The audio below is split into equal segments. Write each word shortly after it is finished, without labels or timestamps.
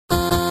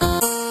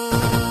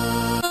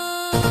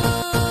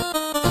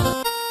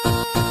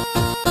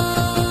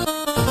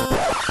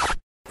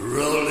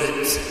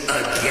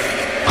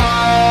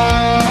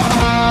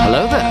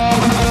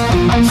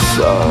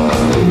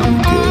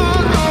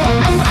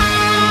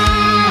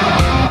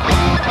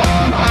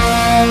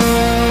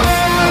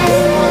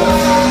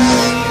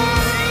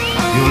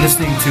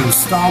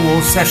Star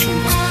Wars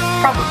Sessions,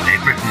 probably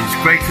Britain's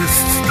greatest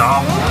Star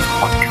Wars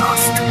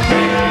podcast.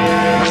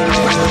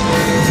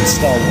 The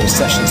Star Wars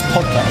Sessions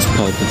podcast.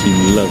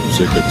 Palpatine loves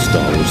a good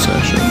Star Wars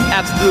session.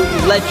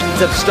 Absolute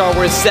legends of Star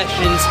Wars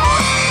Sessions.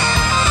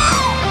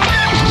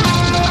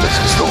 This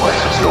is the way,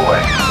 this is the way.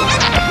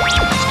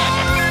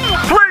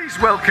 Please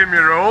welcome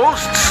your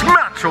hosts,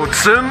 Matt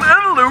Hudson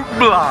and Luke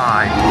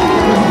Bly.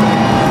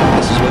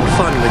 This is when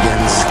fun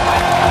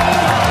begins.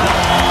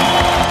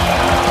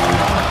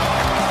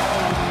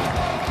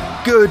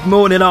 Good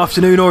morning,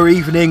 afternoon or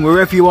evening,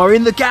 wherever you are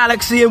in the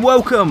galaxy, and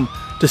welcome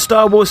to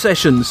Star Wars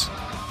Sessions.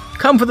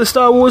 Come for the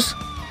Star Wars,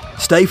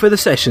 stay for the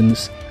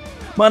sessions.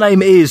 My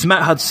name is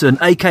Matt Hudson,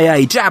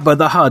 aka Jabba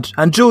the Hutt,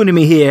 and joining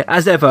me here,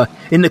 as ever,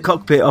 in the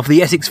cockpit of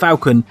the Essex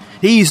Falcon,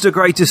 he's the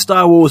greatest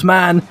Star Wars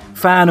man,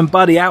 fan and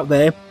buddy out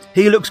there.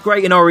 He looks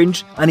great in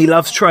orange, and he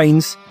loves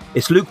trains.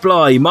 It's Luke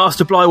Bly,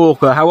 Master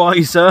Blywalker. How are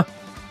you, sir?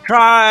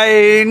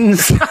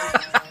 Trains!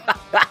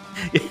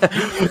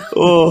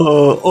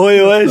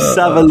 Oi,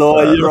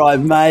 Savaloy, you're right,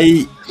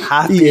 mate.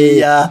 Happy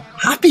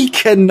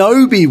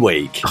Kenobi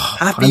week.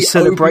 Happy and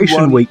Celebration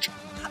Obi-Wan Week.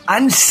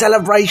 And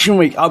Celebration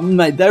Week.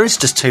 Mate, there is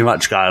just too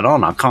much going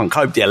on. I can't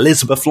cope. The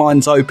Elizabeth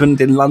line's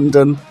opened in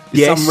London.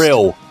 It's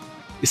unreal.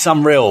 It's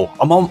unreal.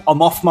 I'm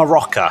off my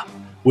rocker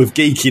with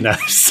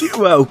geekiness.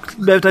 Well,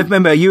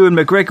 remember, Ewan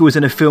McGregor was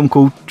in a film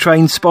called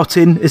Train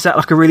Spotting. Is that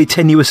like a really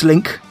tenuous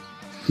link?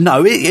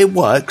 No, it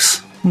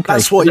works. Okay.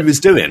 That's what he was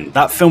doing.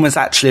 That film is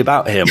actually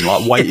about him,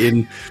 like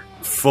waiting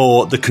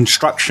for the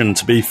construction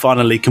to be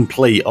finally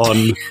complete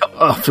on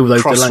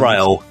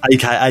Crossrail,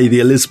 aka the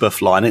Elizabeth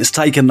line. It's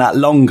taken that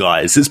long,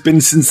 guys. It's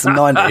been since the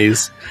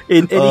 90s.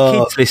 Any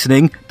kids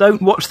listening,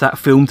 don't watch that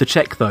film to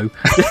check, though.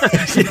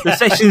 The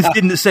sessions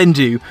didn't send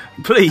you.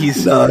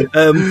 Please. No,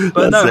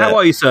 how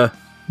are you, sir?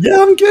 Yeah,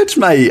 I'm good,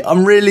 mate.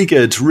 I'm really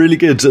good, really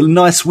good. A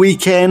nice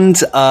weekend,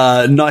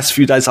 nice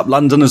few days up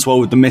London as well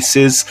with the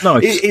missus.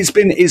 Nice. It's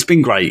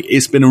been great.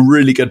 It's been a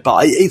really good,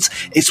 but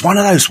it's one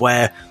of those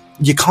where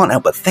you can't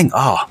help but think,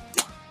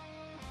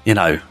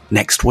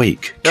 next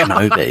week,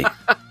 Kenobi,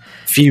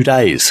 few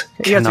days,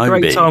 He Kenobi. had a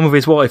great time with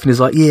his wife, and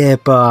he's like, yeah,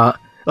 but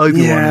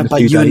Obi-Wan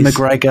but Ewan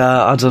McGregor,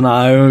 I don't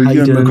know.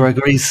 Ewan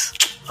McGregor,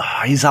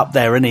 he's up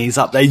there, and he's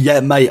up there. Yeah,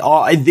 mate.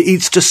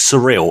 It's just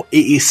surreal.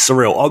 It is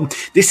surreal.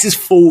 This is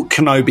full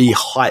Kenobi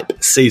hype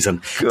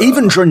season. God.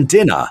 Even during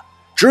dinner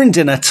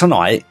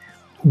tonight,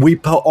 we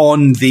put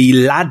on the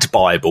Lad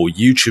Bible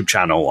YouTube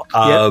channel.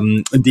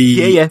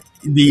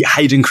 The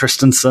Hayden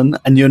Christensen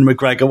and Ewan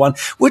McGregor one.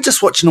 We're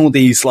just watching all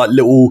these like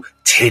little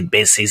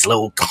tidbits, these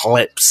little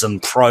clips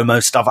and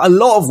promo stuff. A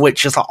lot of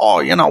which is like,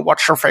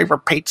 what's your favorite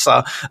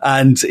pizza?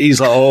 And he's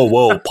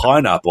like,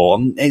 pineapple.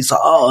 And he's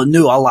like,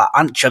 no, I like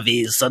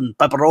anchovies and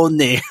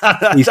pepperoni.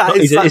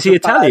 Is he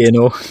Italian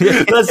or?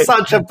 That's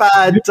such a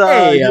bad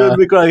Ewan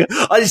McGregor.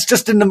 It's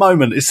just in the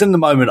moment. It's in the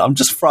moment. I'm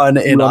just throwing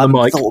it in. I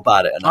haven't thought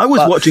about it enough. I was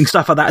watching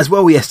stuff like that as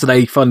well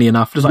yesterday. Funnily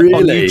enough, just like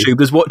on YouTube,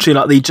 was watching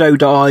like the Joe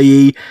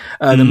Daiyi,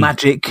 the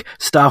magic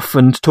stuff,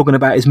 and talking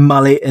about his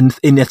mullet and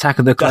in the Attack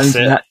of the Clones.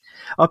 And that.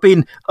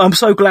 I'm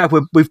so glad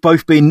we've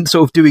both been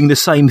sort of doing the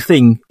same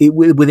thing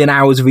within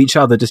hours of each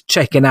other, just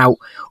checking out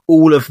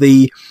all of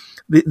the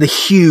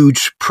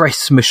huge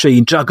press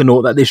machine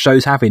juggernaut that this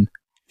show's having.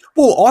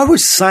 Well, I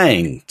was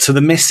saying to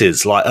the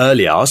missus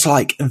earlier, I was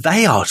like,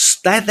 they are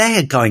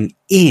going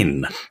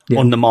in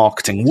on the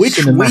marketing,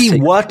 which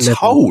we were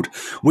told.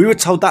 We were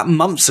told that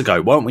months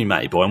ago, weren't we,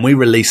 Mabel? And we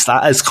released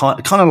that as kind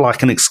of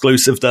like an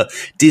exclusive that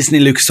Disney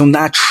Lucasfilm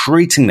now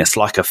treating this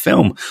like a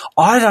film.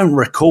 I don't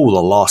recall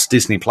the last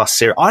Disney Plus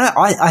series.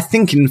 I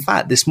think, in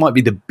fact, this might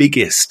be the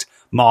biggest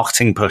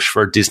marketing push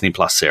for a Disney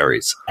Plus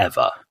series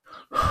ever.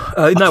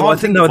 I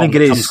think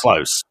it is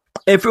close.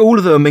 All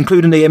of them,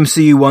 including the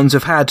MCU ones,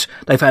 they've had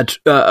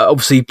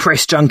obviously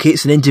press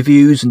junkets and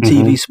interviews and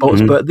TV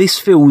spots, but this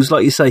feels,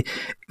 like you say,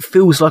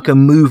 like a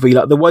movie,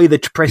 like the way the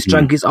press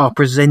junkets are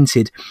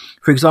presented.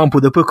 For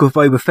example, the Book of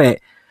Boba Fett,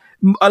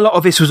 a lot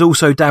of this was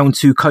also down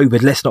to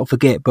COVID, let's not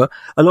forget, but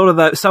a lot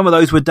of some of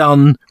those were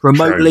done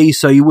remotely,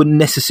 so you wouldn't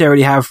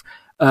necessarily have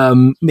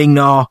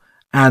Ming-Na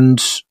and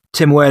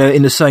Temuera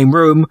in the same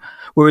room.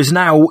 Whereas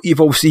now you've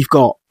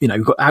got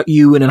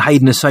Ewan and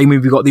Hayden the same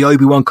movie. You've got the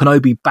Obi-Wan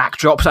Kenobi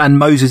backdrops, and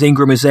Moses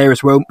Ingram is there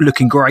as well,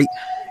 looking great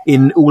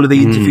in all of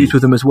the interviews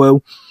with them as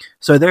well.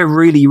 So they're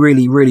really,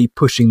 really, really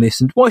pushing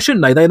this. And why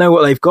shouldn't they? They know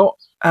what they've got,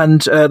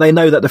 and they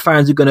know that the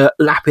fans are going to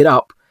lap it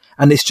up.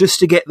 And it's just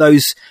to get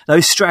those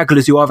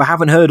stragglers who either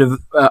haven't heard of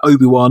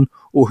Obi-Wan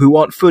or who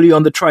aren't fully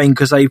on the train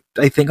because they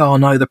think, oh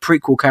no, the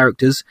prequel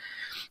characters,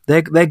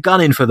 they're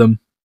gunning for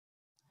them.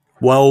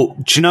 Well,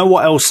 do you know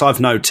what else I've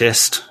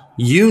noticed?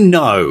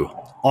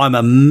 I'm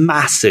a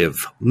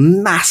massive,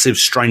 massive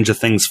Stranger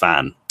Things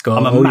fan.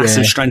 I'm a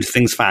massive Stranger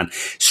Things fan.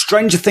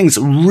 Stranger Things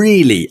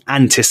really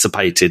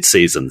anticipated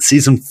season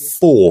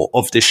 4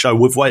 of this show.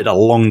 We've waited a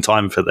long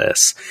time for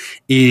this.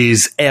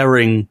 Is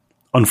airing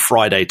on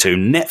Friday too.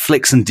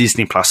 Netflix and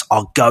Disney Plus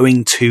are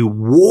going to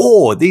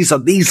war. These are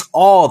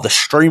the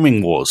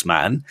streaming wars,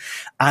 man.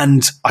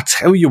 And I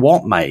tell you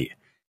what, mate,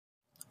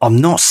 I'm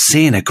not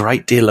seeing a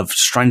great deal of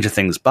Stranger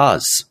Things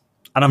buzz.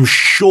 And I'm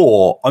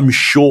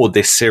sure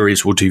this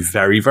series will do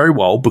very, very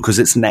well because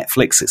it's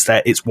Netflix.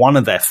 It's one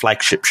of their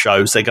flagship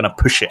shows. They're going to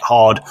push it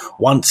hard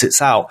once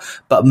it's out.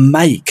 But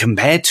mate,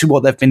 compared to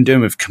what they've been doing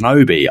with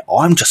Kenobi,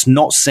 I'm just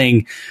not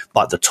seeing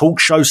like the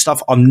talk show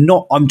stuff.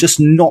 I'm just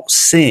not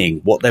seeing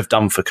what they've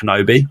done for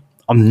Kenobi.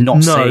 I'm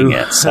not seeing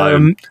it.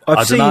 So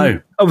I don't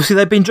know. Obviously,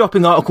 they've been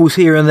dropping articles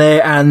here and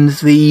there, and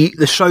the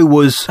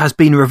show has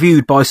been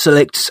reviewed by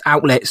select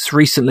outlets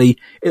recently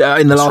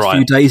in the last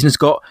few days, and it's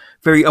got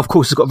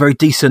very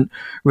decent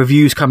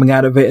reviews coming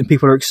out of it, and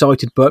people are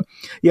excited. But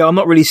yeah, I'm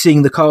not really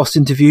seeing the cast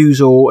interviews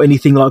or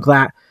anything like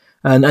that,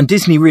 and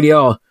Disney really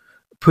are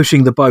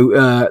pushing the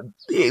boat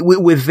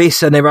with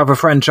this and their other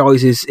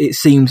franchises. It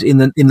seems in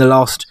the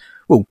last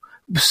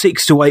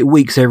 6 to 8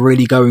 weeks they're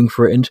really going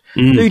for it. And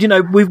dude, you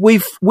know,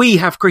 we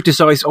have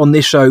criticised on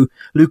this show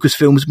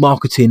Lucasfilm's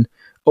marketing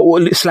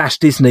 /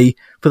 Disney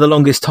for the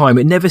longest time.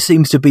 It never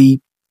seems to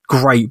be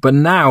great, but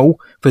now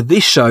for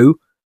this show,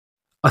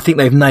 I think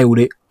they've nailed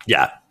it.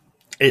 Yeah,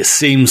 it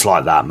seems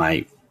like that,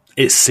 mate.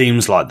 It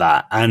seems like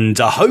that. And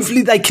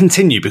hopefully they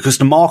continue because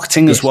the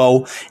marketing as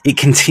well, it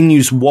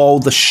continues while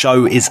the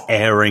show is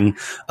airing,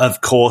 of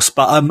course.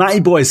 But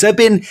Matty Boy, has there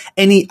been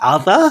any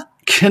other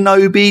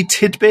Kenobi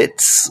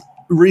tidbits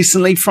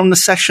recently from the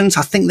sessions?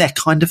 I think there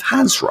kind of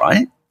has,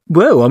 right?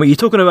 Well, I mean, you're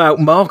talking about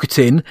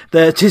marketing.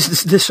 The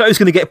show's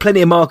going to get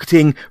plenty of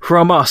marketing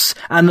from us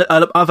and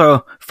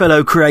other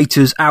fellow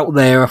creators out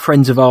there,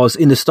 friends of ours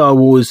in the Star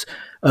Wars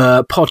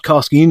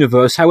podcasting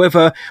universe.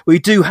 However, we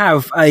do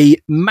have a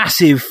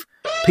massive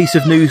piece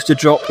of news to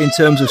drop in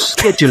terms of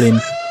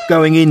scheduling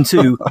going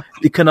into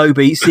the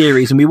Kenobi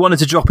series, and we wanted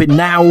to drop it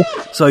now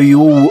so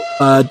you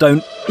all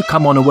don't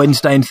come on a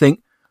Wednesday and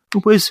think,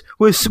 Where's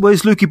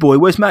Lukey Boy?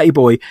 Where's Matty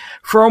Boy?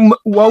 From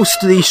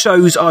whilst these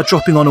shows are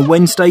dropping on a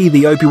Wednesday,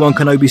 the Obi-Wan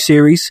Kenobi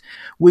series,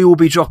 we will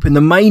be dropping the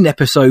main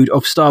episode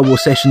of Star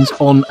Wars Sessions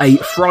on a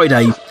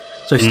Friday.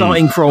 So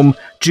starting from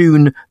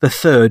June the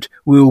 3rd,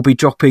 we will be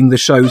dropping the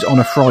shows on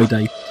a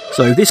Friday.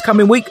 So this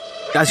coming week,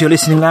 as you're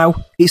listening now,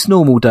 it's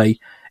normal day,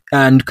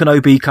 and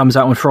Kenobi comes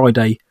out on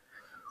Friday.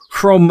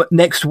 From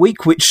next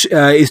week, which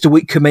is the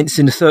week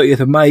commencing the 30th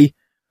of May,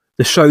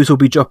 the shows will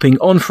be dropping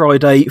on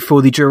Friday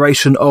for the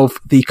duration of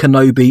the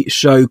Kenobi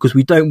show, because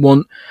we don't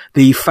want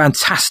the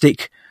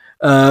fantastic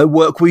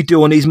work we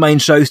do on these main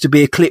shows to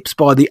be eclipsed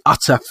by the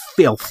utter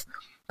filth.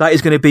 That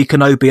is going to be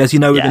Kenobi. As you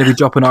know, we're going to be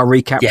dropping our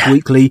recaps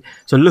weekly,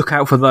 so look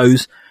out for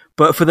those.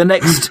 But for the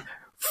next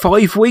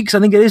 5 weeks, I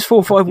think it is 4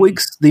 or 5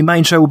 weeks, the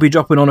main show will be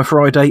dropping on a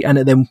Friday, and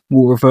then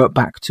we'll revert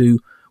back to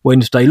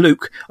Wednesday.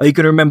 Luke, are you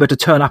going to remember to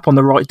turn up on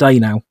the right day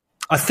now?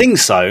 I think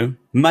so.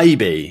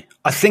 Maybe.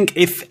 I think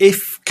if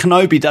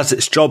Kenobi does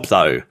its job,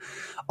 though,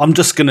 I'm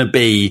just going to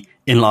be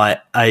in like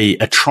a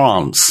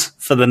trance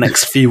for the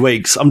next few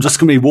weeks. I'm just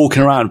going to be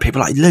walking around and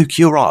people are like, Luke,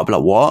 you're right. I'll be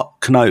like, what?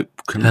 Hello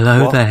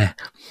what? There.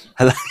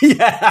 Hello.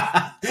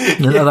 Yeah.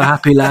 Another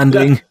happy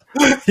landing.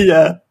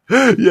 Yeah,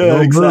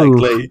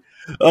 exactly.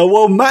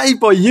 Well, Matty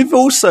Boy, you've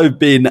also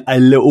been a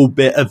little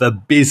bit of a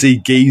busy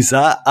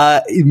geezer.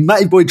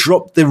 Matty Boy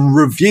dropped the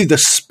review, the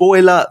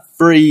spoiler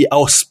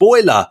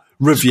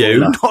review,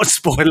 not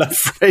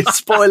spoiler-free,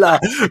 spoiler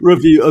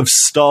review of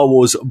Star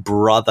Wars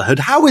Brotherhood.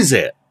 How is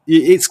it?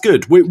 It's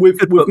good.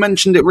 We've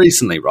mentioned it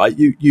recently, right?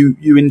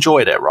 You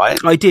enjoyed it, right?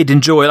 I did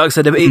enjoy it. Like I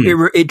said,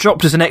 it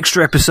dropped as an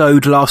extra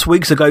episode last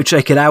week, so go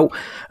check it out.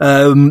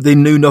 The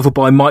new novel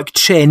by Mike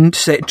Chen,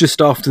 set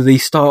just after the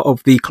start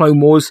of the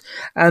Clone Wars,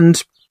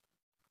 and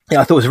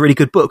yeah, I thought it was a really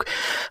good book.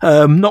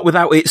 Not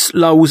without its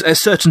lulls at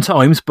certain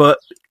times, but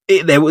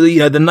there were,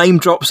 the name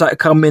drops that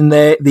come in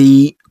there,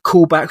 the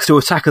callbacks to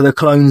Attack of the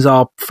Clones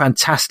are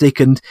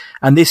fantastic, and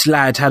this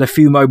lad had a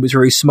few moments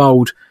where he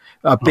smiled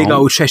a big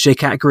old Cheshire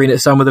Cat grin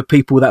at some of the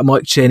people that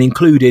Mike Chen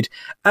included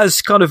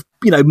as kind of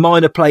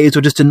minor players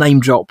or just a name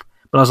drop.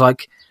 But I was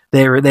like,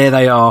 there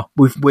they are.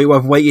 We've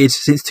waited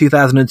since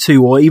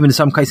 2002 or even in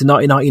some cases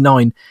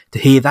 1999 to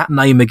hear that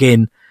name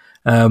again.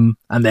 And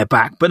they're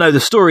back. But no,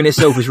 the story in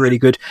itself is really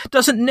good.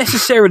 Doesn't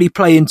necessarily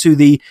play into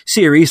the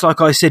series,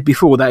 like I said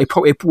before, that it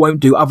probably won't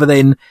do, other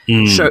than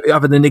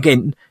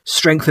again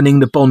strengthening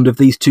the bond of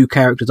these two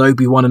characters,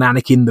 Obi-Wan and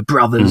Anakin, the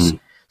brothers.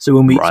 So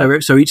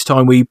when so each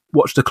time we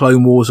watch the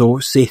Clone Wars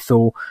or Sith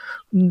or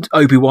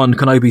Obi-Wan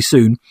Kenobi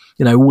soon,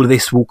 all of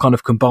this will kind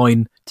of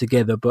combine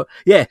together. But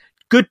yeah,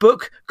 good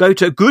book.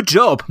 Good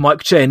job,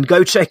 Mike Chen.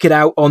 Go check it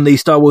out on the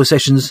Star Wars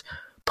Sessions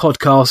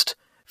podcast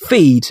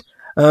feed.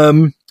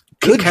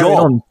 Good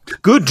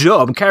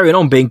job. Carrying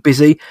on being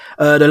busy.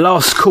 The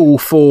last call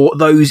for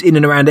those in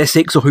and around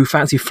Essex or who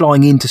fancy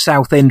flying into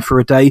Southend for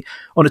a day.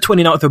 On the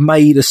 29th of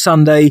May, the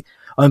Sunday,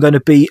 I'm going to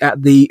be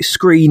at the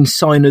Screen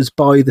Signers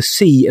by the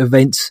Sea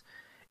events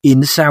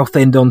in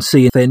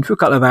Southend-on-Sea for a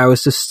couple of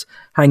hours, just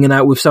hanging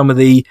out with some of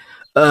the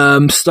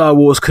Star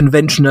Wars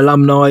convention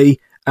alumni.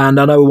 And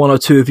I know 1 or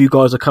 2 of you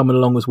guys are coming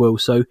along as well.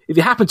 So if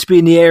you happen to be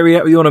in the area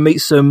or you want to meet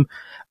some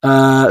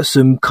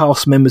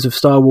cast members of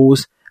Star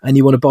Wars, and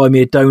you want to buy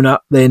me a donut,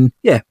 then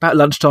yeah, about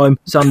lunchtime,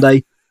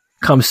 Sunday,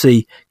 come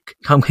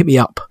hit me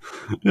up.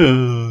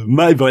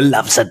 My boy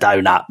loves a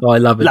donut. I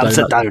love a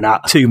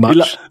donut. Too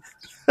much.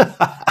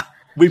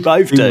 We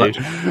both do.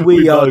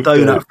 We are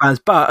donut fans.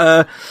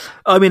 But,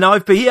 I mean,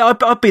 I've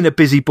been a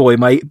busy boy,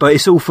 mate, but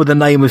it's all for the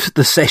name of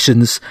the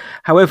sessions.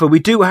 However, we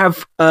do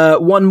have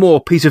one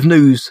more piece of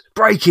news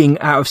breaking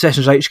out of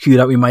Sessions HQ,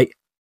 don't we, mate?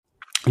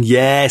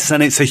 Yes,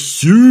 and it's a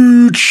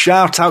huge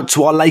shout out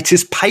to our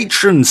latest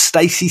patrons,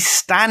 Stacey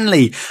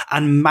Stanley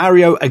and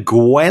Mario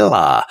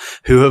Aguela,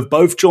 who have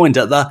both joined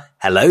at the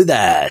Hello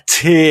There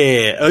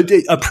tier.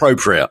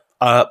 Appropriate.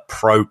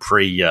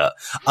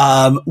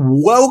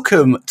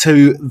 Welcome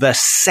to the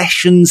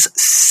Sessions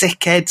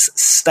Sickheads,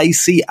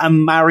 Stacey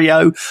and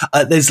Mario.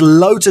 There's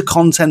loads of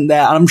content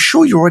there, and I'm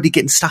sure you're already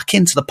getting stuck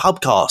into the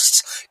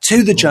podcasts,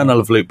 to the Journal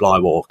of Luke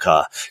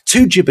Blywalker,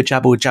 to Jibber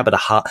Jabber with Jabba the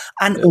Hutt,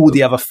 and all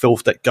the other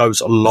filth that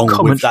goes along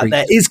with that.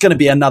 There is going to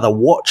be another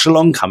watch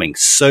along coming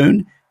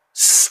soon.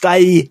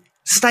 Keep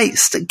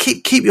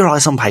your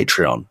eyes on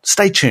Patreon.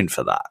 Stay tuned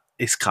for that.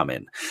 It's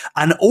coming.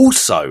 And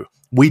also,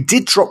 we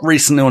did drop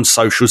recently on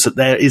socials that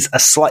there is a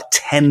slight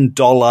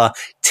 $10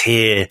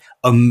 tier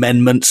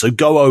amendment. So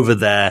go over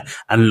there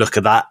and look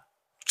at that.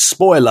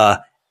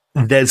 Spoiler,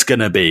 there's going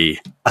to be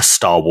a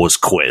Star Wars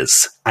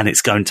quiz and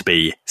it's going to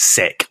be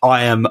sick.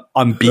 I'm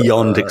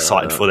beyond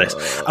excited for this.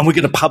 And we're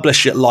going to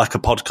publish it like a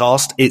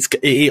podcast.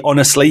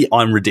 Honestly,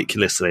 I'm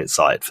ridiculously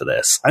excited for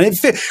this. And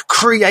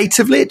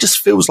creatively, it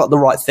just feels like the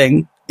right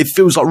thing. It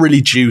feels like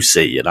really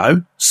juicy, you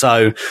know?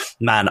 So,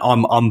 man,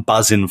 I'm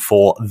buzzing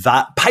for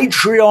that.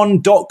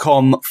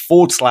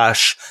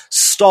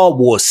 Patreon.com/Star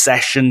Wars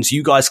Sessions.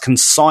 You guys can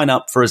sign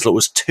up for as little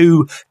as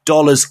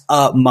 $2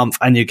 a month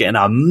and you're getting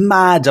a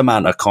mad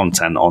amount of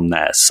content on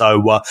there.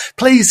 So,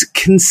 please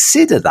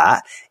consider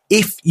that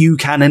if you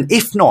can. And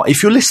if not,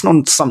 if you're listening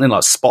on something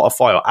like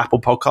Spotify or Apple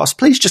Podcasts,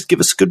 please just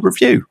give us a good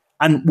review.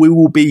 And we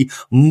will be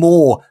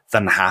more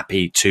than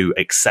happy to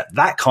accept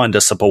that kind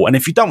of support. And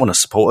if you don't want to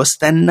support us,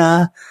 then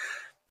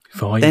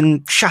fine.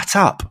 Then shut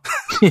up.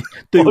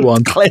 Do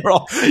one. Clear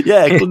off.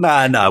 Yeah,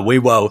 no. We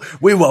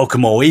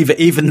welcome all,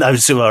 even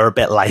those who are a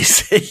bit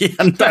lazy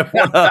and don't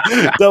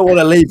want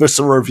to leave us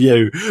a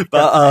review.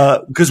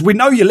 But because we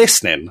know you're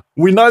listening,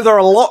 we know there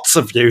are lots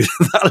of you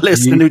that are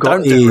listening who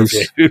don't do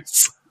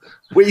reviews.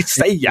 We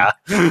see ya.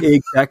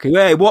 Exactly.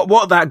 Yeah,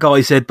 what that guy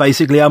said,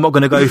 basically, I'm not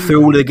going to go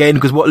through all it again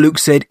because what Luke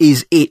said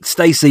is it.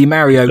 Stacey,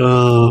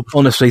 Mario,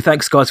 honestly,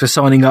 thanks guys for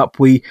signing up.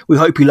 We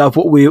hope you love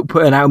what we're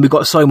putting out, and we've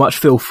got so much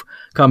filth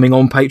coming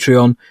on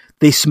Patreon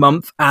this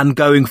month and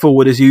going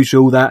forward as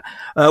usual that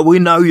we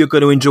know you're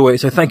going to enjoy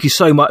it. So thank you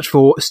so much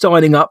for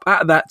signing up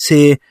at that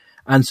tier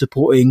and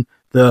supporting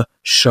the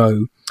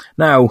show.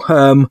 Now,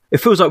 it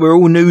feels like we're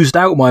all newsed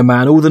out, my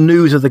man. All the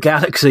news of the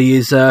galaxy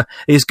is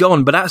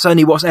gone, but that's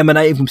only what's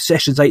emanating from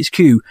Sessions HQ.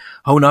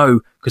 Oh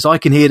no, because I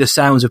can hear the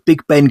sounds of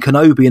Big Ben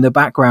Kenobi in the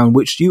background,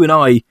 which you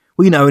and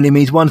we know only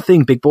means one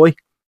thing, big boy.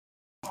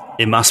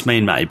 It must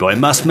mean, matey boy, it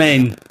must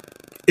mean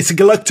it's a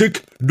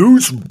galactic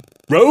news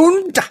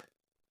round.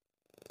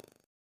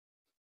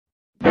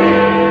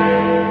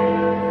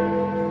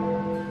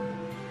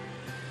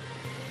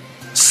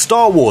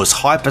 Star Wars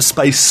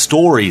Hyperspace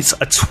Stories,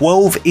 a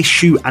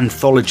 12-issue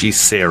anthology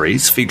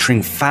series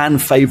featuring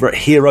fan-favourite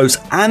heroes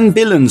and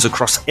villains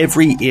across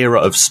every era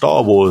of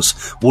Star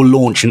Wars, will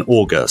launch in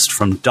August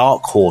from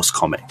Dark Horse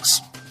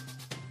Comics.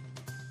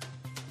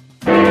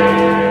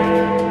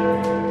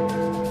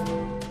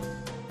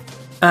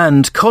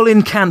 And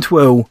Colin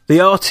Cantwell, the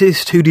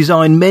artist who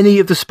designed many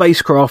of the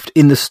spacecraft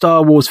in the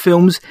Star Wars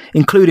films,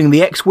 including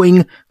the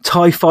X-Wing,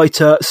 TIE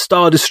Fighter,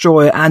 Star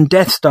Destroyer and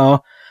Death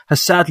Star,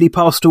 has sadly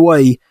passed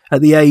away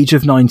at the age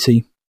of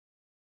 90.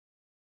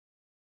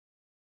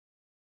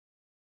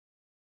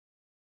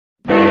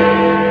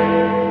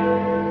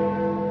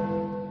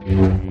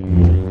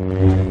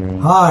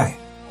 Hi,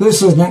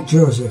 this is Nick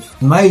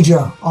Joseph,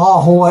 Major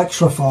Aho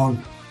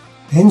Extrafon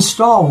in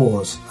Star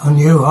Wars A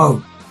New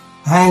Hope,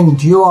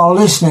 and you are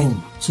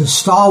listening to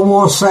Star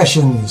Wars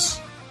Sessions,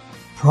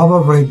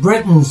 probably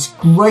Britain's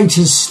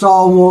greatest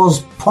Star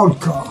Wars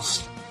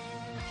podcast.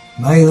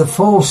 May the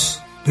Force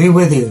be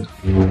with you.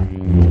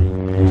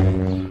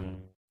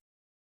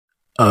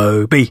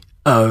 Kenobi.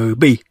 Oh,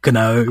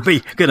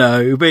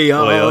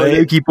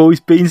 Lukey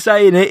boy's been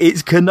saying it.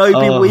 It's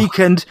Kenobi week,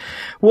 and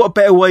what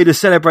better way to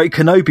celebrate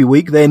Kenobi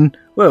week than,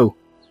 well,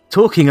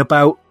 talking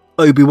about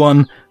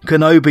Obi-Wan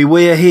Kenobi.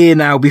 We're here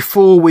now.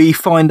 Before we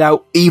find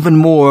out even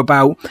more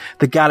about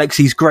the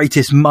galaxy's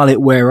greatest mullet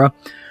wearer,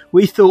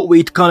 we thought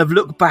we'd kind of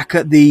look back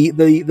at the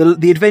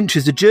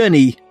adventures, the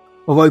journey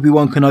of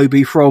Obi-Wan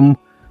Kenobi from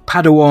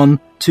Padawan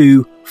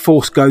to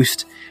Force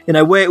Ghost, you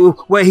know,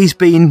 where he's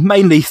been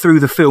mainly through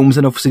the films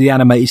and obviously the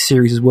animated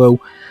series as well.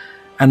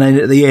 And then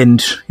at the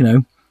end, you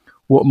know,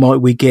 what might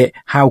we get?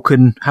 How will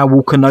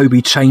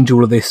Kenobi change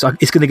all of this?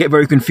 It's going to get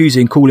very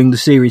confusing calling the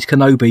series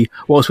Kenobi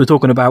whilst we're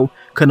talking about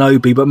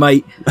Kenobi. But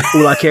mate,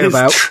 all I care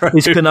about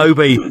is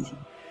Kenobi.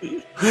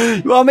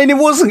 Well, I mean, it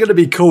wasn't going to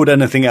be called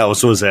anything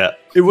else, was it?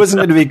 It wasn't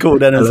going to be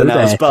called anything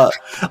else, but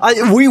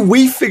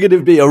we figured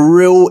it'd be a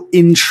real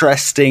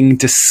interesting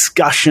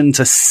discussion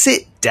to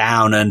sit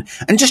down and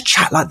just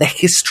chat like the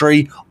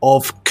history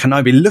of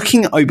Kenobi,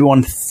 looking at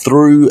Obi-Wan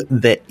through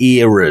the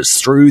eras,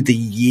 through the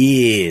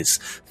years,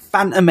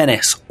 Phantom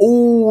Menace,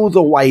 all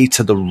the way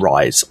to the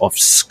rise of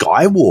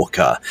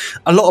Skywalker.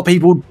 A lot of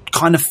people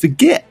kind of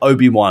forget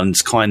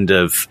Obi-Wan's kind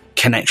of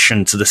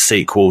connection to the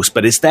sequels,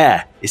 but it's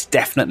there. It's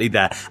definitely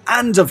there.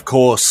 And of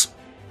course,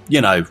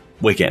 you know,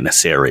 we're getting a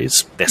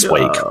series this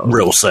week,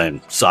 real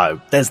soon. So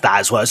there's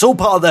that as well. It's all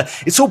part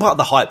of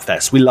the hype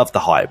fest. We love the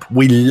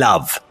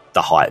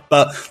hype.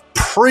 But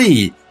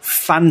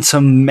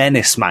pre-Phantom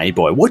Menace, mate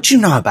boy, what do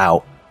you know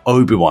about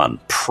Obi-Wan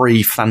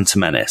pre-Phantom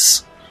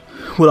Menace?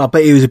 Well, I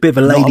bet he was a bit of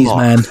a ladies'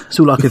 man. That's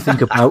all I can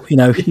think about. You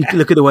know, you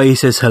look at the way he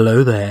says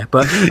hello there.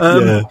 But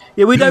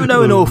we don't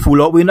know an awful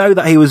lot. We know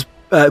that he was.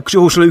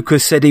 George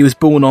Lucas said he was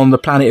born on the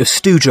planet of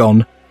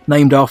Stu-Jon,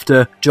 named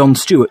after Jon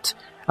Stewart,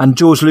 and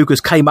George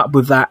Lucas came up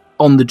with that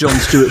on the Jon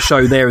Stewart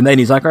show there, and then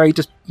he's like, "Oh,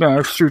 just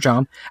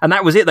Stu-Jon," and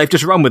that was it. They've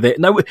just run with it.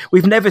 No,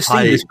 we've never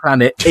seen this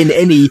planet in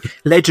any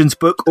Legends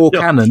book or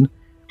canon,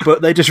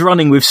 but they're just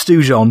running with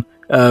Stu-Jon.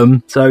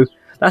 So.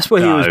 That's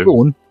where he was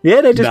born. Yeah,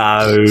 they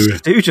just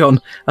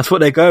Stu-Jon. That's what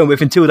they're going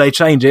with until they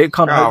change it.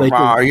 Can't they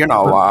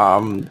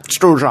do.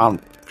 Stu-Jon.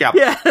 Yep.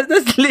 Yeah,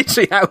 that's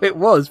literally how it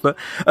was. But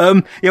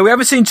we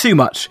haven't seen too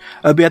much.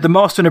 We had the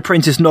Master and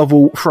Apprentice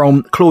novel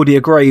from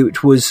Claudia Gray,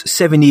 which was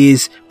 7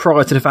 years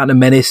prior to the Phantom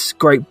Menace.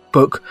 Great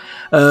book.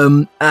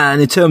 And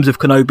in terms of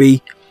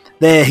Kenobi,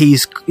 there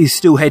he's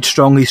still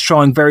headstrong. He's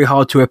trying very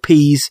hard to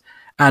appease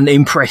and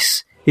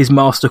impress his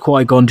master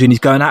Qui-Gon Jinn. He's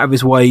going out of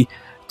his way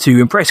to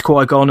impress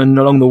Qui-Gon, and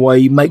along the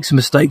way make some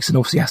mistakes, and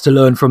obviously has to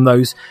learn from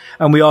those.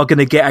 And we are going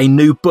to get a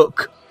new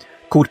book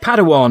called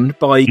Padawan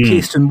by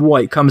Kirsten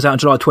White, comes out on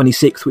July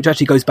 26th, which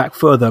actually goes back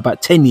further,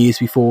 about 10 years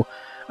before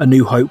A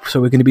New Hope.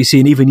 So we're going to be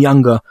seeing even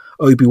younger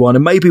Obi-Wan,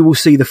 and maybe we'll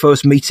see the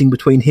first meeting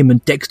between him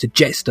and Dexter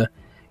Jettster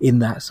in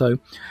that. So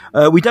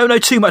we don't know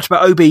too much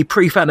about Obi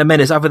pre-Phantom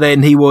Menace, other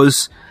than he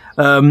was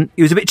a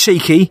bit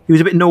cheeky, he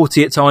was a bit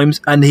naughty at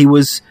times, and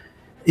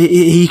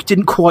he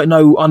didn't quite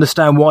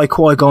understand why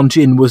Qui-Gon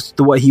Jinn was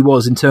the way he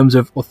was in terms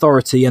of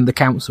authority and the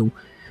council,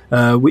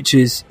 which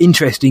is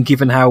interesting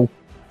given how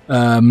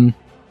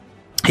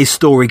his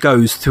story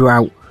goes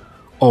throughout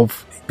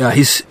of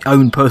his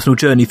own personal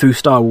journey through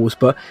Star Wars.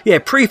 But yeah,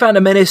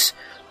 pre-Phantom Menace,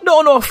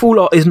 not an awful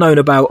lot is known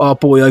about our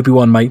boy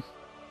Obi-Wan, mate.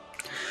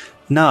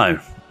 No,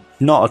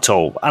 not at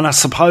all. And I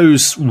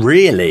suppose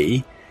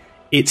really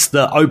it's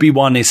that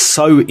Obi-Wan is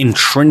so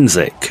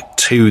intrinsic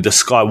to the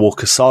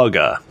Skywalker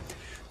saga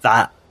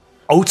that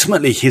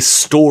ultimately his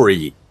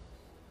story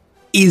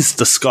is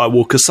the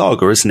Skywalker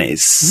saga, isn't it?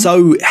 It's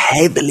so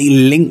heavily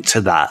linked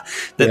to that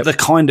the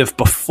kind of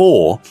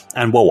before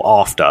and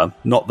after,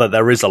 not that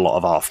there is a lot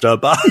of after,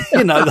 but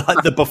you know,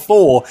 like the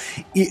before,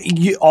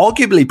 you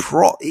arguably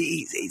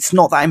it's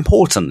not that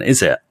important,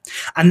 is it?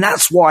 And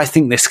that's why I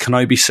think this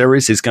Kenobi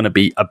series is going to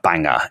be a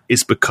banger,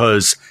 is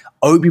because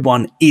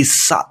Obi-Wan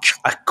is such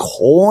a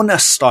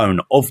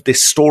cornerstone of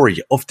this story,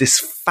 of this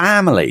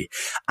family.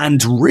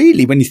 And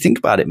really, when you think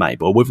about it,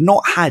 Mabel, we've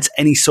not had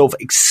any sort of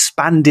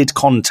expanded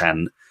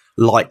content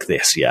like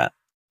this yet.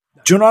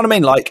 Do you know what I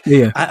mean? Like,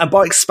 and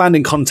by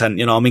expanding content,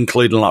 you know, I'm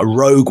including like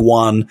Rogue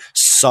One,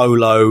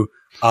 Solo,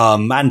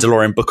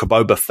 Mandalorian, Book of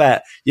Boba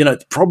Fett, you know,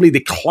 probably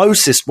the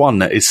closest one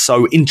that is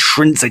so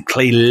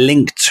intrinsically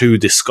linked to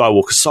the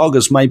Skywalker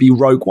sagas, maybe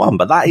Rogue One,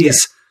 but that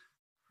is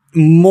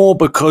more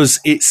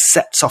because it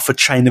sets off a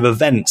chain of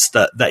events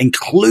that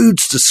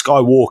includes the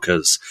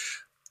Skywalkers.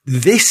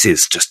 This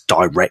is just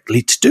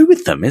directly to do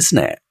with them, isn't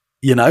it?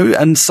 You know,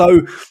 and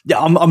so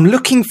I'm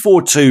looking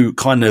forward to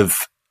kind of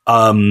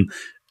chatting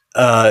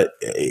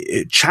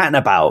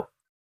about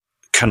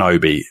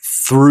Kenobi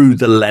through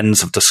the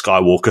lens of the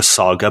Skywalker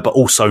saga, but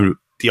also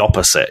the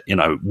opposite, you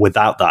know,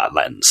 without that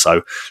lens.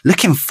 So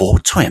looking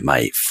forward to it,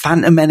 mate.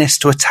 Phantom Menace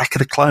to Attack of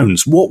the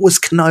Clones. What was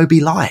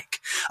Kenobi like?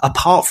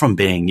 Apart from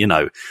being, you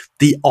know,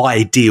 the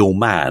ideal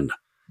man.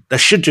 There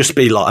should just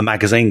be like a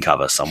magazine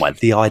cover somewhere.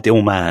 The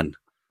ideal man.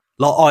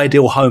 Like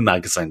Ideal Home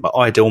magazine, but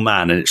Ideal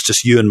Man. And it's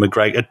just Ewan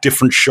McGregor, a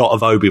different shot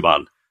of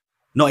Obi-Wan.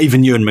 Not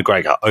even Ewan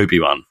McGregor,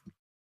 Obi-Wan.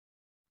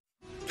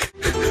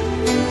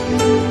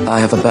 I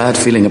have a bad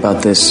feeling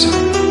about this.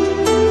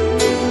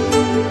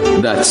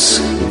 That's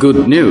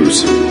good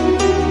news.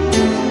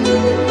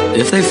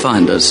 If they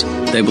find us,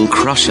 they will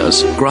crush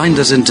us, grind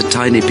us into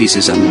tiny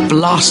pieces, and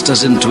blast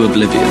us into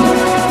oblivion.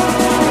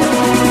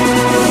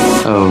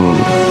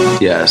 Oh,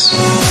 yes.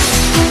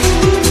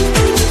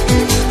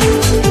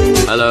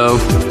 Hello.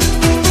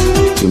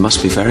 You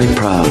must be very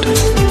proud.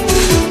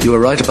 You were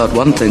right about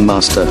one thing,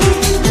 Master.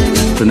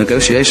 The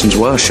negotiations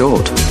were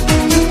short.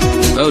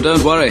 Oh,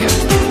 don't worry.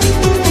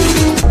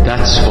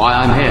 That's why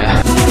I'm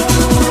here.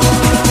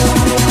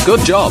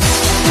 Good job.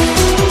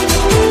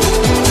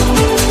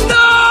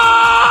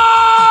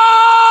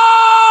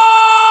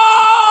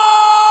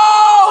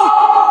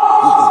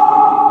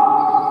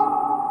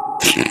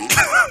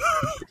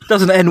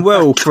 doesn't end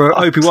well for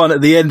Obi-Wan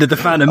at the end of the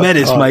Phantom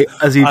Menace, mate.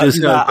 As you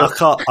just go,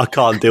 I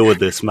can't deal with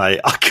this,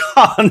 mate. I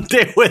can't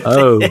deal with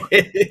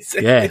this.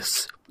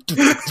 Yes.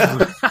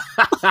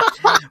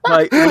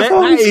 Like,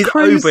 that is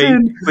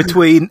Obi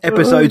between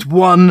episodes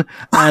 1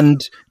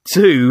 and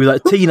 2,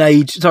 like in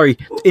his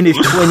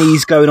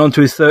 20s going on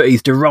to his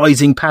 30s,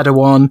 derising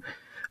Padawan,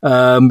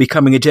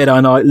 becoming a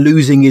Jedi Knight,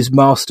 losing his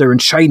master,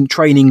 and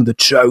training the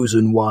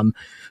Chosen One.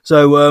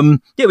 So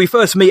we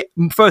first meet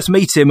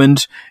him,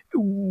 and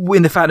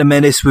in the Phantom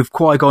Menace with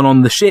Qui-Gon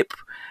on the ship,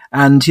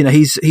 and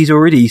he's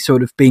already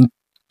sort of being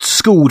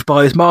schooled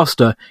by his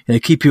master.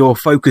 Keep your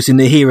focus in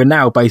the here and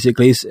now,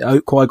 basically, is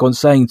Qui-Gon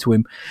saying to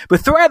him.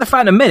 But throughout the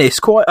Phantom Menace,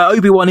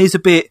 Obi-Wan is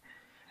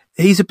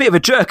he's a bit of a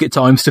jerk at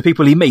times to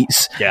people he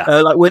meets. Yeah.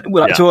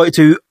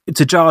 To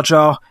Jar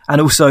Jar,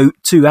 and also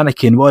to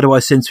Anakin. Why do I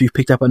sense we've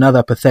picked up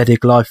another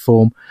pathetic life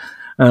form?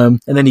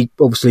 And then he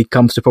obviously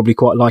comes to probably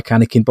quite like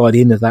Anakin by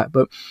the end of that.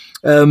 But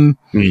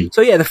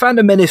so yeah, the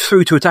Phantom Menace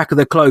through to Attack of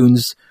the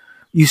Clones,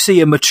 you see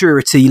a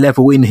maturity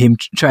level in him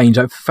change.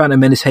 Like Phantom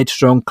Menace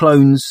headstrong,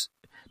 Clones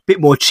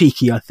bit more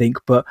cheeky, I think.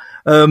 But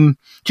do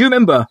you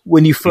remember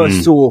when you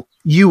first saw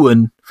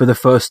Ewan for the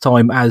first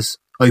time as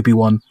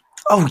Obi-Wan?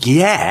 Oh,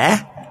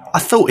 yeah. I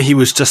thought he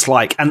was just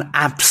like an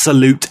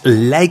absolute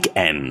leg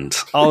end.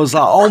 I was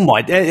like, oh my,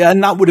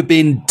 and that would have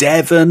been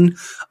Devon,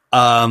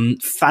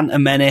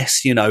 Phantom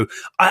Menace,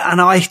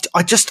 I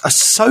just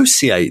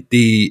associate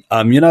the,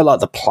 like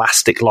the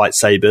plastic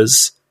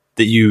lightsabers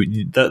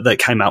that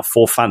came out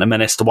for Phantom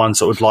Menace, the ones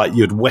that would like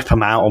you'd whip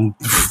them out on,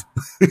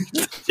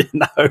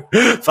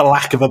 for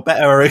lack of a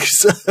better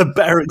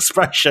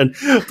expression.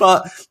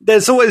 But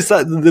there's always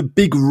the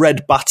big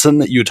red button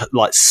that you'd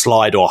like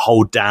slide or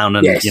hold down,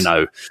 and yes.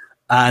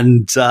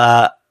 And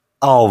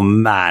oh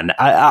man,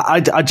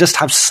 I just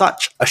have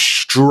such a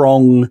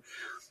strong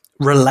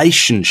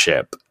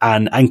relationship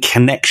and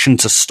connection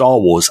to Star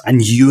Wars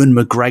and Ewan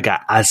McGregor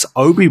as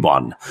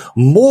Obi-Wan,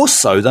 more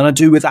so than I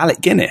do with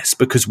Alec Guinness,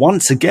 because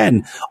once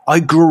again,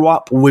 I grew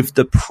up with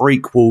the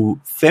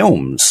prequel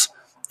films.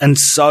 And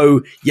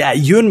so, yeah,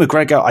 Ewan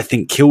McGregor, I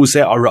think, kills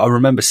it. I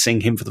remember seeing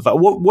him for the first.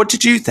 What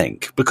did you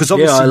think? Because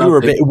obviously you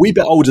were a wee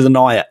bit older than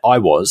I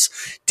was.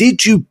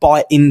 Did you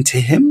buy into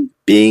him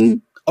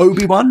being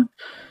Obi-Wan?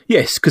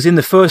 Yes, because in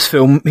the first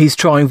film, he's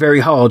trying very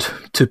hard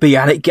to be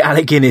Alec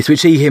Guinness,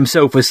 which he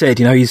himself has said.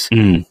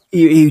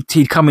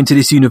 He'd come into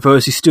this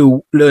universe, he's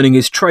still learning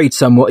his trade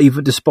somewhat,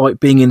 even despite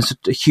being in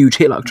such a huge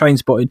hit like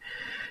Trainspotting.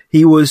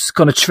 He was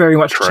kind of very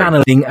much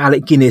channeling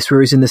Alec Guinness,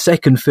 whereas in the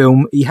second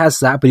film, he has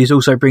that, but he's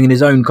also bringing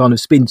his own kind of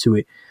spin to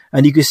it.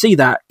 And you can see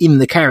that in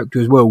the character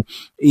as well.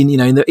 In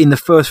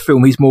the first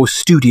film, he's more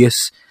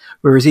studious,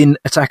 whereas in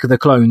Attack of the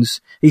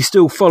Clones, he's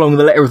still following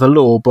the letter of the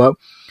law, but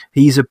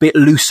he's a bit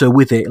looser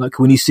with it. Like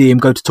when you see him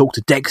go to talk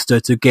to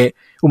Dexter to get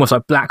almost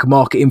like black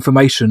market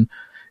information.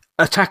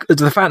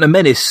 The Phantom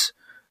Menace,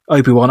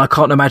 Obi-Wan, I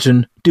can't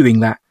imagine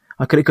doing that.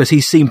 Because he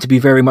seemed to be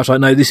very much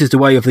like, no, this is the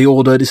way of the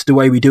Order, this is the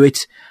way we do it.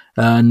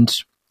 And,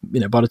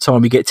 by the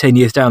time we get 10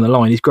 years down the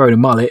line, he's grown a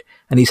mullet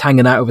and he's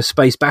hanging out of a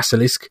space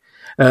basilisk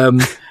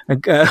in a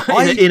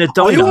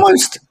diner.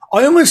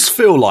 I almost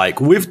feel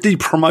like with the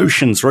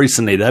promotions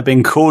recently, they've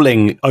been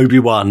calling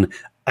Obi-Wan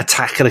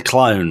Attack of the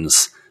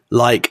Clones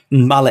like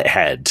mullet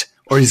head,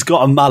 or he's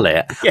got a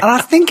mullet. Yeah. And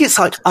I think it's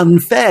like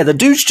unfair. The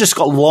dude's just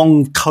got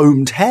long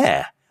combed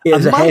hair. Yeah,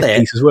 there's a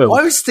hairpiece as well. I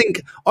always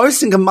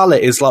think a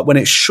mullet is like when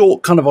it's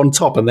short kind of on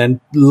top and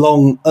then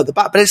long at the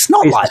back, but it's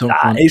not like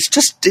that. Fun. It's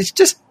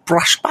just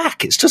brushed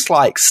back. It's just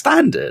like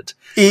standard.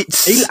 He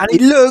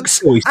looks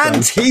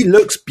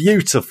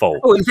beautiful.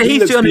 Oh,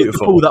 he's the only one who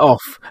can pull that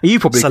off. You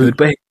probably could,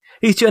 but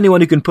he's the only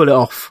one who can pull it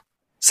off.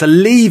 So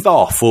leave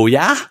off, will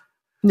ya?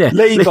 Yeah,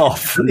 leave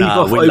off. Leave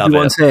off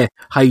Obi-Wan's hair,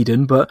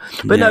 Hayden. But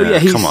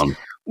he's, come on.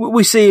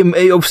 We see him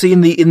obviously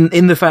in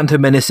the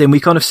Phantom Menace, and we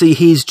kind of see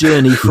his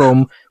journey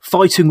from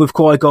fighting with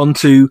Qui-Gon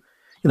to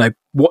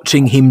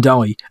watching him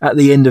die at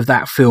the end of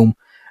that film,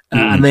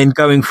 and then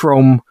going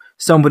from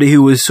somebody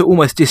who was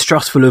almost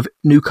distrustful of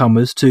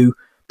newcomers to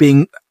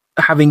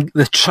having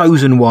the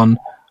Chosen One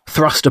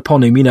thrust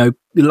upon him. The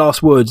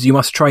last words: "You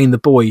must train the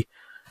boy."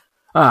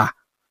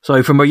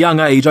 So from a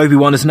young age,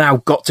 Obi-Wan has now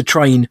got to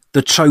train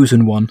the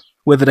Chosen One.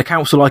 Whether the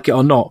council like it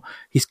or not,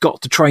 he's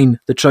got to train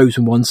the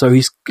Chosen One. So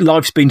his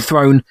life's been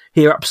thrown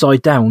here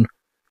upside down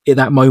at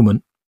that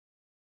moment.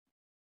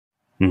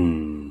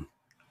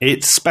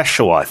 It's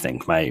special, I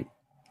think, mate.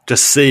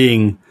 Just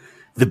seeing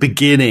the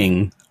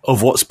beginning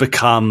of what's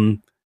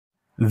become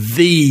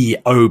the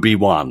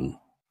Obi-Wan.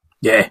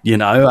 Yeah.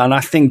 And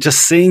I think just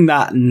seeing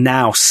that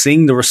now,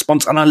 seeing the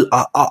response, and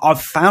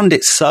I've found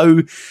it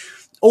so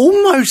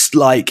almost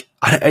like...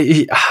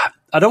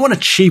 I don't want to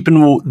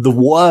cheapen the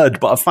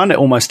word, but I find it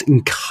almost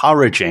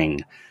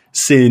encouraging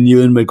seeing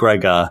Ewan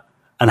McGregor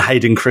and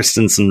Hayden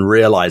Christensen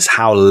realize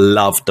how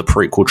loved the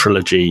prequel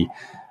trilogy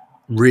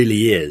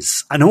really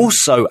is, and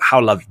also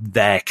how loved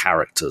their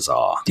characters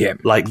are. Yeah.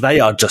 Like, they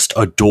are just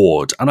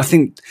adored. And I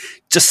think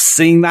just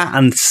seeing that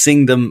and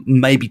seeing them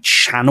maybe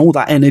channel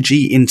that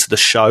energy into the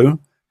show,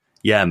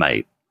 yeah,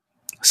 mate,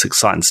 it's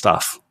exciting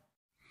stuff.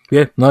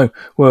 Yeah, no.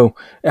 Well,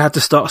 it had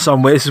to start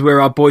somewhere. This is where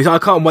our boys... I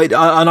can't wait.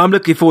 And I'm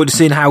looking forward to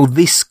seeing how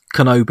this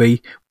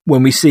Kenobi,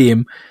 when we see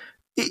him,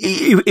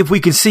 if we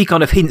can see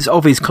kind of hints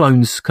of his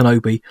clones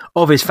Kenobi,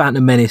 of his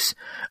Phantom Menace,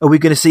 are we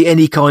going to see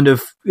any kind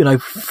of,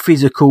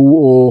 physical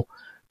or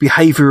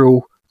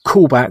behavioural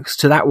callbacks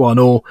to that one,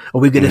 or are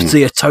we going to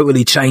see a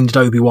totally changed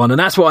Obi-Wan? And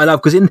that's what I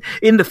love, because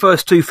in the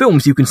first 2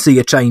 films you can see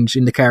a change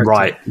in the character,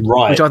 right,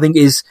 which I think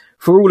is,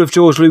 for all of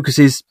George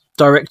Lucas's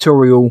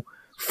directorial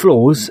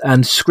flaws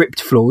and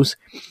script flaws,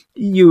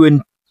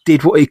 Ewan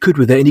did what he could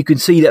with it, and you can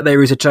see that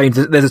there is a change.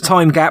 There's a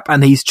time gap,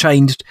 and he's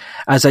changed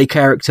as a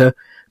character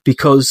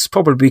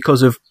probably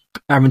because of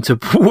having to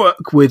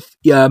work with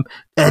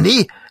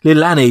Annie,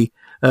 little Annie.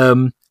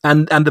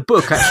 And the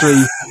book,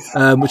 actually,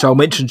 which I've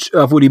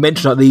already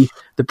mentioned, like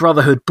the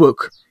Brotherhood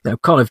book,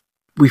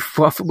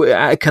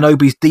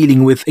 Kenobi's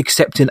dealing with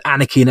accepting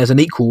Anakin as an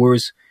equal,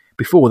 whereas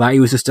before that he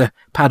was just a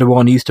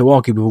Padawan he used to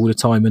argue with all the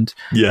time. And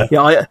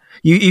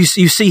you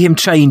see him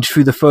change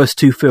through the first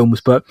 2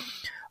 films, but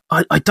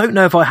I don't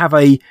know if I have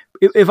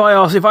if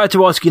I had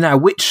to ask you now,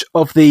 which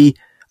of the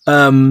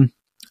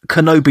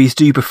Kenobis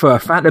do you prefer,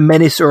 Phantom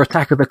Menace or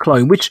Attack of the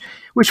Clone? Which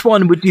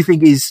one would you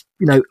think is,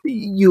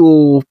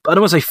 your, I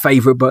don't want to say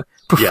favourite, but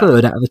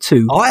preferred out of the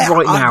 2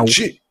 now?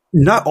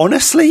 No,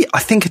 honestly, I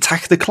think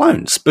Attack of the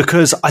Clones,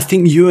 because I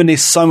think Ewan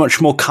is so much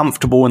more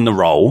comfortable in the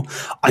role.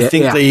 I just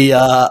think the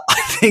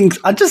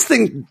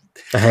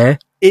hair.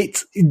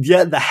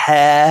 The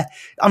hair.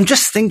 I'm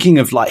just thinking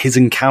of like his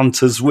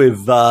encounters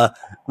with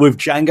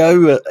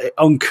Django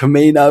on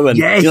Kamino, and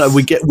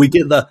we get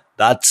the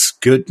that's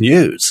good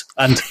news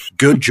and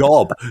good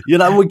job.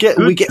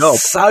 We get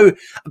so,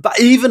 but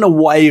even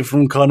away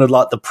from kind of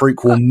like the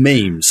prequel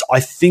memes, I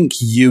think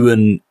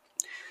Ewan,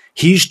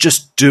 he's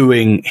just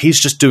doing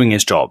his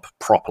job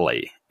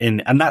properly.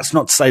 And that's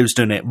not to say he was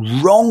doing it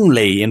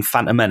wrongly in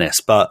Phantom Menace,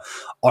 but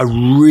I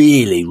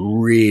really,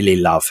 really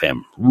love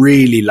him.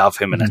 Really love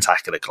him in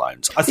Attack of the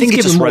Clones. I think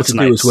it just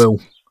resonates as well.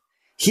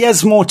 He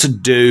has more to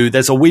do.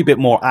 There's a wee bit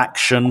more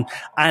action,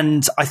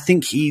 and I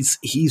think he's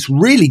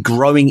really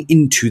growing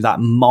into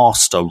that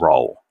master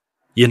role,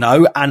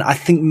 And I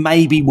think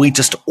maybe we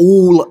just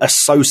all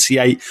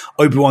associate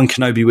Obi-Wan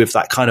Kenobi with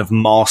that kind of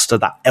master,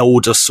 that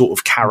elder sort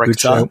of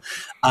character,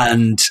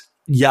 and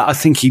I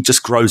think he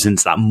just grows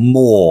into that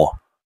more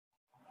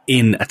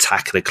in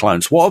Attack of the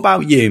Clones. What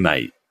about you,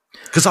 mate?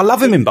 Because I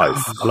love him in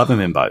both.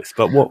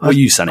 But what are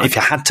you saying? If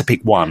you had to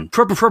pick one,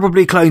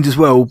 probably Clones as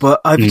well.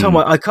 But I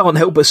can't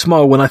help but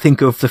smile when I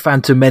think of the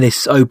Phantom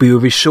Menace Obi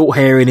with his short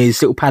hair and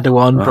his little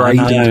Padawan braid.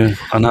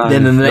 I know.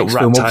 Then in the next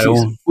film,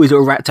 obviously, his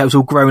little rat tail's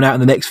all grown out in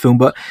the next film.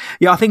 But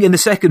I think in the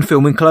second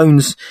film, in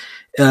Clones,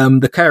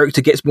 the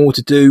character gets more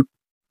to do.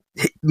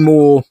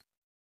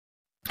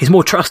 He's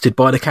more trusted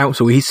by the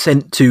council. He's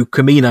sent to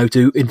Kamino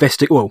to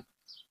investigate.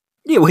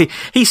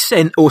 He's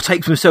sent or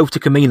takes himself to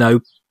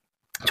Kamino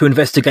to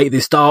investigate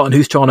this Dart and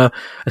who's trying to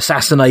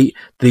assassinate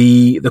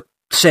the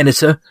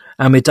senator,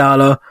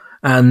 Amidala.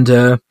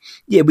 And,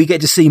 we get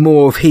to see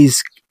more of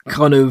his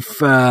kind of,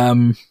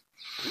 I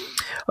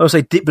would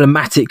say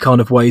diplomatic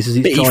kind of ways as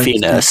he's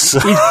beefiness.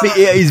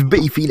 His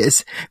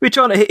beefiness. We're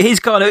trying to,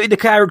 his kind of, the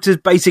character's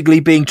basically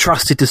being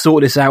trusted to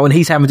sort this out, and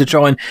he's having to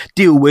try and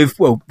deal with,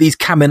 these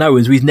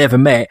Kaminoans we've never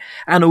met,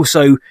 and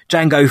also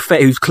Jango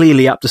Fett, who's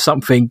clearly up to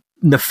something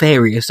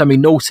nefarious,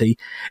 naughty,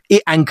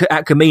 at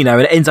Kamino,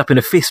 and it ends up in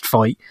a fist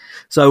fight.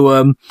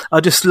 So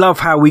I just love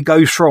how we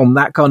go from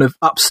that kind of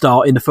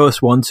upstart in the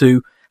first one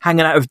to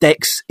hanging out with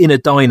Dex in a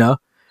diner,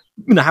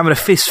 having a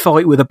fist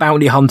fight with a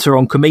bounty hunter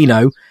on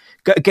Kamino,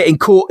 getting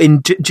caught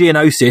in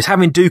Geonosis,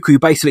 having Dooku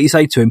basically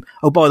say to him,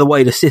 "Oh, by the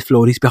way, the Sith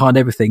Lord, he's behind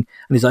everything,"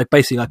 and he's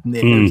basically "No,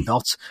 he's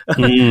not."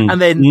 And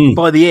then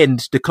by the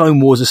end, the Clone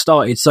Wars have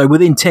started. So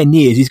within 10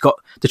 years, he's got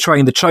to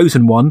train the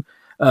Chosen One,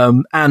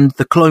 and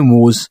the Clone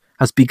Wars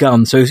has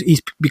begun. So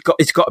he's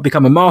got to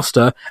become a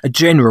master, a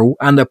general,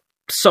 and a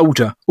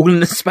soldier, all in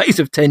the space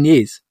of 10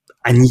 years.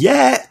 And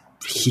yet,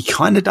 he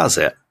kind of does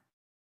it.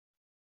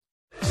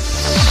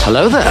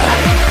 Hello there.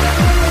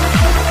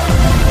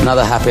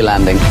 Another happy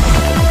landing.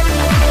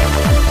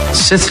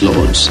 Sith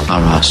Lords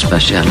are our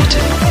speciality.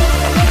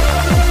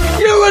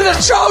 You were the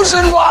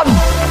Chosen One!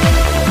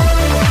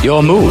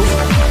 Your move.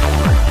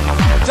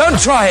 Don't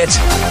try it!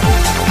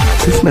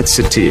 You've met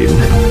Satine.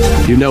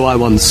 You know I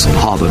once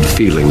harbored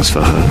feelings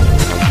for her.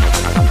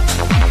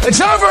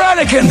 It's over,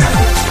 Anakin!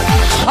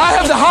 I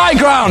have the high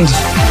ground!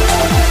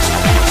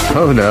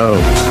 Oh no,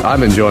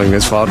 I'm enjoying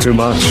this far too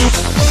much.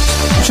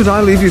 Should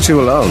I leave you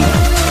two alone?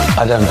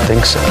 I don't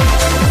think so.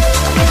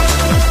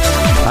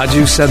 Had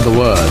you said the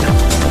word,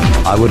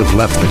 I would have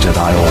left the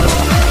Jedi Order.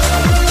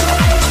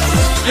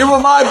 You were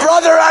my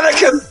brother,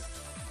 Anakin!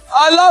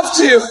 I loved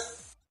you!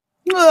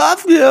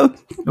 Love you.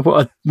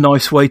 What a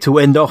nice way to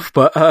end off,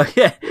 but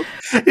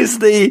it's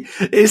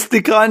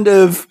the kind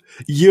of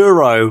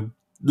Euro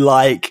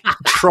like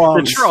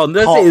Tron. Tron,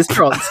 that's it, it's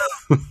Tron.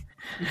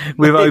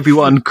 With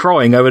Obi-Wan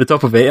crying over the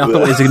top of it. I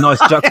thought it was a nice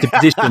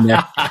juxtaposition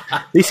there.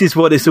 This is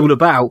what it's all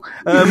about.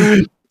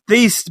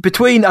 These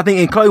between, I think,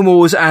 in Clone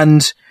Wars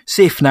and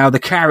Sith now, the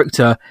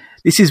character,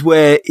 this is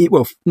where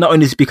not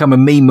only has it become a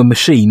meme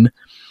machine,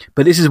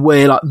 but this is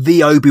where like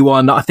the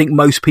Obi-Wan that I think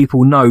most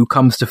people know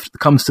comes to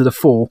the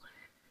fore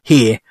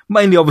here.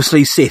 Mainly,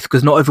 obviously, Sith,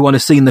 because not everyone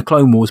has seen the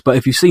Clone Wars. But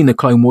if you've seen the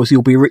Clone Wars,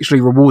 you'll be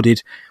richly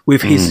rewarded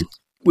with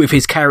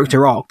his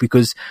character arc,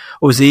 because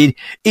obviously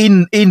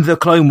in the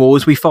Clone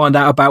Wars we find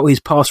out about his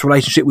past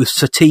relationship with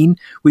Satine,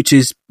 which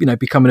is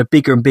becoming a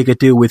bigger and bigger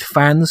deal with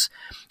fans.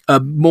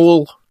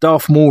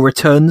 Darth Maul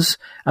returns,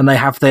 and they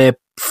have their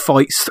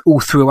fights all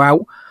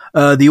throughout.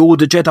 The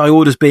Jedi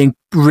Order's being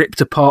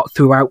ripped apart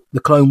throughout the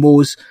Clone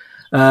Wars,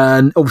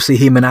 and obviously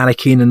him and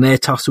Anakin and their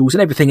tussles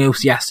and everything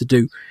else he has to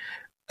do.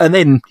 And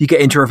then you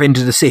get into Revenge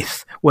of the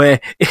Sith, where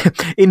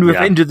in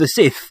Revenge of the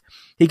Sith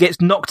he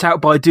gets knocked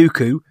out by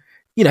Dooku.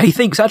 He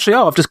thinks, actually,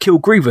 I've just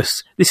killed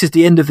Grievous. This is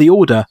the end of the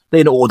Order.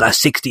 Then Order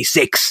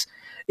 66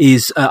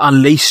 is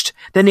unleashed.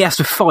 Then he has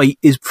to fight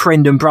his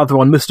friend and brother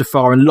on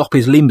Mustafar and lop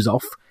his limbs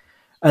off.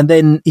 And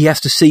then he has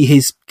to see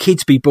his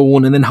kids be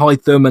born and then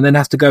hide them, and then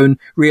has to go and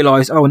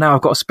realise, oh, now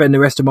I've got to spend the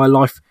rest of my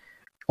life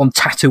on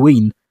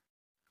Tatooine.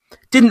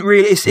 Didn't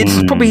really...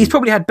 He's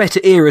probably had better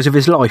eras of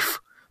his life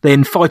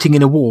than fighting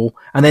in a war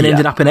and then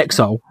ended up in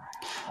exile.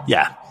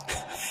 Yeah.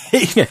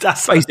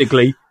 That's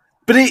basically...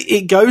 But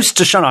it goes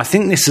to show, I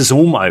think this is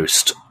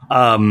almost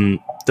the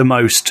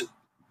most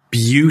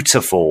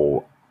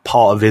beautiful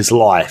part of his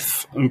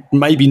life.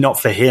 Maybe not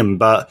for him,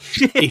 but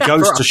it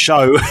goes to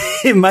show,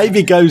 it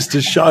maybe goes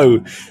to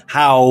show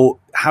how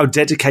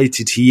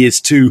dedicated he is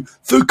to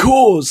the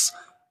cause,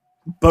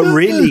 but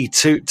really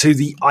to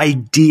the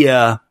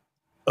idea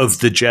of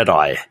the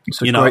Jedi.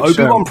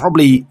 Obi-Wan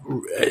probably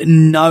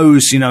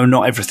knows,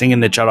 not everything in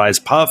the Jedi is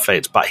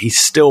perfect, but he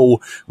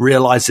still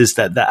realizes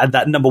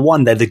that number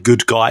one, they're the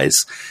good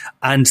guys,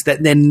 and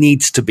that there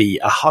needs to be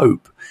a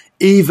hope.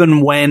 Even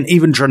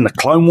during the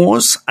Clone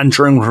Wars and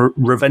during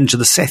Revenge of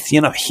the Sith,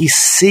 he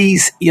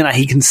sees,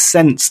 he can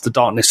sense the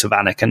darkness of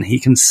Anakin.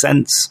 He can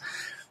sense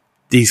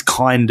these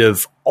kind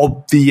of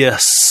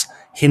obvious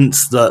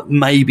hints that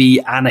maybe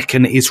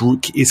Anakin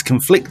is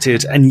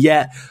conflicted, and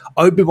yet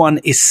Obi-Wan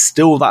is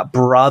still that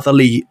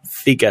brotherly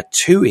figure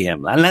to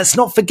him. And let's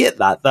not forget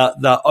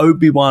that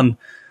Obi-Wan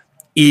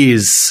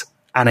is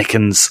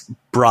Anakin's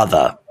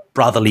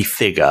brotherly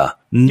figure,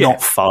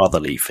 not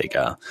fatherly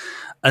figure.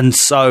 And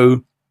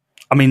so,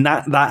 I mean,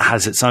 that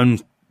has its own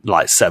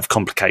set of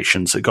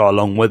complications that go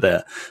along with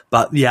it.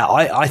 But yeah,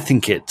 I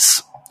think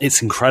it's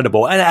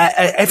incredible. And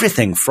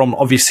everything from,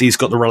 obviously, he's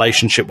got the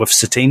relationship with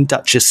Satine,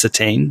 Duchess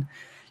Satine.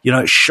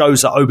 It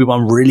shows that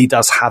Obi-Wan really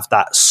does have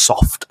that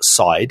soft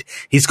side.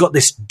 He's got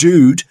this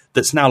dude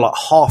that's now like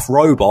half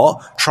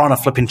robot trying to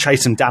flipping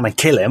chase him down and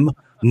kill him,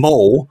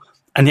 Maul,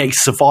 and yet he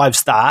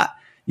survives that.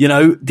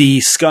 The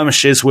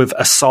skirmishes with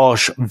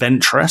Asajj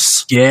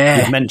Ventress. Yeah.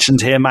 You've mentioned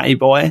here, Matty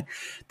boy.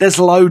 There's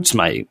loads,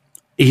 mate.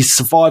 He's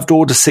survived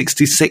Order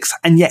 66,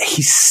 and yet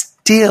he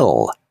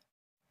still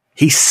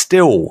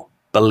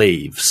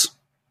believes.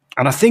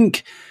 And I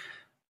think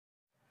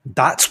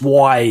that's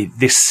why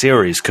this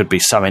series could be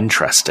so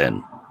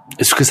interesting.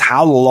 It's because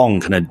how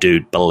long can a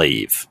dude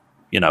believe?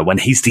 When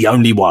he's the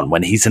only one,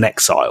 when he's in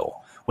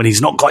exile, when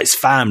he's not got his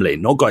family,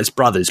 not got his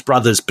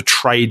brothers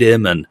betrayed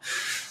him, and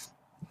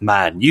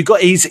man,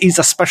 he's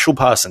a special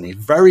person. He's a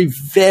very,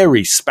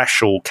 very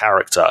special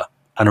character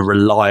and a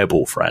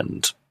reliable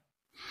friend.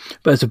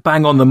 But it's a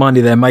bang on the money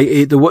there,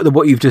 mate.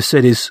 What you've just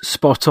said is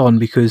spot on,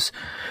 because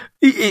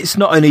it's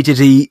not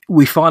only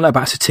we find out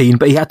about Satine,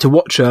 but he had to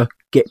watch her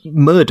get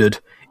murdered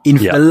for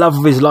the love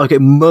of his life,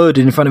 get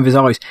murdered in front of his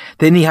eyes.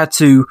 Then he had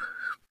to,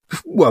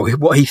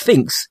 what he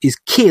thinks is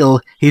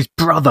kill his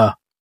brother,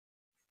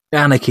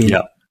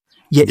 Anakin.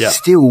 Yet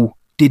still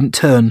didn't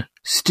turn,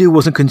 still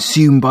wasn't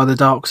consumed by the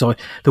dark side.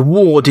 The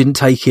war didn't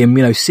take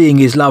him, seeing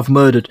his love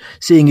murdered,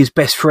 seeing his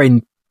best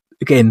friend,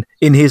 again,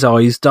 in his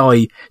eyes,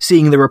 die,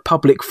 seeing the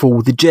Republic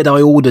fall, the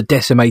Jedi Order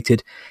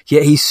decimated,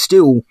 yet he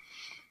still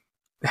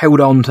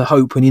held on to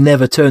hope and he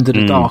never turned to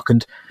the dark.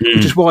 And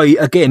which is why,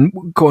 again,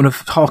 kind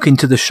of harking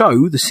to the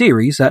show, the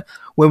series, that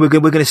when we're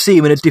going to see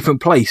him in a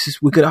different place,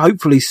 we're going to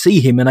hopefully see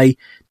him in a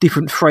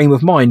different frame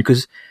of mind,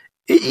 because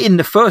in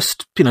the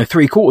first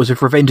 3/4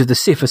 of Revenge of the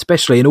Sith,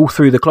 especially, and all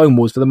through the Clone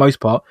Wars for the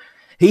most part,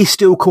 he's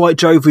still quite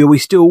jovial.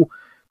 He's still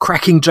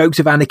cracking jokes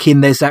of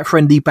Anakin. There's that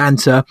friendly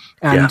banter,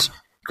 and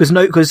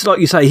because like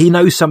you say, he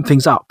knows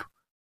something's up,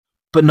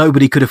 but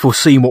nobody could have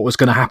foreseen what was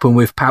going to happen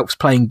with Palps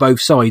playing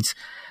both sides.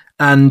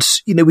 And,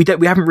 we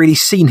haven't really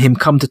seen him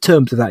come to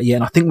terms with that yet.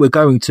 And I think we're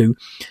going to.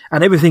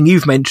 And everything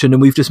you've mentioned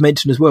and we've just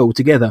mentioned as well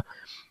together,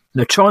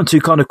 trying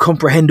to kind of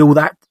comprehend all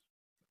that,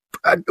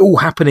 all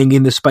happening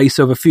in the space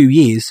of a few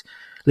years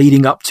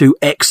leading up to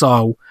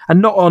exile,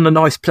 and not on a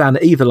nice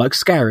planet either, like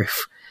Scarif.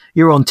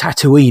 You're on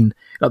Tatooine,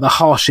 like the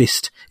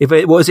harshest. If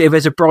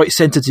there's a bright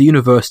centre to the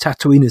universe,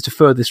 Tatooine is the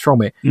furthest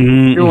from it.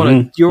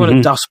 You're on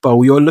a dust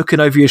bowl. You're looking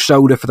over your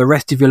shoulder for the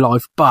rest of your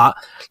life, but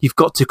you've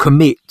got to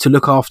commit to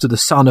look after the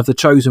son of the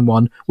Chosen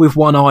One, with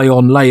one eye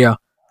on Leia,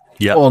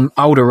 on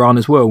Alderaan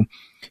as well.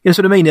 You know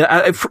what I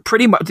mean?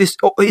 Pretty much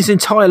his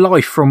entire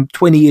life from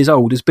 20 years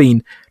old has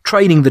been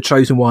training the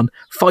Chosen One,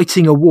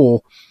 fighting a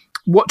war,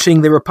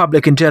 watching the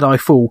Republic and Jedi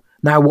fall,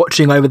 now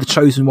watching over the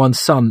Chosen One's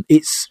son,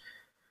 his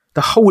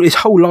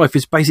whole life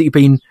has basically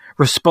been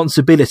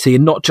responsibility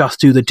and not just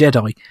to the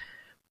Jedi.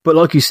 But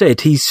like you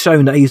said, he's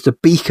shown that he's the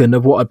beacon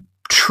of what a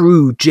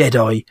true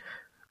Jedi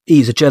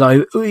is. A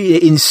Jedi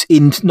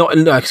in not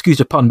excuse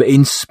the pun, but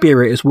in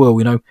spirit as well.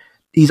 You know,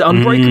 he's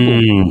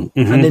unbreakable,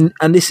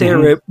 and this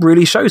era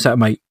really shows that,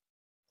 mate.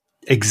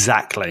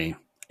 Exactly.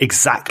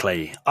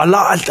 I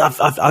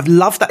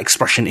love that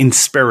expression, in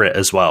spirit,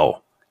 as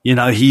well. You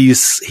know,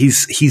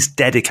 he's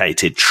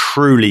dedicated,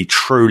 truly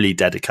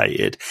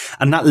dedicated,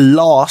 and that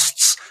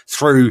lasts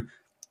through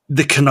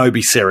the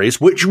Kenobi series,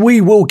 which we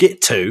will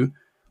get to.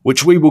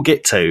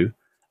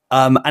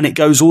 And it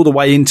goes all the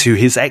way into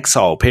his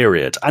exile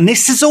period. And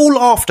this is all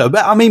after,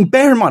 but I mean,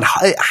 bear in mind,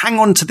 hang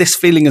on to this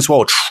feeling as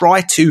well.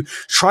 Try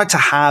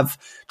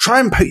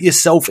and put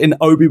yourself in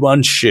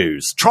Obi-Wan's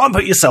shoes. Try and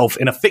put yourself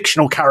in a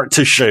fictional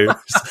character's shoes.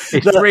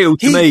 It's real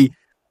to me.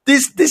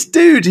 This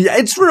dude,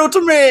 it's real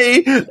to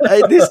me.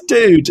 This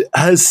dude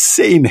has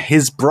seen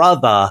his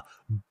brother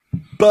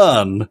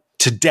burn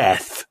to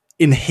death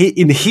in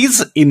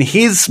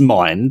his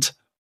mind,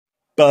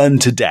 burn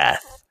to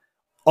death.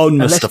 On Mustafar.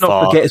 Let's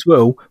not forget as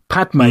well,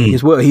 Padme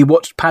as well. He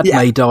watched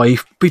Padme die.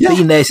 He's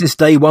been there since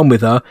day one with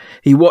her.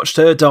 He watched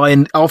her die,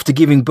 and after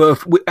giving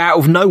birth out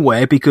of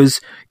nowhere, because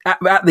at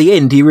the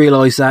end he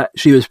realised that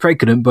she was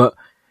pregnant. But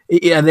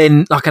and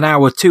then, like an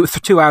hour, 2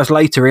 hours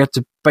later, he had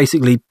to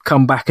basically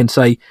come back and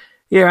say,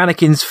 "Yeah,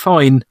 Anakin's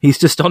fine. He's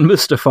just on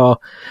Mustafar."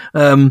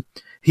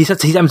 He's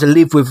having to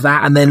live with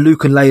that, and then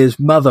Luke and Leia's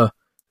mother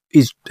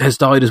has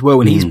died as well,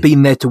 and he's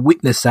been there to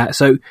witness that.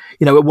 So,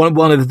 you know,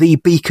 one of the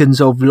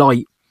beacons of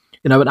light,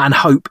 you know, and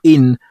hope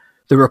in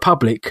the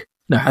Republic,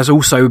 you know, has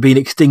also been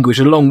extinguished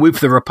along with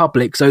the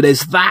Republic. So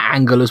there's that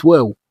angle as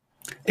well.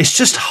 It's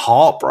just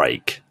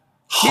heartbreak.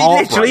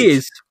 It literally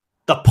is.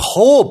 The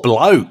poor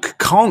bloke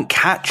can't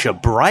catch a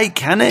break,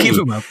 can he? Give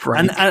him a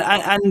break.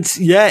 And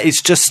yeah,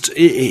 it's just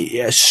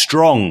a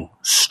strong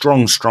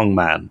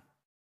man.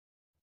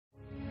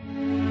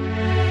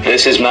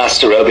 This is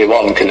Master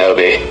Obi-Wan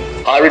Kenobi.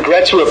 I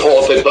regret to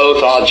report that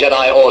both our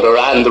Jedi Order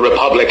and the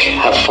Republic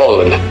have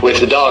fallen, with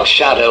the dark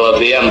shadow of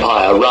the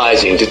Empire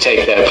rising to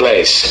take their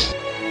place.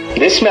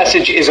 This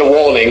message is a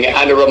warning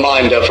and a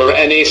reminder for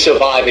any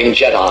surviving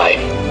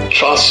Jedi.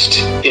 Trust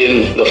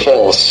in the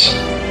Force.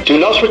 Do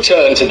not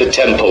return to the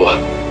Temple.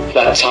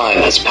 That time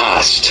has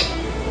passed,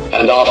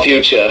 and our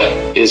future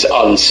is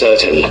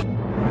uncertain.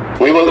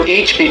 We will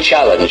each be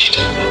challenged,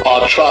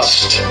 our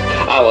trust,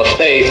 our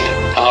faith,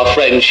 our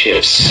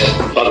friendships,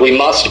 but we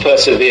must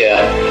persevere,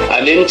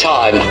 and in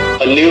time,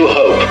 a new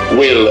hope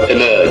will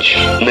emerge.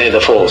 May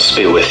the Force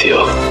be with you,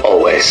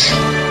 always.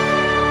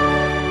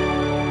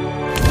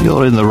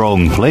 You're in the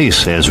wrong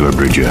place, Ezra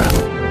Bridger.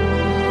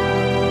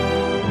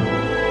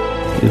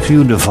 If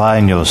you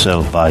define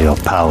yourself by your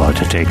power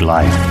to take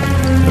life,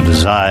 your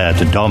desire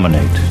to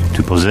dominate,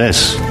 to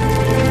possess,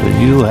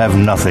 then you have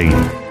nothing.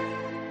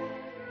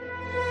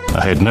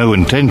 I had no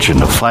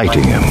intention of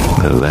fighting him,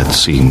 though that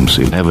seems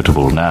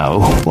inevitable now.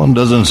 One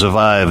doesn't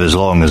survive as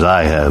long as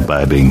I have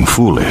by being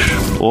foolish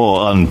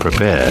or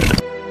unprepared.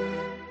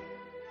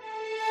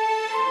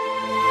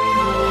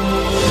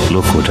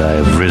 Look what I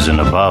have risen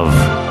above.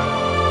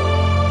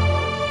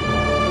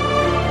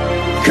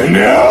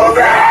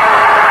 Kenobi!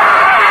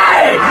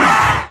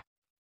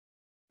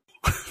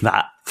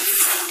 That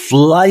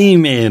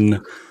flaming. Do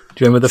you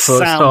remember the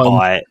first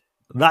time?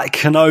 That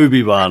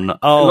Kenobi one.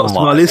 Oh, lots of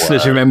my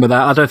listeners remember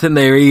that. I don't think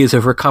their ears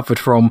have recovered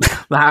from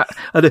that.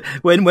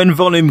 When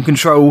volume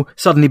control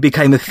suddenly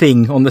became a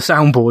thing on the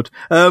soundboard.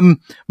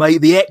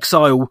 Mate, the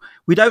Exile.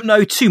 We don't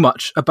know too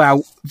much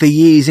about the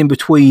years in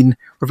between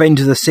Revenge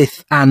of the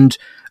Sith and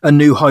A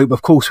New Hope.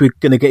 Of course, we're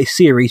going to get a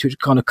series which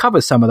kind of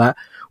covers some of that.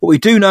 What we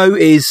do know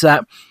is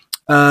that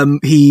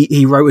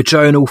he wrote a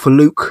journal for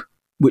Luke,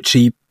 which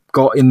he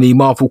got in the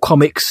Marvel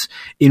Comics,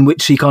 in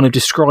which he kind of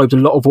described a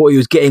lot of what he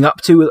was getting up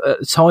to at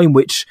the time,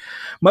 which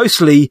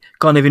mostly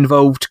kind of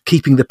involved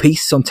keeping the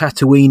peace on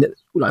Tatooine,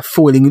 like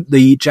foiling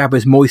the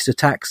Jabba's moist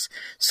attacks,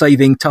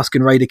 saving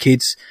Tusken Raider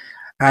kids,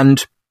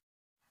 and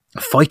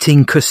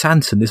fighting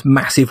Chrysanthemum, this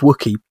massive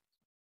Wookiee.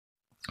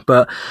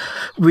 But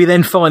we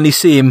then finally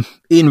see him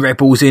in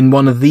Rebels in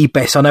one of the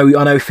best, I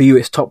know for you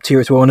it's top tier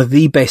as well, one of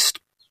the best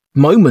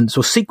moments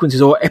or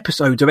sequences or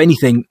episodes of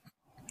anything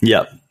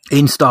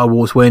in Star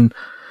Wars, when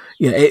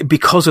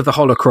because of the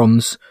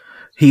holocrons,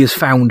 he is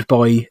found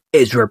by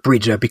Ezra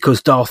Bridger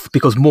because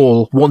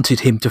Maul wanted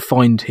him to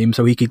find him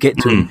so he could get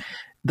to him.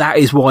 That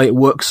is why it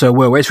works so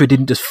well. Ezra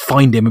didn't just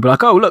find him and be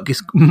like, "Oh, look,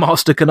 it's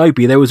Master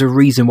Kenobi." There was a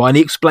reason why, and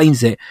he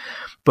explains it.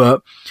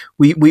 But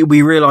we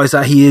realise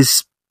that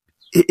he's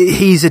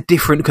a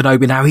different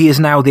Kenobi now. He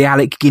is now the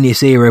Alec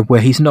Guinness era,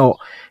 where he's not.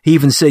 He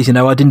even says,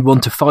 "I didn't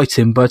want to fight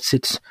him, but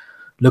it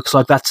looks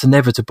like that's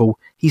inevitable."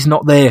 He's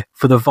not there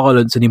for the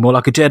violence anymore.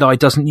 Like a Jedi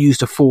doesn't use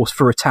the Force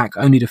for attack,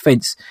 only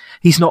defense.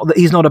 He's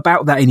not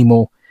about that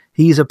anymore.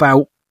 He's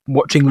about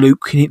watching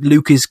Luke.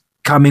 Luke is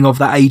coming of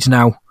that age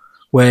now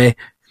where,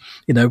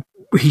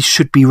 he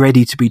should be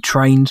ready to be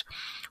trained.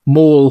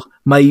 Maul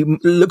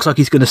looks like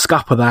he's going to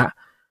scupper that,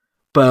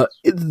 but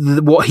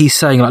what he's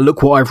saying, like,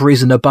 look what I've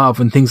risen above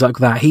and things like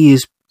that, he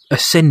is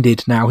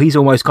ascended now. He's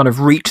almost kind of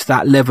reached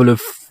that level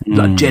of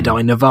like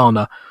Jedi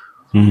Nirvana.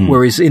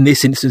 Whereas in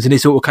this instance, in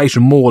this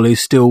occasion, Maul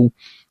is still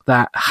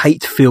that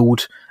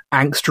hate-filled,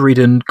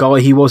 angst-ridden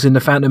guy he was in The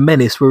Phantom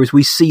Menace, whereas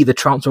we see the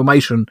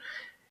transformation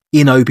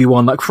in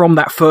Obi-Wan, like from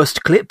that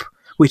first clip,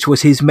 which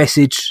was his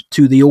message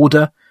to the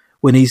Order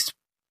when he's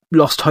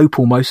lost hope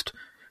almost,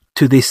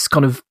 to this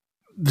kind of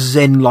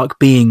Zen-like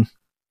being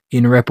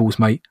in Rebels,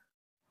 mate.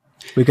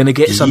 We're going to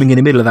get something in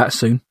the middle of that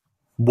soon.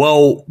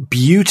 Well,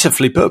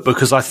 beautifully put,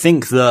 because I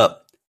think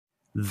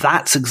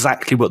that's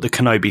exactly what the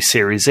Kenobi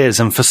series is.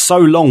 And for so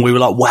long, we were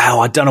like, wow,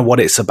 I don't know what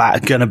it's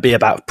going to be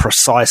about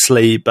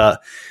precisely.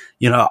 But,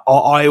 you know,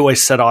 I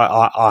always said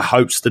I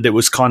hoped that it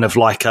was kind of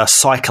like a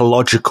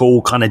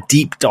psychological kind of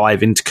deep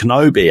dive into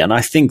Kenobi. And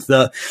I think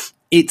that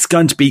it's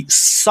going to be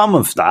some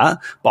of that,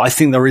 but I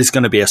think there is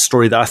going to be a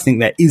story there. I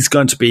think there is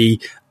going to be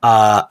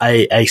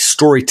a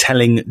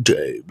storytelling,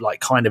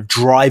 like, kind of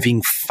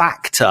driving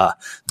factor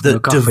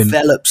that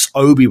develops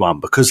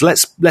Obi-Wan. Because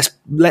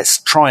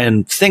let's try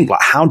and think,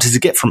 like, how does he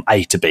get from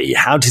A to B?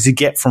 How does he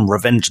get from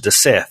Revenge of the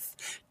Sith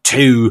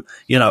to,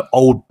 you know,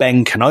 old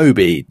Ben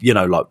Kenobi? You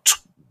know, like,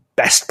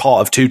 best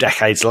part of 2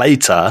 decades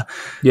later.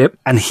 Yep,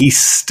 and he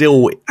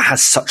still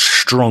has such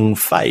strong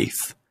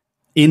faith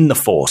in the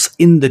Force,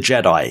 in the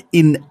Jedi,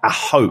 in a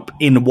hope,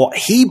 in what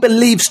he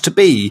believes to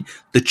be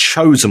the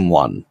chosen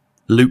one,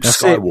 Luke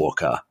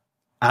Skywalker.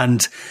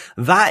 And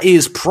that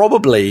is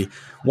probably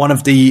one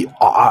of the,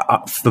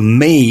 for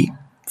me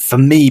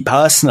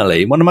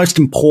personally, one of the most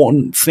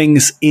important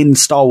things in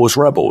Star Wars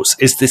Rebels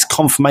is this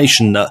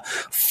confirmation that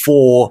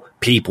for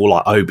people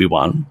like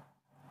Obi-Wan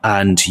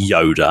and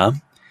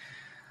Yoda,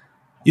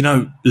 you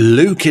know,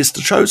 Luke is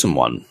the chosen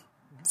one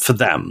for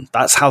them.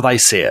 That's how they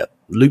see it.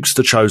 Luke's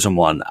the chosen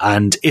one,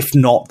 and if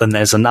not, then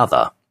there's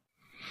another,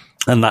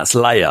 and that's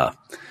Leia.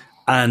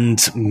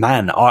 And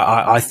man,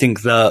 I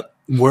think that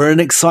we're in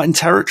exciting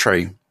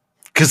territory,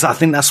 because I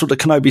think that's what the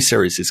Kenobi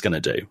series is going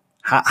to do.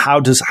 How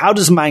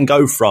does man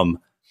go from,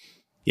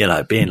 you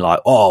know, being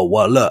like, oh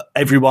well, look,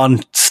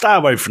 everyone stay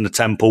away from the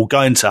temple,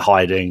 go into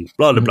hiding,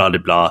 blah blah blah blah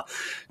blah,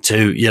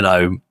 to, you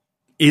know,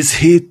 is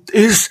he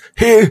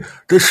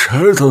the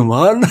chosen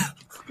one?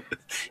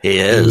 He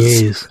is.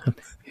 He is.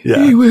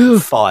 Yeah. He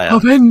will fire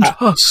avenge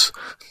us.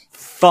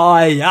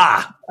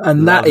 Fire.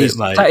 And that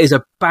is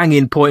a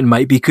banging point,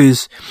 mate,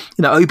 because,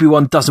 you know,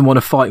 Obi-Wan doesn't want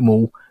to fight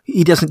Maul.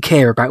 He doesn't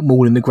care about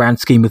Maul in the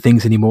grand scheme of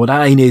things anymore.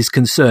 That ain't his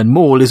concern.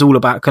 Maul is all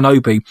about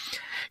Kenobi.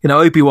 You know,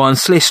 Obi-Wan,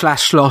 slish,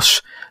 slash, slosh,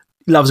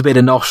 loves a bit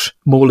of nosh.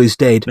 Maul is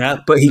dead. Yeah.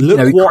 But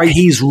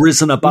he's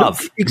risen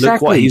above. Exactly.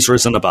 Look what he's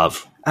risen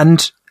above.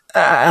 And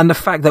the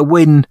fact that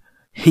when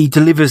he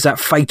delivers that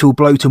fatal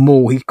blow to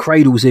Maul, he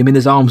cradles him in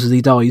his arms as he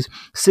dies,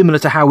 similar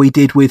to how he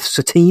did with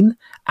Satine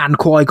and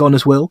Qui-Gon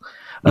as well.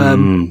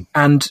 And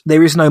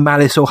there is no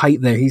malice or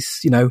hate there. He's,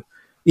 you know,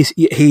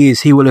 he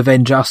will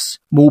avenge us.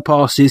 Maul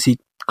passes, he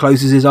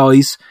closes his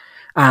eyes,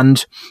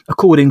 and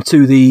according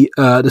to the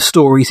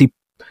stories, he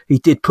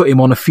did put him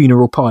on a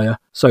funeral pyre,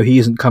 so he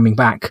isn't coming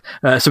back.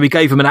 So he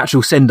gave him an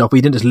actual send-off.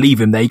 He didn't just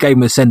leave him there, he gave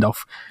him a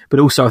send-off. But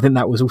also, I think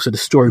that was also the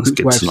story way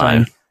of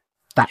saying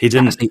that's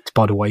it,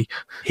 by the way.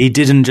 He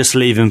didn't just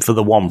leave him for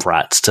the Womp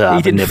Rats to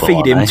have a nibble.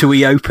 He didn't feed him to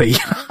EOP.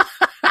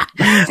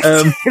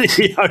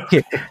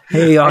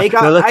 Hey,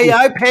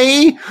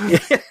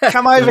 EOP,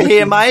 come over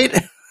here, mate.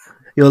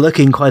 You're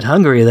looking quite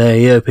hungry there,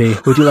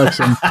 EOP. Would you like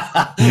some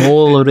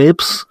more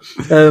ribs?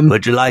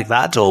 Would you like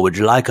that, or would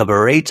you like a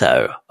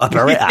burrito? A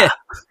burrito?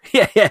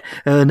 Yeah.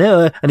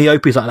 No. And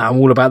EOP's like, I'm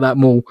all about that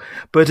more.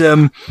 But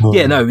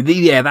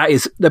that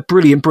is the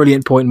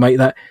brilliant point, mate.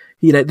 That,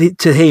 you know,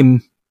 to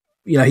him,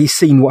 you know, he's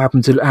seen what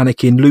happened to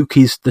Anakin. Luke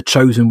is the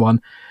chosen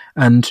one.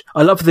 And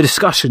I love the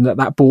discussion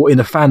that brought in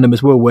the fandom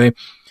as well, where,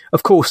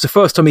 of course, the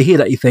first time you hear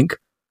that, you think,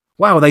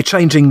 wow, are they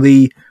changing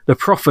the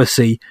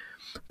prophecy?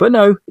 But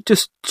no,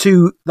 just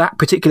to that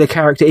particular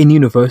character in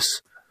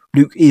universe,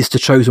 Luke is the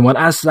chosen one.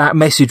 As that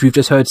message we've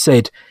just heard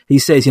said, he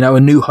says, you know, a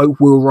new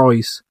hope will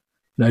rise.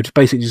 You know,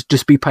 basically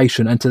just be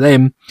patient. And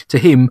to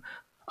him,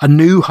 a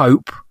new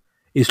hope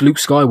is Luke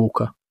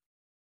Skywalker.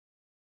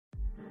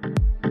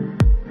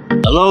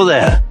 Hello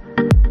there.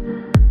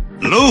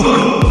 Luke!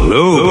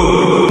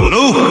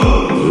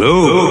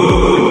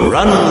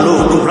 Run,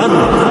 Luke, run!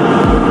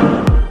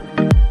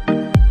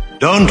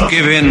 Don't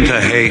give in to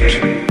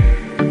hate.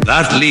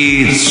 That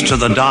leads to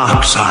the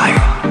dark side.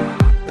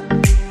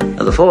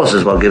 The Force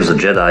is what gives the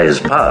Jedi his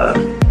power.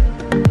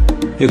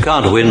 You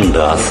can't win,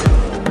 Darth.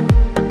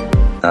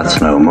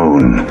 That's no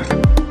moon.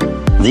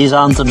 These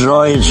aren't the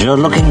droids you're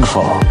looking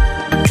for.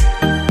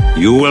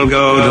 You will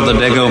go to the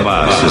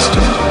Dagobah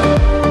system.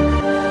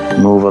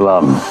 Move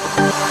along.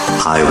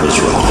 I was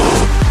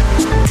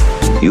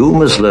wrong. You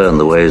must learn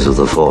the ways of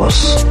the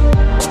Force.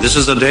 This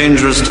is a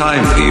dangerous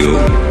time for you.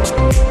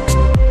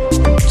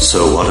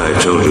 So what I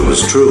told you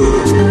was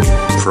true,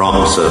 from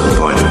a certain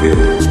point of view.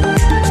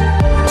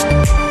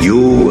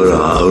 You were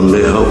our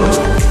only hope.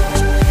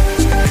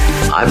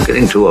 I'm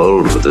getting too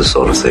old for this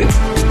sort of thing.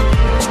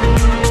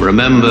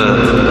 Remember,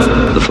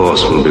 the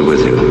Force will be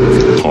with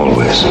you,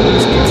 always.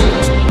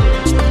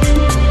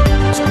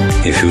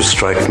 If you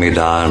strike me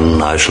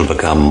down, I shall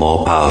become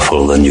more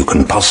powerful than you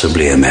can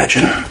possibly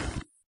imagine.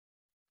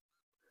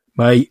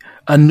 Mate,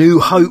 A New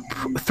Hope.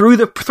 Through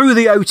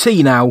the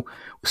OT now,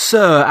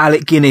 Sir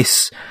Alec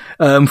Guinness,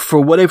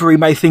 for whatever he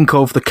may think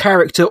of the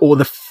character or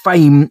the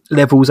fame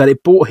levels that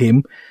it brought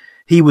him,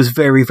 he was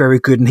very, very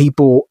good, and he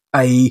brought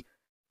a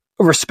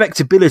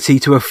respectability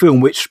to a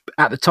film which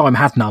at the time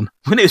had none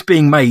when it was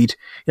being made.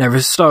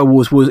 Star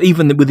Wars was,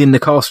 even within the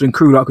cast and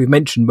crew like we've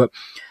mentioned, but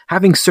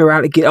having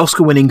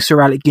Oscar-winning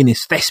Sir Alec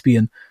Guinness,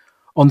 thespian,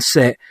 on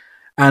set,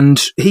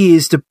 and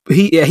he's the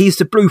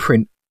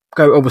blueprint.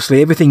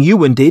 Obviously everything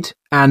Ewan did,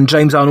 and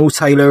James Arnold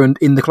Taylor and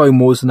in the Clone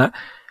Wars and that,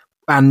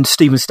 and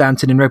Stephen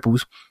Stanton in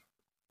Rebels,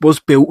 was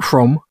built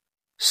from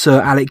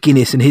Sir Alec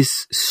Guinness and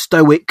his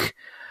stoic,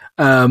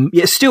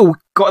 yet still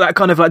got that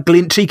kind of like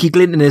cheeky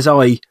glint in his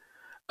eye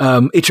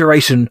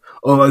iteration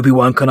of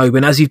Obi-Wan Kenobi.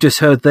 And as you've just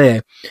heard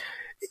there,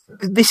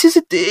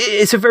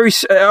 it's a very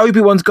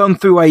Obi-Wan's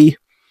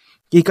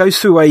he goes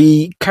through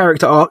a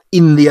character arc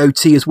in the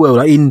OT as well.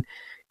 Like in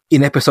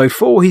episode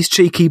 4, he's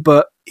cheeky,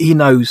 but he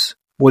knows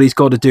what he's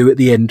got to do at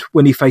the end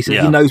when he faces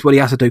it. He knows what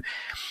he has to do.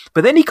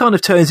 But then he kind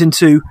of turns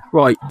into,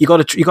 right, you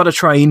got to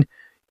train.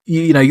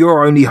 You're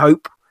our only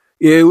hope.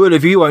 Yeah, well,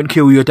 if you won't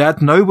kill your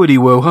dad, nobody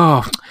will.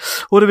 Oh,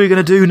 what are we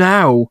going to do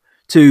now?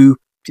 To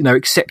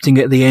accepting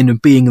it at the end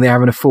and being there,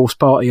 having a forced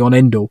party on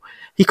Endor.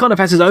 He kind of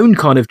has his own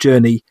kind of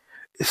journey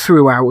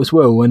throughout as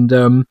well.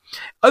 And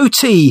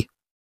OT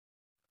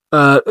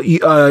Obi,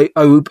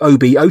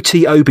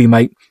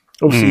 mate.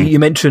 Obviously, you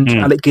mentioned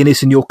Alec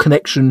Guinness and your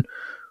connection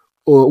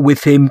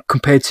with him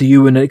compared to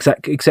you, and et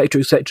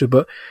cetera.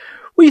 But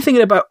what are you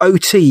thinking about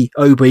OT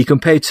Obi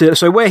compared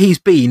to where he's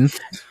been?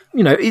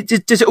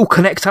 Does it all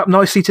connect up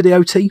nicely to the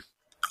OT?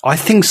 I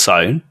think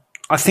so.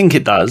 I think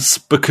it does,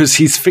 because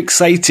he's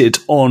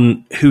fixated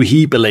on who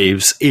he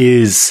believes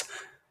is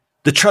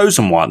the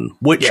chosen one,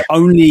 which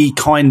only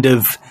kind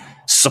of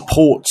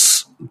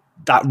supports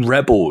that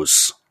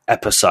Rebels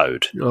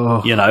episode.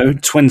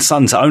 Twin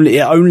Sons.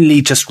 It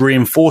only just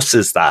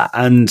reinforces that,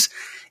 and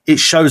it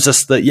shows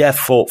us that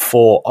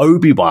for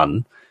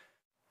Obi-Wan,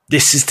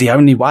 this is the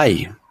only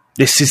way.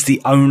 This is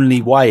the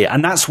only way,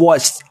 and that's why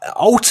it is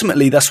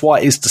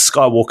the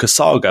Skywalker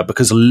saga,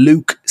 because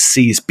Luke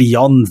sees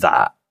beyond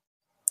that.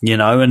 And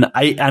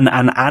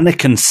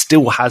Anakin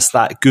still has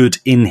that good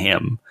in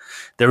him.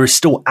 There is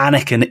still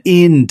Anakin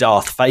in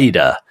Darth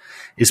Vader,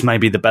 is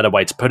maybe the better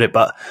way to put it.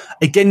 But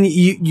again,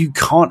 you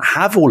can't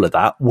have all of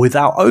that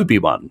without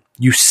Obi-Wan.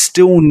 You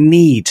still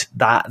need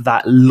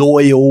that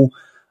loyal,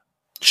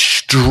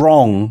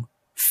 strong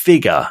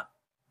figure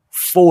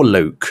for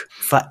Luke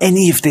for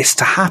any of this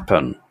to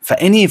happen.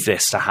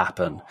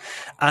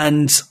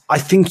 And I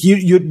think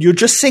you're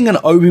just seeing an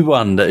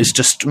Obi-Wan that is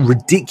just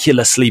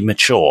ridiculously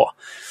mature.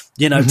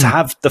 To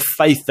have the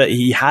faith that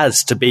he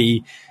has to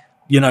be,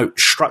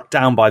 struck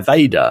down by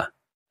Vader.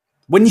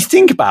 When you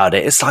think about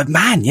it, it's like,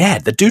 man,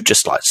 the dude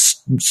just like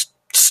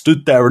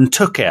stood there and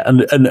took it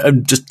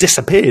and just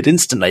disappeared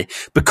instantly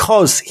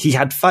because he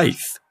had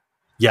faith.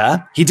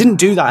 Yeah, he didn't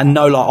do that and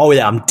know like, oh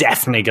yeah, I'm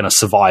definitely going to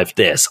survive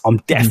this. I'm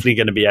definitely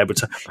going to be able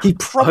to. He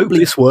probably, I hope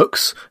this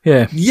works.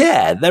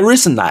 Yeah. There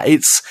isn't that.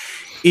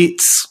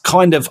 It's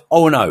kind of,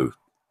 oh no.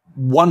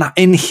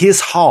 In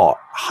his heart,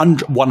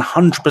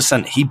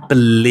 100%, he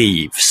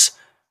believes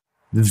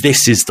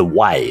this is the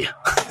way.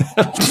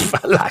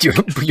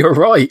 You're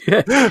right.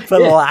 Yeah. For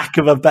lack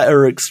of a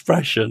better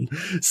expression.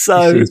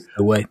 So this is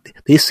the way.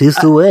 This is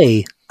the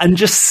way. And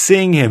just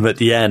seeing him at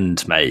the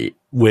end, mate,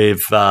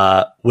 with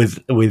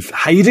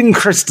Hayden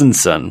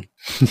Christensen,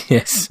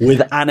 yes, with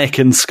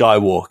Anakin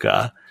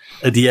Skywalker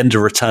at the end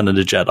of Return of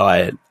the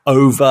Jedi,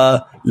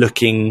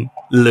 overlooking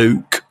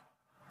Luke.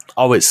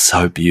 Oh, it's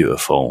so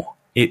beautiful.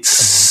 It's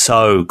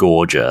so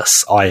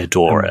gorgeous. I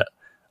adore it.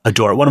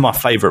 One of my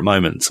favourite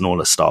moments in all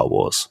of Star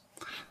Wars.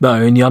 No,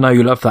 and I know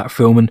you love that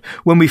film. And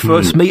when we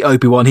first meet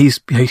Obi-Wan, he's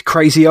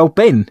crazy old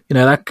Ben.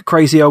 That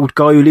crazy old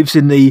guy who lives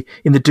in the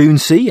Dune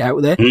Sea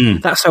out there.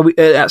 That's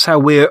how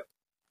we're,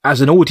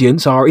 as an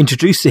audience, are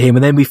introduced to him.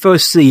 And then we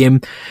first see him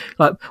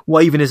like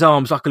waving his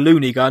arms like a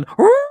loony, going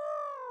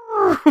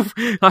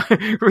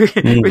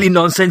really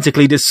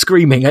nonsensically, just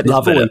screaming at this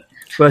boy.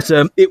 But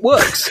it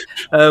works.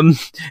 And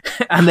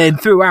then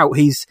throughout,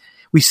 we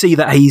see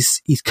that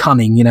he's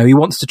cunning. He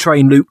wants to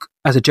train Luke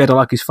as a Jedi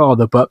like his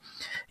father, but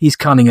he's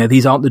cunning.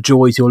 These aren't the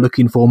joys you're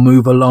looking for.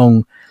 Move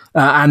along.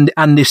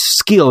 And this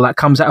skill that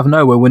comes out of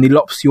nowhere when he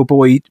lops your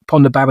boy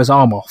Ponda Baba's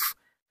arm off.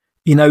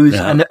 He knows,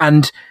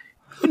 and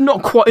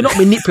not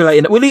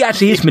manipulating. Well, he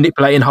actually is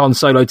manipulating Han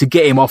Solo to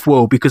get him off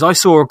world, because I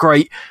saw a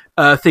great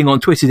thing on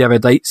Twitter the other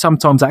day.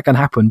 Sometimes that can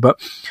happen, but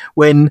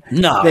when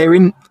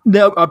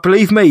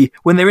believe me,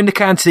 when they're in the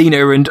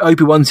cantina and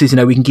Obi-Wan says,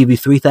 we can give you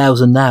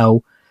 3,000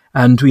 now,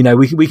 and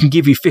we can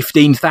give you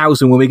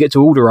 15,000 when we get to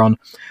Alderaan.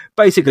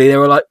 Basically, they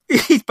were like,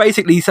 he's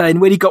basically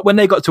saying when they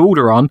got to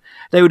Alderaan,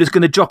 they were just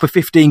going to drop a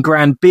 15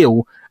 grand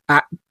bill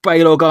at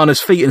Bail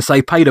Organa's feet and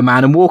say, "Pay the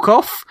man," and walk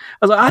off.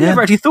 I was like, I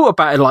never actually thought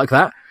about it like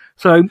that.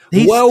 So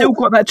he's still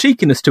got that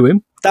cheekiness to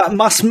him. That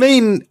must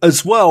mean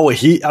as well,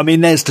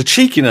 there's the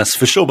cheekiness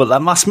for sure, but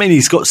that must mean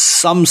he's got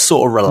some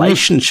sort of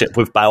relationship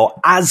with Bail,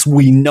 as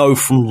we know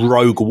from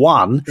Rogue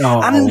One,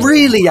 and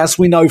really as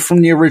we know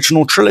from the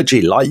original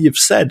trilogy, like you've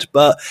said.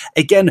 But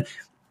again,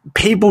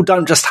 people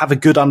don't just have a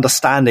good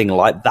understanding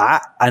like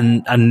that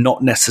and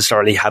not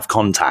necessarily have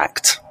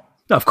contact.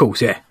 Of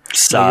course, yeah.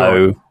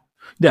 So...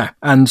 Yeah,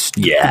 and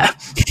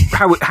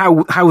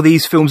how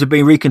these films are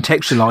being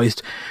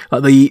recontextualized.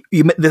 Like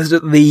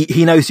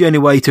he knows the only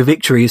way to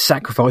victory is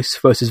sacrifice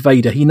versus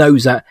Vader. He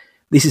knows that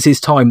this is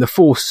his time. The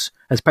Force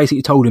has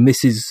basically told him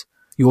this is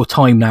your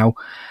time now.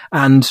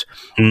 And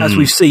as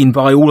we've seen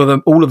by all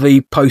of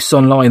the posts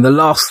online, the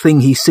last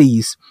thing he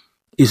sees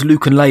is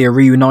Luke and Leia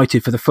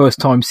reunited for the first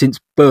time since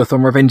birth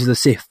on Revenge of the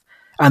Sith.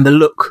 And the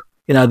look,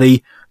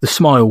 the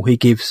smile he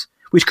gives,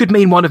 which could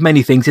mean one of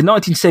many things. In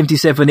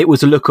 1977, it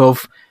was a look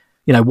of,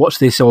 watch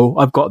this, or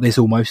I've got this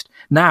almost.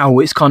 Now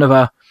it's kind of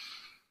a,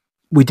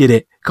 we did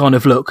it kind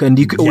of look. And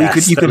you can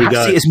see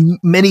it as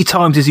many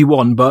times as you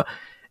want, but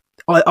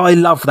I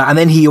love that. And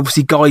then he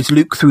obviously guides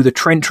Luke through the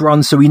trench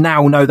run. So we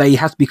now know that he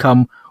has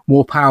become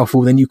more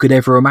powerful than you could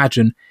ever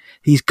imagine.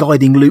 He's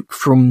guiding Luke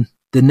from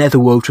the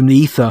netherworld, from the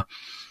ether.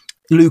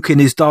 Luke in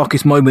his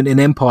darkest moment in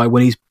Empire,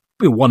 when he's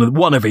one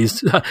of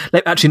his,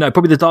 actually no,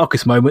 probably the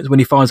darkest moments when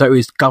he finds out who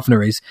his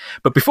governor is.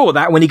 But before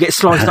that, when he gets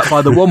sliced up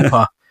by the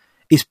Wampa,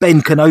 it's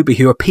Ben Kenobi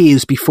who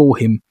appears before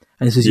him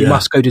and says, "You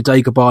must go to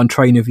Dagobah and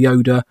train with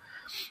Yoda."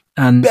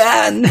 And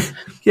Ben!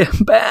 Yeah,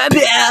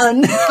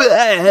 Ben!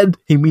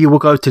 He will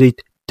go to the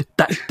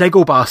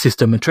Dagobah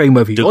system and train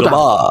with Yoda.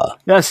 Dagobah.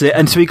 That's it.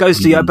 And so he goes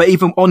to, but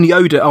even on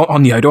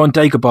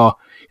Dagobah,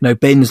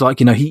 Ben's like,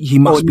 he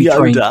must be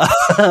trained.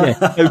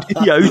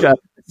 Yoda.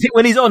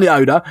 When he's on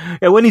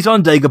Yoda, when he's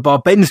on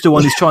Dagobah, Ben's the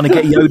one who's trying to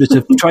get Yoda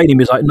to train him.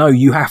 He's like, no,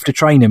 you have to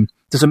train him.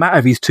 Doesn't matter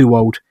if he's too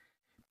old.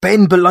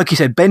 But like you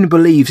said, Ben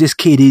believes this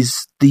kid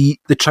is the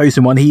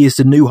chosen one. He is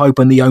the new hope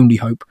and the only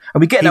hope.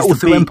 And we get that all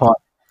through Empire.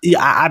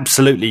 Yeah,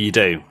 absolutely you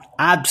do.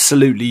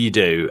 Absolutely you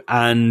do.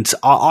 And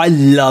I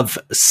love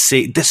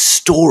the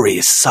story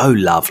is so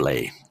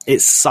lovely.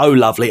 It's so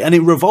lovely. And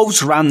it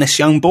revolves around this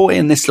young boy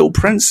and this little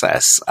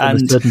princess. From a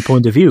certain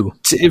point of view.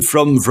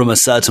 From a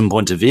certain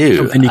point of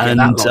view. And you get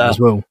that as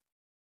well.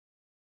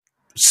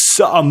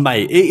 So,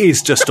 mate, it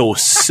is just all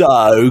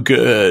so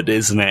good,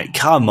 isn't it?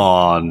 Come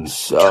on.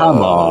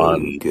 Come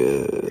on.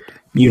 Good.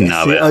 You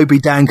know it.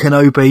 Obi-Dan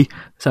Kenobi.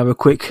 Let's have a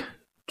quick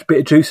bit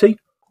of juicy.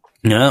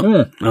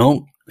 Yeah.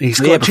 Oh, he's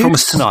got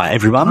juice tonight,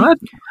 everyone.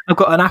 I've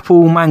got an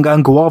apple, mango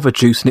and guava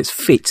juice and it's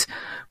fit.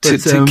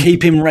 But, to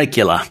keep him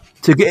regular.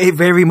 It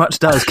very much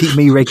does keep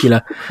me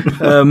regular.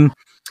 He's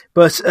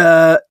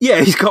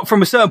got,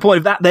 from a certain point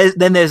of that,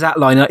 there's that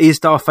line. Is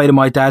Darth Vader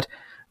my dad?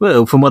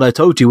 Well, from what I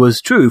told you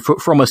was true.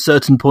 From a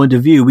certain point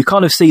of view, we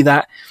kind of see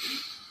that.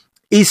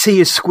 Is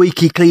he as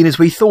squeaky clean as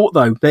we thought,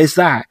 though? There's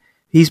that.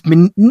 He's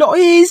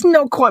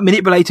not quite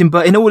manipulating,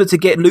 but in order to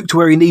get Luke to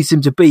where he needs him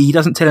to be, he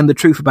doesn't tell him the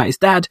truth about his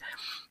dad.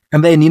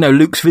 And then,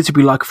 Luke's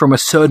visibly like from a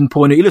certain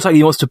point, he looks like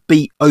he wants to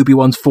beat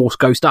Obi-Wan's Force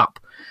Ghost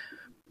up.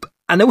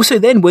 And also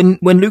then when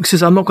Luke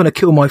says, "I'm not going to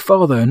kill my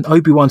father," and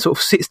Obi-Wan sort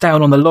of sits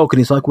down on the log and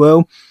he's like,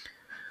 "Well,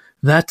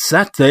 that's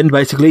that then,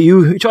 basically.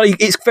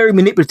 It's very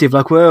manipulative,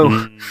 like,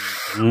 well,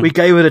 we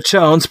gave it a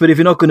chance, but if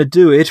you're not going to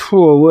do it,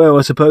 well,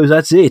 I suppose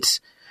that's it."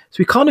 So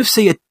we kind of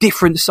see a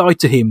different side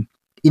to him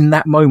in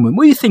that moment.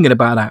 What are you thinking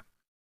about that?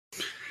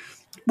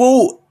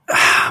 Well,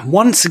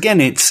 once again,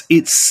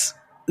 it's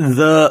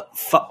for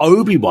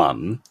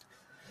Obi-Wan,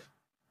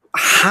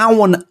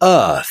 how on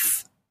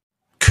earth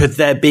could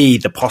there be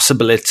the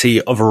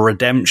possibility of a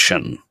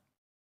redemption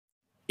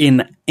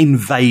in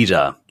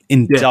Vader?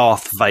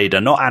 Darth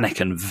Vader, not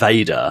Anakin,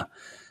 Vader.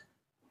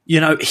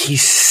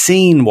 He's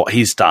seen what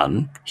he's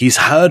done. He's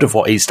heard of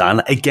what he's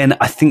done. Again,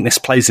 I think this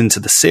plays into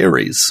the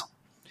series.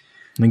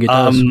 I think it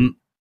does.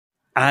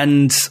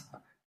 And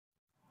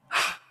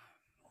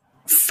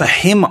for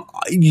him,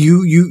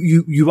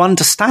 you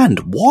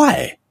understand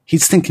why.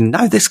 He's thinking,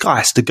 no, this guy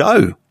has to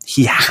go.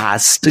 He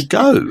has to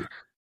go.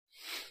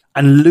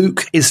 And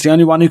Luke is the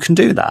only one who can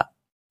do that.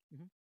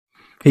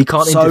 He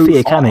can't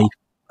interfere, can he?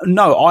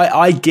 No,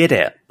 I get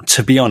it.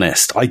 To be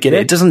honest, I get it.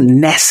 It doesn't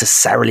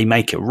necessarily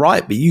make it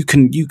right, but you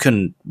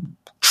can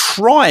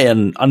try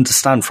and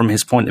understand from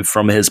his point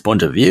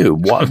of view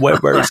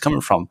where he's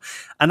coming from,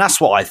 and that's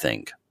what I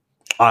think.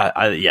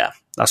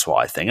 That's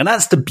what I think, and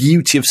that's the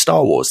beauty of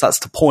Star Wars. That's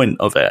the point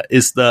of it,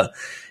 is that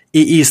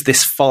it is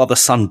this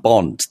father-son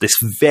bond, this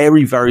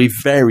very, very,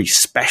 very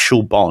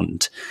special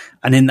bond,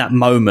 and in that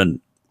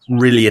moment,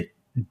 really a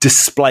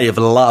display of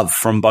love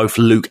from both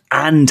Luke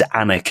and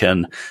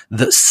Anakin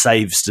that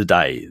saves the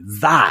day.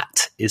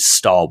 That is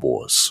Star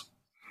Wars.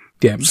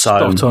 Yeah,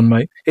 spot on,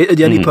 mate.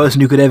 The only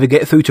person who could ever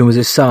get through to him was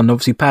his son.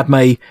 Obviously,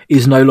 Padme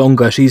is no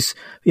longer. She's,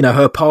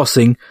 her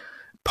passing,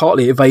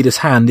 partly at Vader's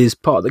hand, is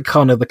part of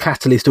the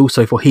catalyst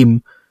also for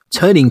him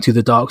turning to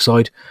the dark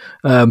side.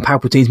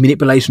 Palpatine's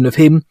manipulation of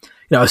him.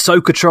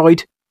 Ahsoka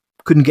tried.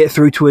 couldn't get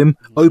through to him.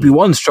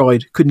 Obi-Wan's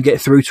tried, couldn't get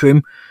through to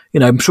him.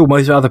 I'm sure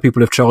most other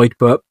people have tried,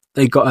 but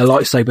they got a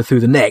lightsaber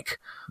through the neck.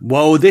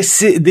 Well,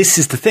 this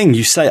is the thing.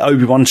 You say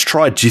Obi-Wan's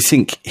tried. Do you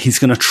think he's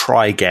going to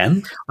try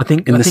again? I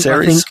think in the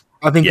series.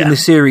 I think in the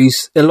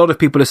series, a lot of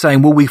people are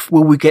saying, will we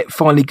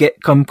finally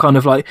get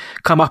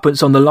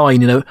comeuppance on the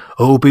line?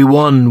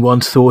 Obi-Wan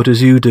once thought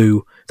as you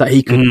do that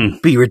he could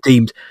be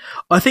redeemed.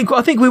 I think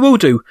we will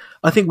do.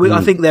 I think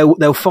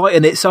they'll fight,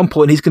 and at some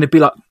point he's going to be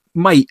like,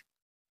 mate,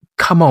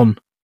 come on,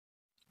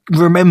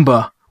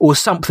 remember, or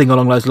something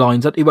along those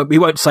lines. He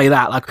won't say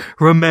that, like,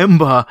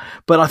 remember,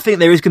 but I think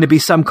there is going to be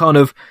some kind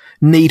of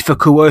need for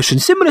coercion,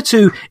 similar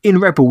to in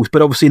Rebels,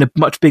 but obviously in a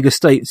much bigger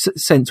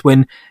sense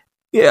when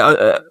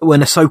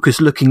Ahsoka's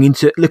looking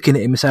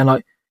at him and saying,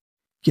 like,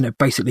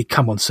 basically,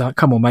 come on, son,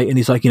 come on, mate, and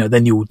he's like,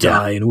 then you'll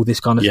die and all this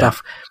kind of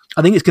stuff.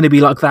 I think it's going to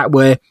be like that,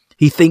 where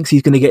he thinks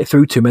he's going to get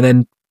through to him, and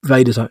then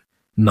Vader's like,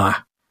 nah,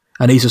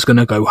 and he's just going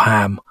to go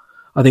ham.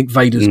 I think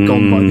Vader's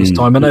gone by this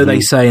time. I know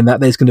they're saying that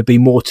there's going to be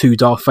more to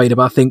Darth Vader,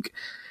 but I think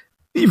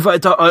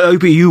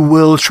Obi, you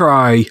will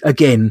try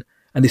again,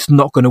 and it's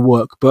not going to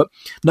work. But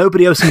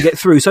nobody else can get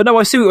through. So no,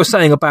 I see what you're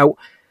saying about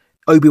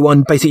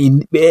Obi-Wan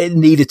basically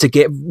needed to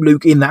get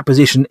Luke in that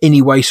position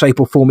any way, shape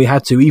or form he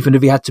had to, even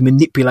if he had to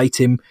manipulate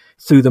him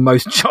through the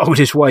most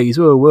childish ways.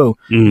 Well,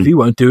 if you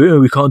won't do it,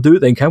 we can't do it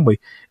then, can we?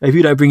 If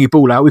you don't bring your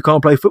ball out, we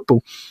can't play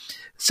football.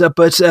 So,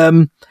 but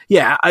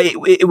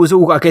it was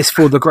all, I guess,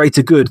 for the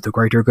greater good. But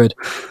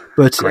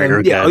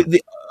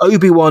the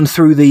Obi-Wan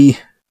through the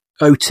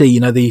OT,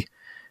 the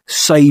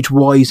sage,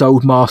 wise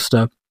old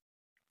master.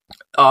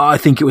 I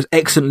think it was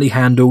excellently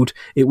handled.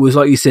 It was,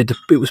 like you said,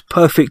 it was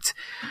perfect.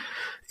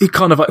 He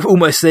kind of like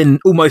almost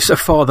a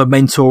father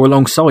mentor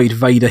alongside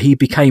Vader. He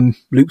became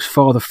Luke's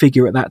father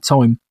figure at that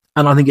time,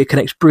 and I think it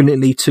connects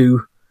brilliantly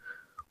to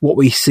what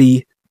we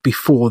see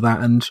before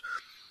that. And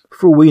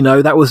for all we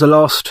know, that was the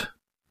last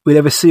we'd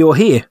ever see or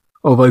hear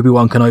of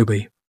Obi-Wan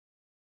Kenobi.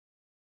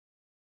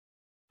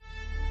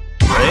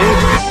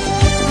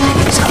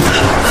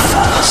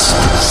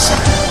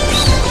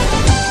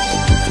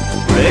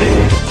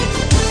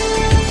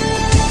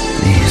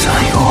 These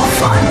are your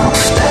final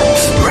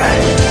steps,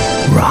 Rey.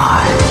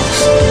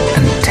 Rise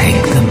and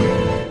take them.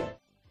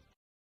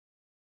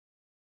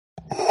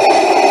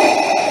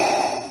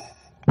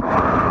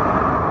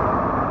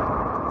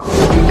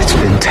 It's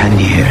been 10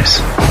 years.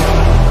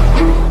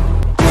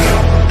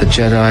 The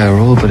Jedi are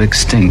all but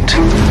extinct.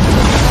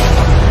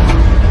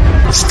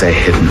 Stay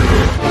hidden,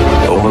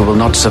 or we will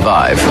not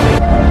survive.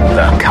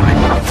 They're coming.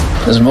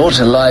 There's more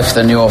to life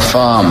than your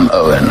farm,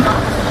 Owen.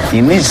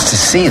 He needs to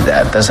see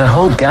that. There's a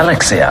whole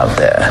galaxy out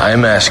there.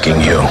 I'm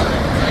asking you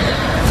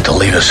to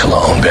leave us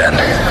alone, Ben.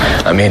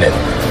 I mean it.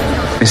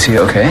 Is he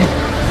okay?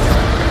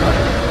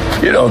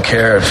 You don't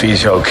care if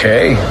he's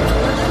okay.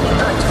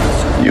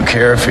 You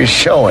care if he's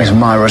showing. It's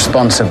my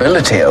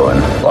responsibility, Owen.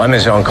 Well, I'm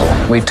his uncle.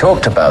 We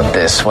talked about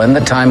this. When the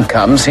time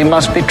comes, he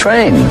must be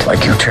trained.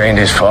 Like you trained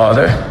his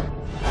father?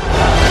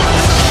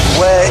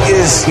 Where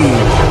is he?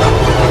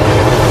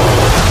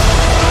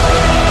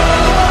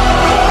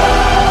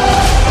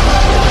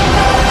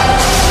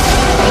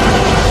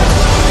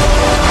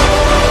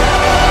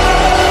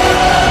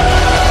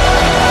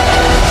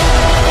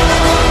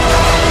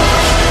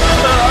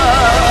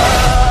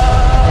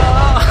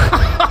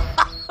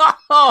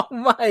 Oh,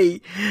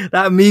 mate,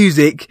 that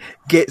music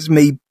gets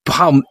me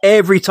pumped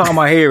every time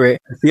I hear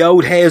it. The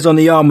old hairs on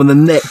the arm and the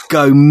neck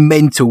go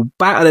mental.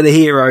 Battle of the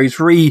Heroes,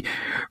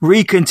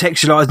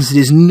 recontextualized into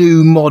this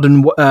new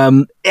modern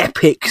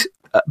epic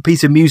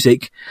piece of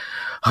music.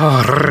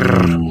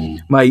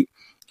 Mate,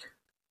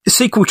 the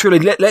sequel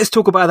trilogy, let's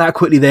talk about that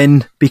quickly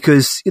then,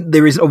 because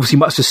there isn't obviously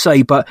much to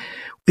say, but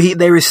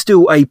there is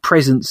still a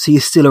presence. He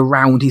is still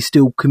around. He's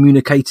still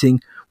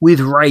communicating with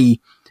Rey,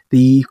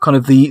 the kind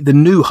of the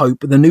new hope,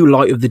 the new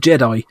light of the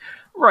Jedi.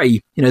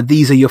 Rey,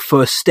 these are your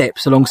first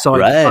steps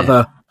alongside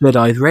other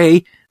Jedi.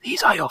 Rey,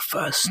 these are your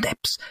first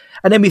steps.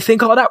 And then we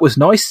think, oh, that was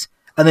nice.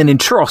 And then in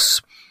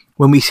Tross,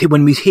 when we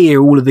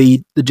hear all of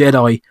the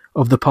Jedi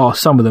of the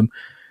past, some of them,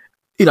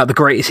 the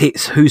greatest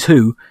hits, who's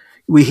who,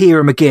 we hear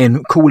them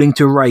again calling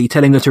to Rey,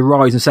 telling her to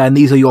rise and saying,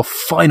 these are your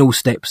final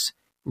steps.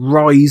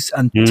 Rise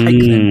and take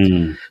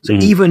them. So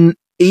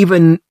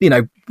even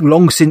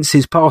long since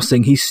his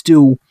passing, he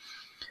still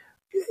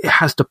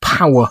has the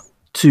power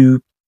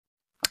to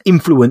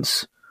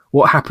influence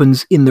what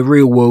happens in the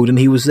real world, and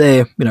he was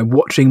there,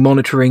 watching,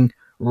 monitoring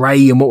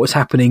Rey and what was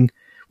happening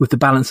with the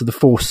balance of the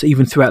Force,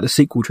 even throughout the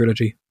sequel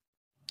trilogy.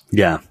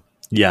 Yeah.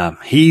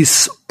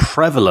 He's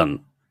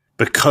prevalent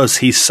because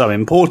he's so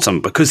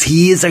important, because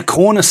he is a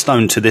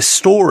cornerstone to this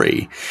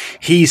story.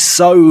 He's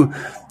so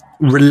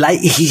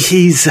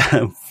he's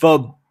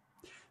for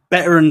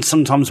better and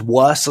sometimes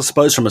worse, I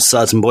suppose, from a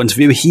certain point of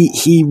view.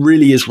 He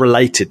really is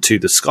related to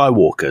the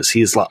Skywalkers.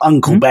 He's like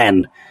Uncle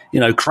Ben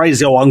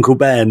crazy old Uncle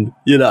Ben,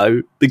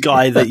 the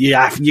guy that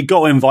you got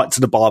to invite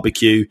to the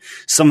barbecue.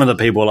 Some of the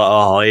people are like,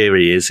 oh, here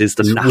he is. He's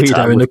the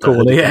nutter in the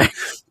corner, yeah.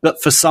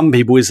 But for some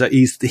people, he's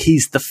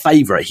the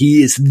favourite.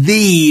 He is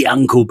the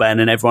Uncle Ben,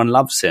 and everyone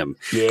loves him.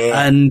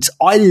 Yeah. And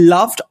I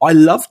loved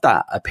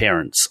that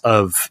appearance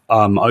of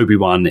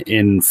Obi-Wan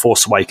in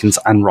Force Awakens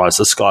and Rise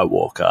of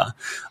Skywalker.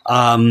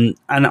 And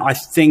I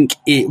think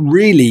it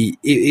really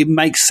it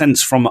makes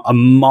sense from a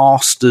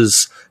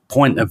master's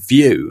point of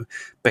view,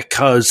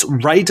 because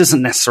Rey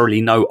doesn't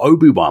necessarily know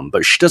Obi-Wan,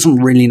 but she doesn't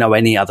really know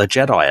any other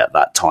Jedi at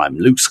that time.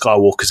 Luke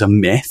Skywalker's a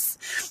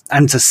myth,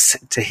 and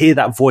to hear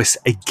that voice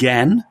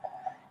again,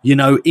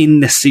 in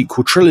the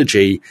sequel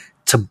trilogy,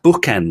 to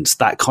bookend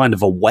that kind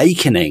of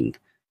awakening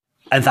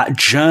and that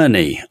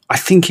journey, I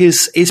think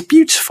is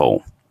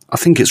beautiful. I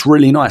think it's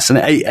really nice, and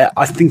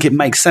I think it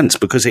makes sense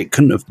because it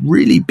couldn't have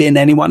really been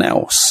anyone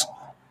else.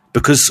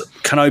 Because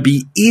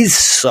Kenobi is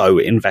so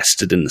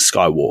invested in the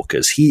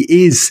Skywalkers. He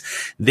is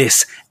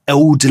this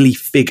elderly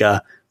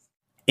figure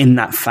in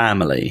that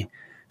family.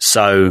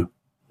 So,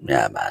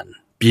 yeah, man,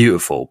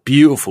 beautiful,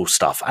 beautiful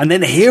stuff. And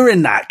then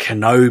hearing that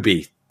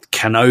Kenobi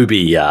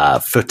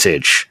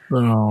footage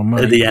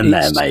at the end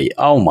there, mate.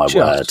 Oh, my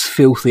word.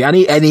 Filthy. And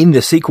in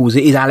the sequels,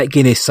 it is Alec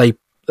Guinness.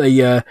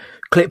 They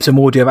clipped some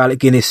audio of Alec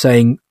Guinness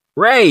saying,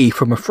 Rey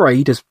from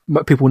Afraid, as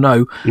people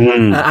know,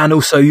 and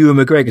also Ewan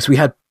McGregor. So we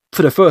had,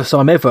 for the first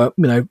time ever,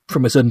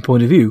 from a certain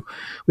point of view,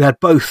 we had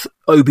both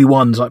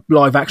Obi-Wans, like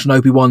live action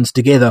Obi-Wans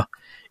together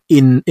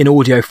in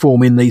audio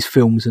form in these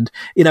films. And,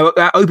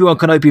 Obi-Wan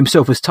Kenobi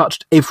himself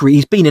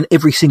he's been in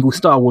every single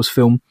Star Wars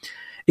film,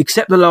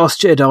 except The Last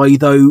Jedi,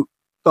 though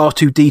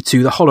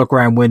R2-D2, the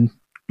hologram, when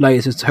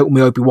Leia says, help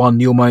me Obi-Wan,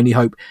 you're my only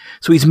hope.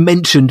 So he's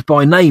mentioned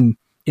by name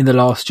in The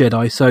Last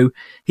Jedi. So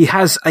he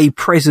has a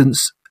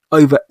presence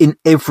over in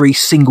every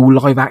single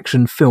live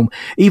action film,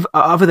 even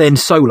other than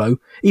Solo,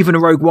 even a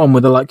Rogue One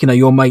where they're like,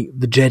 your mate,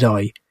 the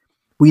Jedi.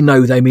 We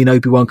know they mean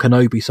Obi-Wan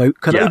Kenobi. So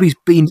Kenobi's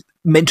been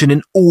mentioned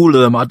in all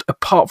of them,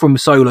 apart from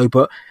Solo,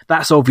 but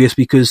that's obvious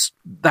because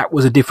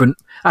that's a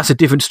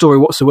different story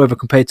whatsoever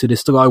compared to the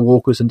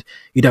Skywalkers, and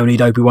you don't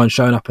need Obi-Wan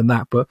showing up in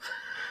that. But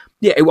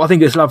yeah, I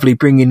think it's lovely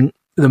bringing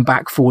them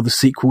back for the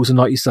sequels, and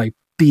like you say,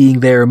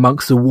 being there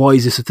amongst the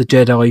wisest of the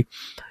Jedi,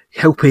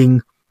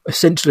 helping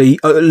essentially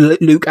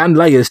Luke and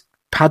Leia's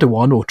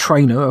Padawan or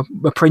trainer,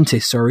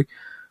 apprentice,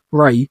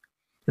 Rey,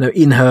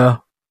 in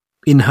her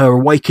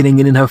awakening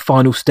and in her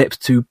final steps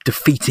to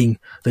defeating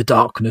the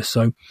darkness.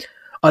 So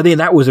I think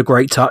that was a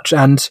great touch.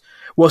 And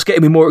what's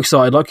getting me more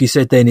excited, like you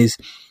said then, is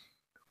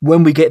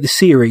when we get the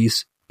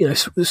series,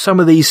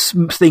 some of these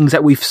things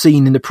that we've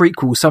seen in the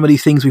prequels, some of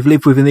these things we've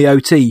lived with in the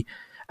OT,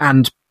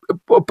 and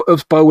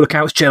by all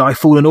accounts, Jedi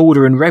Fallen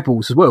Order and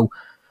Rebels as well,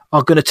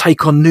 are going to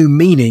take on new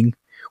meaning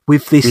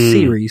with this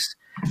series.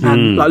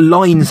 And like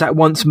lines that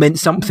once meant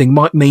something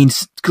might mean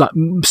like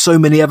so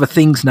many other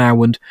things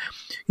now. And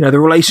the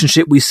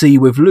relationship we see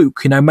with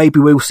Luke, maybe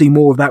we'll see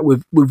more of that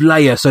with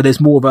Leia. So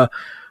there's more of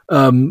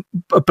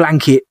a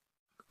blanket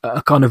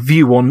kind of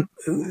view on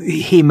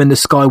him and the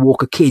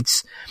Skywalker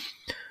kids.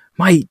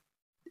 Mate,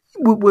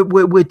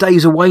 we're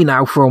days away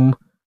now from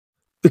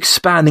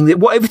expanding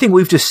it. Everything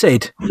we've just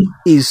said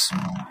is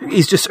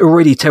just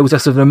already tells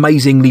us of an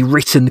amazingly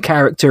written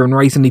character and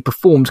amazingly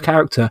performed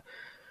character.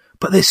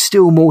 But there's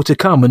still more to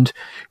come. And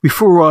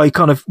before we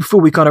kind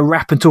of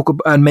wrap and talk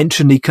and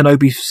mention the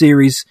Kenobi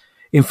series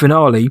in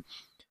finale,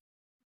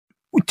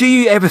 do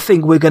you ever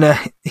think we're going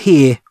to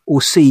hear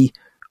or see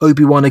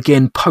Obi-Wan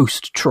again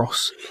post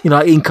TROS?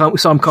 In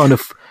some kind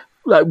of,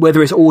 like,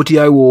 whether it's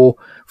audio or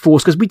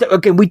Force, because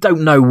we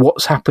don't know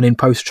what's happening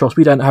post TROS.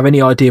 We don't have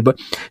any idea. But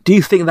do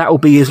you think that will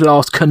be his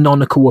last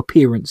canonical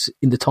appearance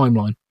in the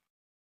timeline?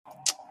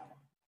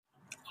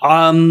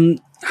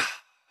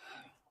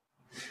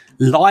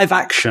 Live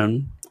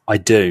action, I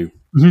do.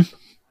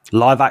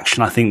 Live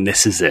action, I think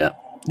this is it.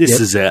 This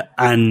is it.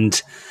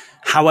 And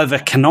however,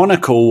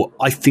 canonical,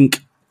 I think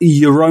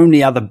your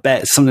only other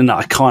bet, something that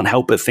I can't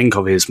help but think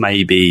of, is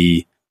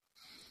maybe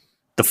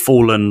the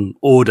Fallen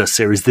Order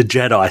series, the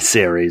Jedi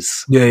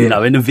series, in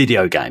a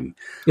video game.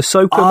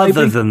 Ahsoka,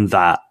 Other maybe? than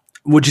that,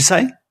 would you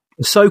say?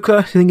 Ahsoka,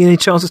 you think any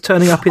chance of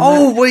turning up in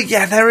that? Well,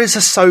 yeah, there is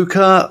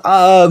Ahsoka.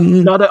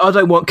 No, I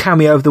don't want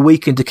cameo of the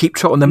weekend to keep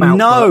trotting them out.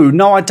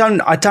 No, I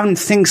don't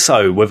think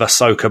so with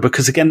Ahsoka,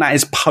 because again, that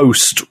is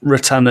post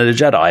Return of the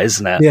Jedi,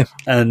 isn't it? Yeah.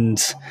 And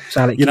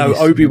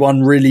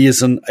Obi-Wan really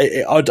isn't.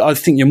 I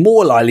think you're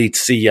more likely to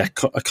see a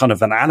kind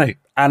of an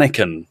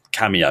Anakin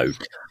cameo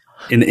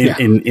in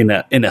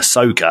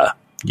Ahsoka.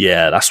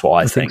 Yeah, that's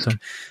what I think. So.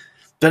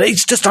 But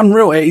it's just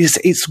unreal.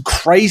 It's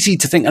crazy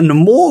to think, and the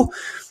more.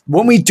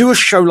 When we do a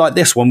show like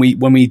this, when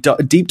we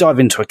deep dive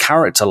into a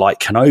character like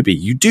Kenobi,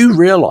 you do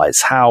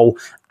realize how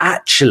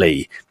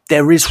actually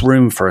there is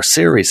room for a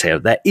series here.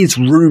 There is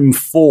room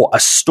for a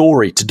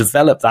story to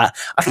develop that.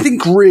 I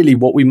think really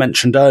what we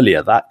mentioned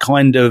earlier, that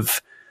kind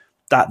of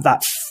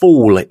that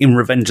fall in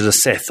Revenge of the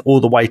Sith, all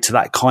the way to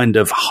that kind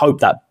of hope,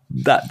 that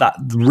that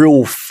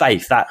real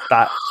faith, that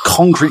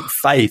concrete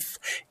faith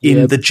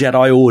in the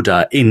Jedi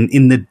Order,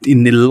 in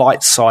the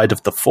light side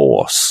of the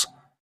Force.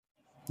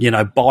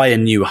 By A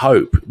New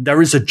Hope,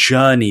 there is a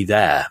journey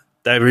there.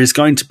 There is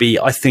going to be,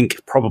 I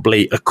think,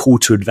 probably a call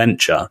to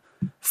adventure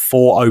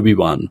for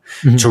Obi-Wan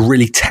to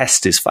really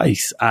test his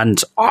faith. And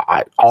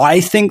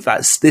I think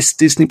that's this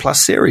Disney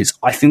Plus series.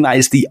 I think that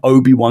is the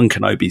Obi-Wan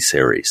Kenobi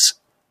series.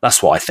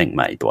 That's what I think,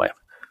 mate, boy.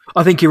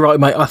 I think you're right,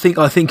 mate. I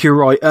think you're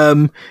right.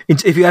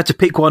 If you had to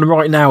pick one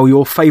right now,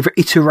 your favourite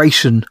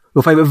iteration,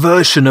 your favourite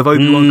version of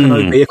Obi-Wan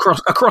Kenobi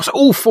across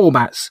all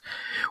formats,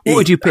 what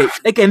would you pick?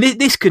 Again,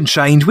 this can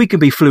change. We can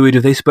be fluid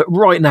with this, but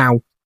right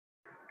now.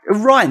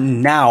 Right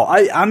now,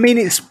 I mean,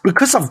 it's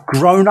because I've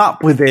grown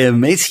up with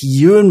him. It's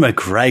Ewan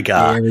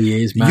McGregor. There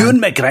he is, man. Ewan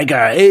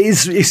McGregor.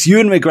 It's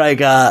Ewan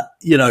McGregor,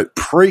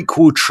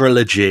 prequel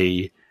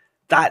trilogy.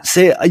 That's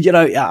it.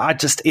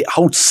 It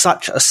holds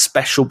such a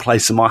special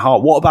place in my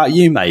heart. What about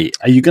you, mate?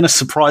 Are you going to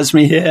surprise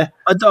me here?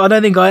 I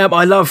don't think I am.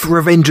 I love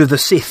Revenge of the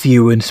Sith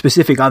Ewan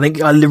specific. I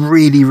think I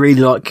really, really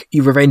like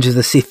Revenge of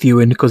the Sith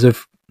Ewan because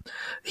of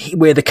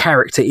where the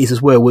character is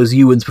as well as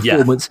Ewan's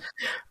performance.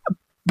 Yeah.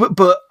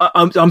 But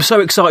I'm so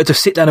excited to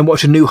sit down and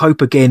watch A New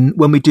Hope again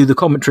when we do the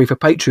commentary for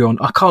Patreon.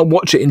 I can't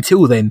watch it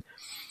until then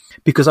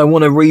because I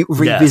want to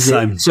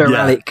revisit Sir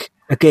Alec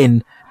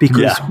again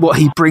because what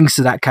he brings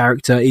to that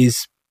character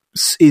is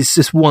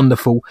just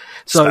wonderful.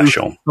 So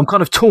special. I'm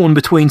kind of torn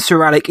between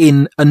Sir Alec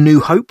in A New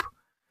Hope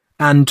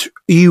and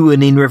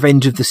Ewan in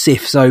Revenge of the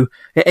Sith. So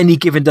at any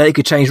given day it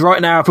could change.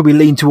 Right now I probably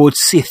lean towards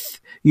Sith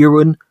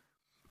Ewan,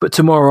 but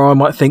tomorrow I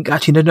might think,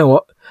 actually, you know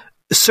what?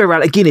 Sir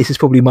Alec Guinness is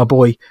probably my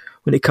boy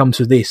when it comes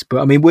to this. But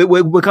I mean,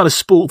 we're kind of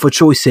spoilt for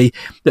choicey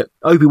that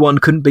Obi-Wan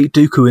couldn't beat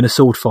Dooku in a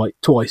sword fight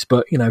twice,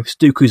 but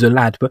Dooku's a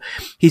lad. But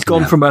he's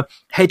gone from a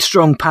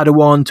headstrong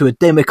Padawan to a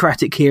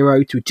democratic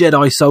hero to a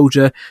Jedi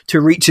soldier to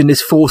reaching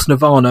this Force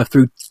Nirvana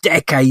through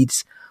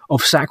decades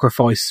of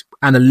sacrifice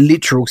and a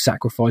literal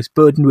sacrifice,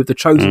 burdened with the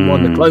Chosen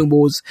One, the Clone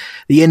Wars,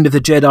 the end of the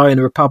Jedi and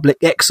the Republic,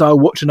 exile,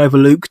 watching over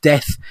Luke,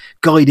 death,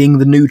 guiding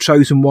the new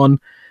Chosen One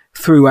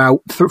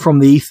from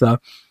the ether.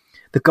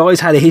 The guy's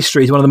had a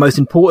history. He's one of the most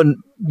important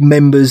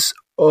members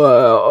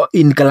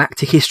in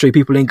galactic history,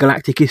 people in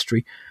galactic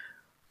history.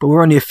 But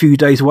we're only a few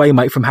days away,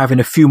 mate, from having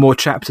a few more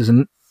chapters.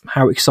 And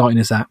how exciting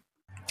is that?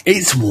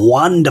 It's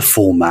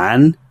wonderful,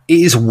 man.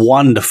 It is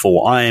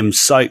wonderful. I am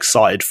so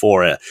excited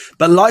for it.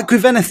 But like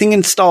with anything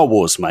in Star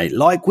Wars, mate,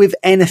 like with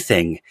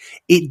anything,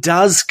 it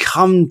does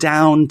come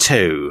down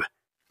to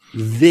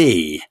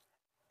the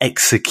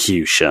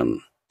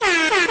execution.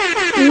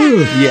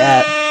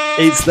 Yeah.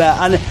 It's there.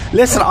 And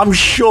listen, I'm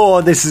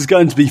sure this is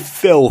going to be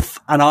filth.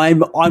 And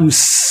I'm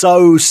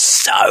so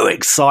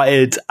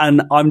excited.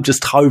 And I'm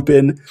just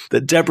hoping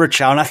that Deborah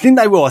Chow, and I think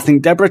they will. I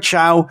think Deborah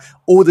Chow,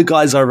 all the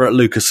guys over at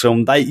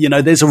Lucasfilm,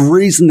 there's a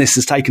reason this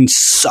has taken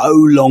so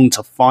long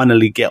to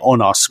finally get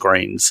on our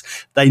screens.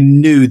 They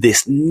knew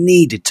this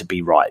needed to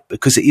be right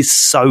because it is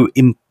so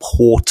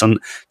important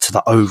to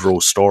the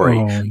overall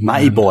story.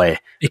 Matty boy.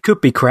 It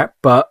could be crap,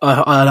 but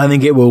I don't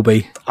think it will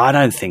be. I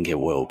don't think it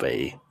will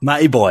be.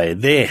 Matty boy,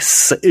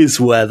 this is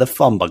where the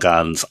fun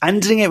begins.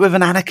 Ending it with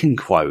an Anakin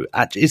quote.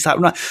 Is that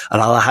right?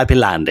 Another happy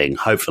landing,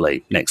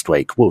 hopefully, next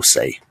week. We'll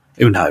see.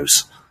 Who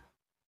knows?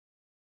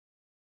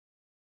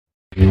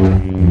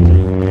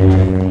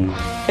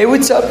 Hey,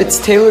 what's up?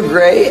 It's Taylor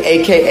Gray,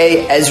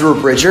 aka Ezra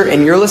Bridger,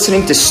 and you're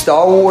listening to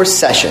Star Wars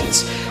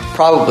Sessions,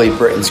 probably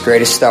Britain's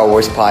greatest Star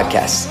Wars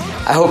podcast.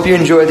 I hope you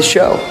enjoy the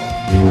show.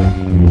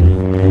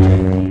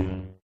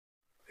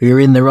 You're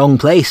in the wrong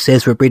place,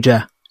 Ezra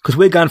Bridger, because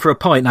we're going for a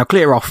pint. Now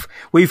clear off.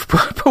 We've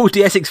pulled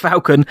the Essex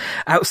Falcon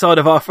outside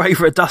of our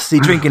favourite dusty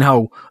drinking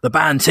hole, the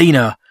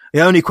Bantina.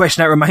 The only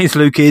question that remains,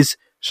 Luke, is,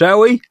 shall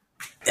we?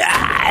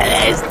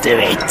 Let's do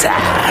it.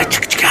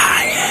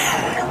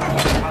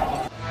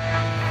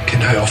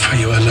 Can I offer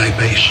you a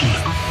libation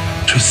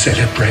to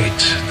celebrate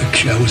the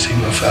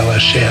closing of our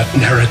shared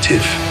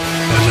narrative?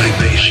 A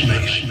libation.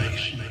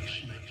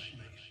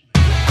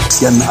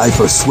 Can I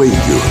persuade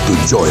you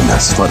to join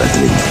us for a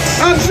drink?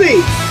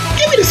 Humphrey,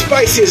 give me the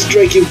spiciest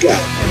drink you got.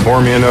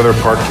 Pour me another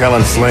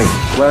Parkellen Sling.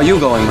 Where are you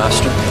going,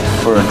 Master?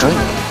 For a drink?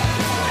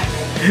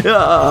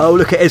 Oh,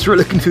 look at Ezra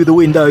looking through the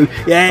window.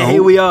 Yeah,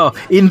 Here we are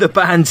in the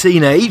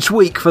Bantina. Each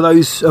week, for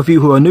those of you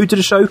who are new to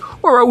the show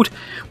or old,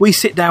 we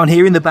sit down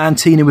here in the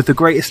Bantina with the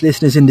greatest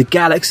listeners in the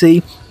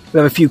galaxy. We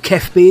have a few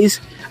Kef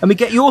beers, and we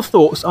get your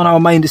thoughts on our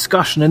main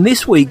discussion. And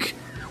this week,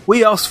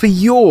 we ask for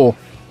your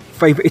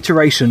favourite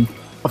iteration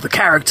of the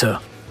character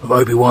of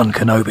Obi-Wan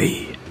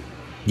Kenobi.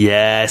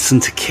 Yes,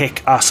 and to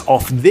kick us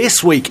off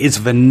this week is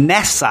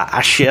Vanessa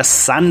Ashia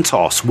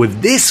Santos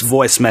with this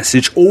voice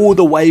message all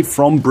the way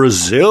from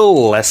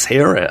Brazil. Let's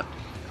hear it.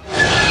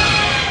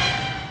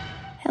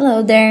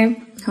 Hello there.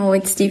 Oh,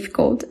 it's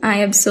difficult.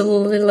 I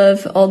absolutely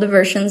love all the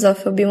versions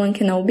of Obi-Wan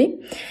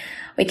Kenobi.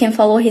 We can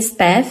follow his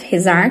path,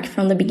 his arc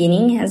from the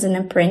beginning as an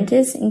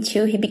apprentice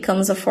until he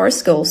becomes a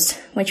Force ghost,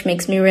 which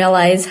makes me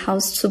realize how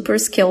super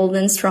skilled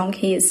and strong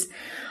he is.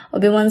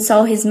 Obi-Wan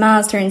saw his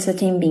master and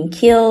Satine being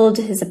killed,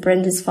 his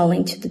apprentice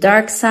falling to the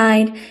dark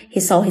side.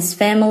 He saw his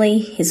family,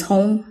 his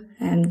home,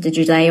 and the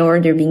Jedi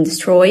Order being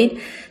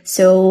destroyed.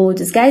 So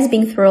this guy's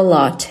been through a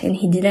lot, and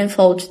he didn't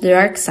fall to the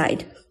dark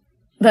side.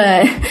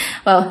 But,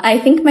 well, I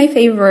think my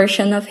favorite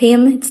version of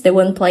him, it's the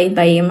one played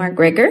by Ian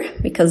McGregor,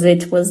 because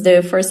it was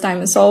the first time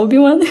I saw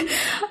Obi-Wan.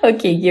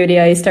 Okay, Yuri,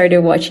 I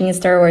started watching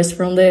Star Wars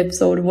from the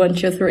episode 1,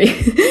 2, 3.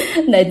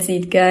 That's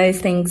it, guys.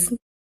 Thanks.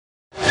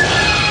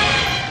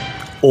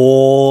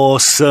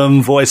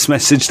 Awesome voice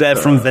message there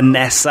from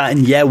Vanessa.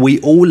 And yeah, we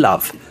all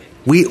love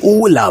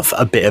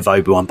a bit of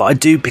Obi-Wan, but I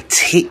do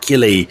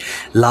particularly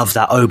love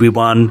that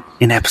Obi-Wan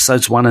in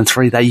episodes 1 and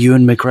 3, that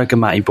Ewan McGregor,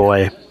 matey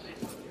boy.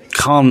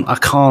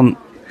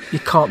 You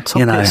can't top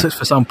it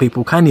for some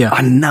people, can you?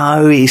 I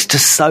know, it's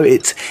just so,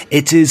 it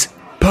is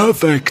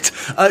perfect.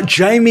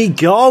 Jamie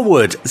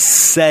Garwood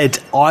said,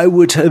 I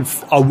would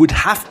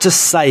have to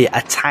say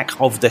Attack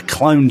of the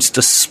Clones,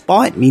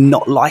 despite me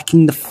not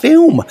liking the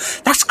film.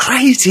 That's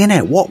crazy, isn't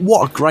it?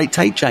 What a great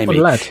take, Jamie. What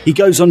a lad. He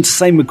goes on to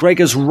say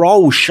McGregor's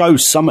role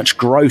shows so much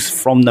growth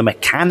from the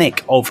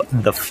mechanic of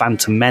The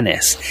Phantom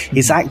Menace.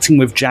 His acting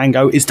with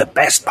Django is the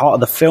best part of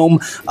the film.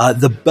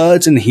 The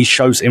burden he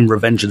shows in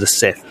Revenge of the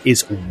Sith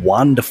is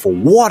wonderful.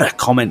 What a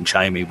comment,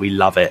 Jamie. We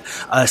love it.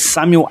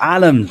 Samuel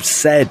Allen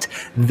said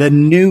the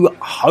New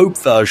Hope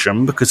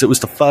version, because it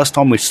was the first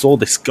time we saw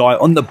this guy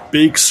on the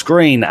big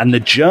screen, and the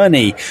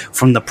journey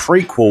from the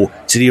prequel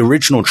to the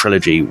original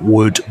trilogy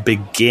would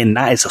begin.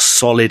 That is a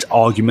solid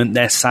argument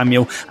there,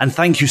 Samuel, and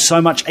thank you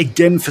so much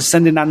again for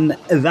sending in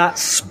that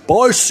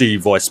spicy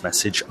voice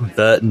message,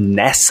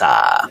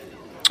 Vanessa.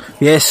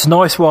 Yes,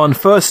 nice one.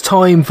 First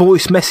time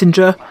voice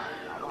messenger,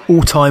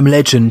 all-time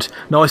legend.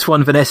 Nice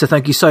one, Vanessa.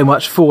 Thank you so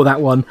much for that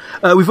one.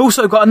 We've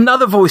also got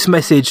another voice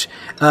message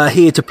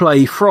here to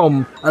play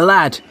from a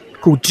lad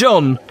called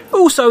John,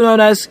 also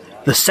known as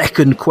The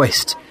Second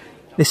Quest.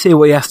 Let's hear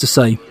what he has to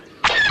say.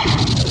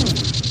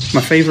 My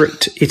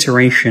favourite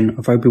iteration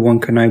of Obi-Wan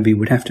Kenobi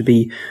would have to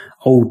be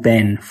Old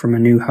Ben from A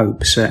New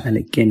Hope, Sir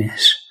Alec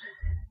Guinness.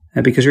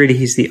 Because really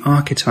he's the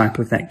archetype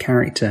of that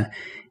character.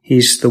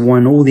 He's the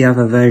one all the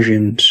other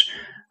versions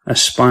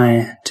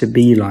aspire to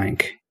be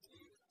like.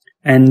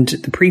 And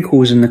the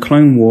prequels and the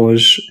Clone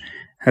Wars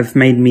have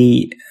made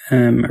me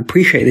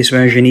appreciate this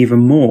version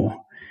even more.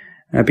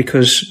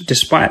 Because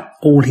despite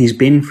all he's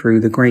been through,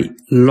 the great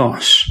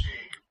loss,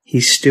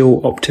 he's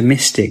still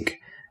optimistic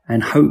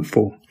and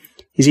hopeful.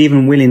 He's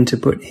even willing to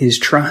put his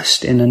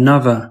trust in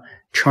another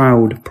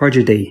child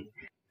prodigy.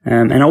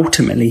 And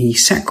ultimately he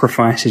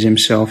sacrifices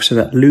himself so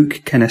that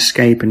Luke can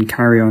escape and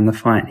carry on the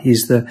fight.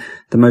 He's the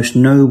most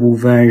noble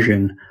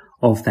version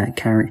of that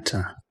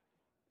character.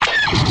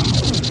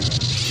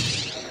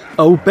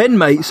 Oh, Ben,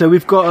 mate. So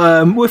we've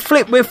got we're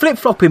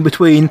flip-flopping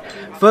between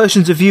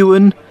versions of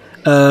Ewan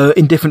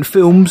in different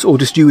films, or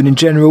just Ewan in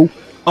general.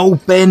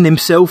 Old Ben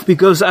himself,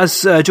 because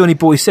as Johnny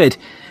Boy said,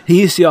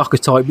 he is the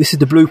archetype. This is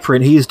the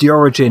blueprint. He is the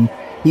origin.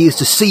 He is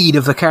the seed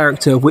of the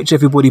character of which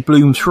everybody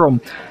blooms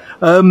from.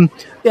 And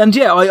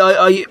yeah,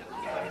 I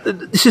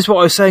this is what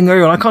I was saying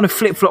earlier on. I kind of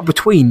flip-flop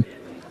between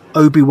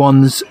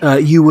Obi-Wan's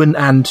Ewan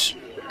and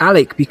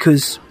Alec,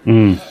 because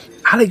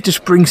Alec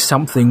just brings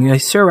something. You know,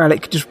 Sir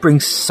Alec just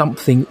brings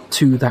something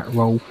to that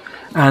role.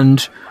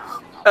 And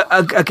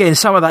again,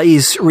 some of that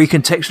is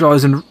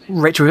recontextualised and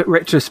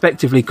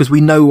retrospectively, because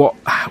we know what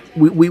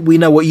we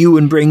know what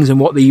Ewan brings and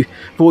what the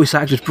voice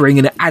actors bring,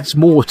 and it adds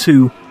more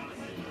to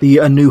the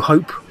A New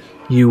Hope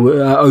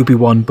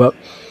Obi-Wan. But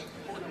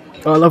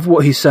I love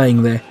what he's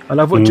saying there. I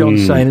love what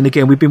John's saying, and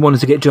again, we've been wanting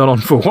to get John on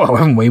for a while,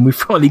 haven't we? And we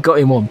finally got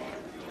him on.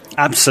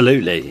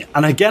 Absolutely.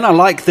 And again, I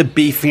like the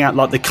beefing out,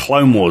 like the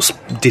Clone Wars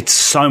did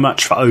so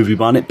much for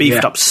Obi-Wan. It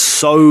beefed up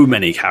so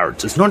many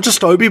characters, not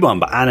just Obi-Wan,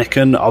 but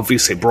Anakin.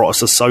 Obviously, it brought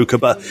us Ahsoka,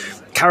 but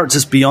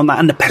characters beyond that,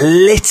 and the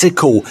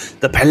political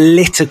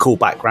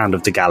background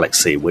of the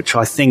galaxy, which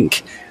I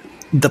think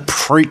the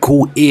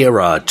prequel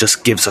era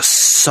just gives us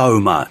so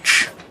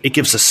much. It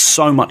gives us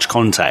so much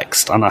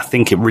context, and I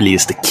think it really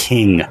is the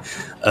king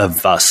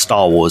of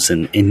Star Wars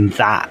in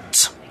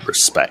that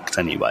respect,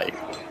 anyway.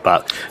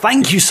 But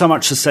thank you so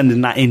much for sending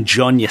that in,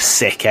 John, you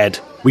sickhead.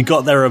 We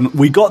got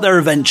there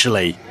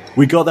eventually.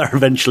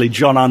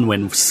 John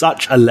Unwin,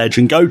 such a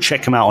legend. Go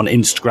check him out on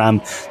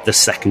Instagram, The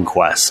Second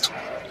Quest.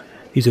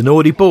 He's a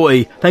naughty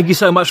boy. Thank you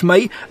so much,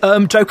 mate.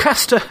 Joe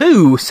Caster,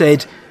 who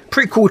said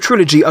prequel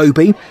trilogy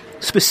Obi,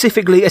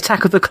 specifically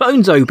Attack of the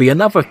Clones Obi.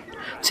 Another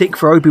tick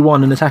for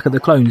Obi-Wan and Attack of the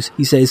Clones.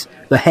 He says,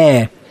 the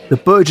hair, the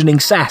burgeoning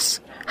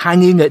sass,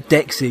 hanging at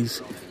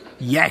Dex's.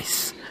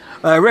 Yes.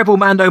 Rebel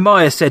Mando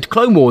Meyer said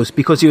Clone Wars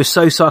because he was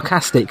so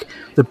sarcastic.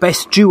 The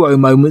best duo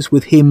moments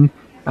with him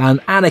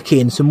and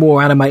Anakin. Some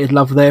more animated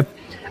love there.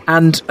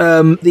 And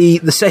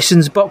the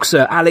Sessions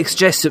boxer Alex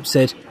Jessup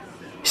said,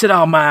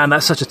 oh man,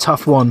 that's such a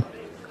tough one.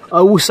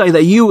 I will say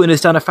that Ewan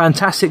has done a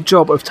fantastic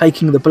job of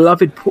taking the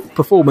beloved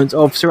performance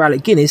of Sir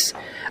Alec Guinness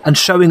and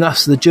showing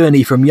us the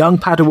journey from young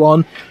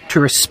Padawan to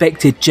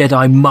respected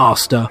Jedi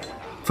Master.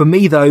 For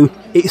me though,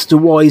 it's the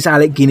wise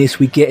Alec Guinness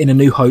we get in A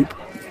New Hope.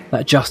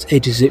 that just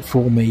edges it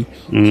for me.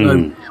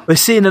 So we're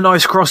seeing a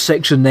nice cross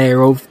section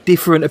there of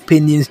different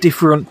opinions,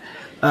 different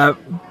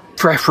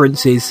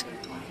preferences.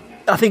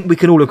 I think we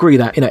can all agree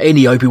that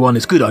any Obi-Wan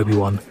is good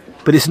Obi-Wan,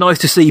 but it's nice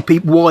to see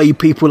why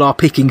people are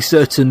picking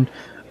certain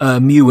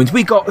Ewans.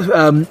 We got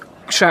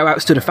shout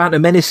outs to the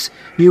Phantom Menace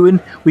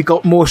Ewan. We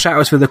got more shout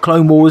outs for the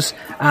Clone Wars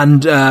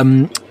and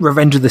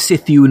Revenge of the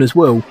Sith Ewan as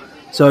well.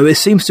 So it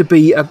seems to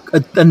be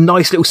a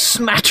nice little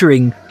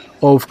smattering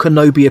of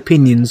Kenobi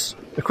opinions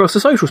across the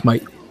socials,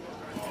 mate.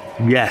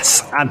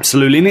 Yes,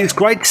 absolutely. And it's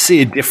great to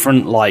see a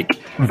different,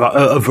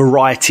 a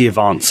variety of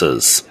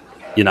answers.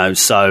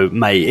 So,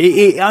 mate,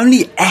 it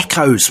only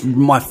echoes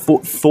my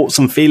thoughts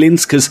and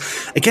feelings because,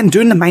 again,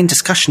 during the main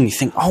discussion, you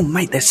think, oh,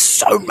 mate, there's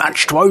so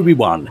much to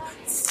Obi-Wan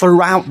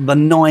throughout the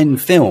 9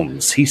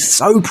 films. He's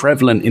so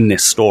prevalent in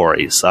this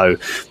story. So,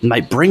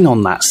 mate, bring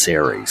on that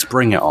series.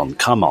 Bring it on.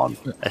 Come on.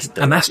 Let's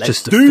do and it. that's Let's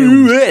just the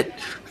do film. it.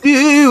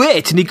 Do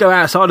it! And you go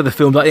outside of the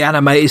film, like the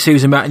animated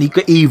series, and you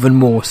get even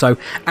more. So,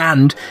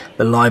 and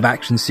the live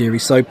action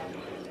series. So,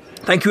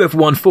 thank you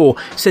everyone for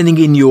sending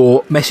in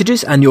your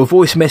messages and your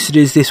voice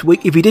messages this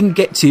week. If you didn't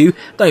get to,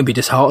 don't be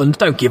disheartened.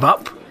 Don't give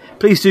up.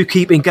 Please do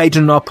keep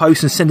engaging on our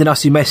posts and sending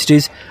us your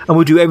messages, and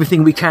we'll do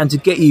everything we can to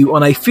get you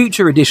on a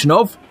future edition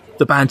of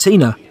The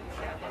Bantina.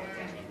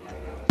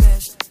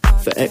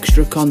 For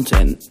extra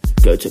content,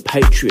 go to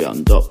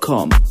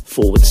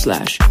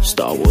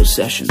patreon.com/Star Wars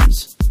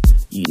Sessions.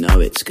 You know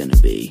it's going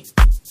to be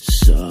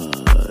so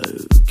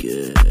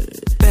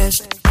good.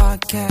 Best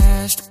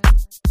podcast.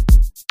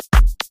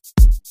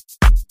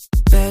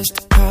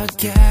 Best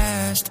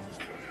podcast.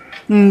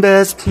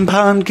 Best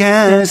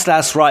podcast.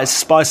 That's right.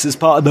 Spice is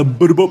part of the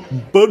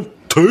Bantina.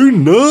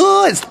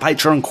 It's the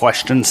Patreon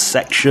questions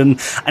section.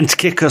 And to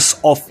kick us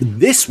off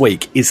this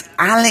week is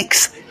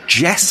Alex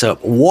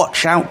Jessup.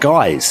 Watch out,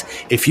 guys.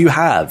 If you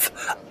have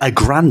a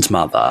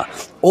grandmother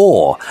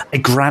or a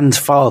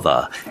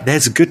grandfather,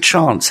 there's a good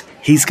chance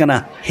he's going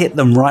to hit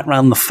them right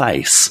round the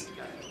face.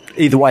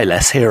 Either way,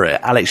 let's hear it.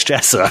 Alex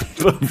Jessup,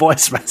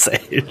 voice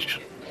message.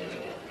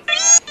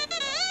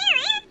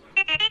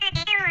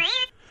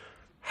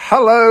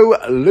 Hello,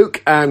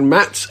 Luke and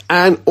Matt,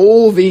 and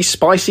all the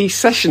spicy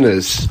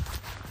sessioners.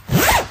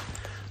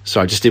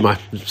 So I just do my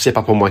sip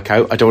up on my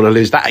coat. I don't want to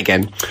lose that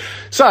again.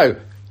 So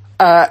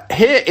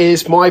here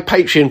is my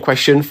Patreon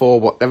question for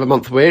whatever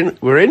month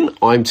we're in.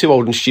 I'm too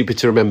old and stupid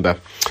to remember.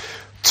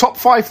 Top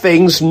 5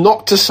 things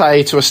not to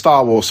say to a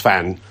Star Wars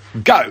fan.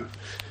 Go.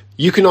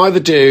 You can either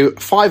do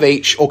 5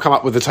 each or come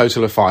up with a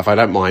total of 5. I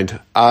don't mind.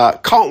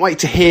 Can't wait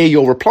to hear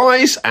your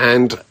replies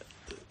and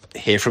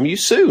hear from you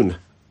soon.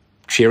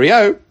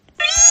 Cheerio.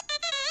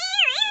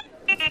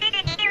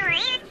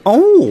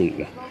 Oh.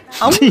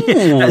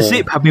 That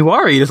zip had me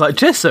worried. It's like,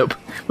 Jessup,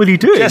 what are you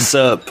doing?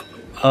 Jessup.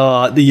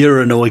 The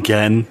urinal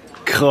again.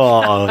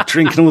 God,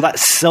 drinking all that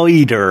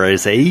cider,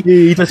 is he?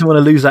 He doesn't want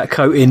to lose that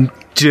coat in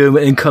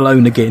German and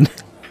Cologne again.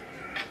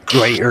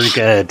 Greater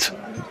good.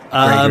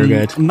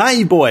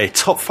 Matty boy,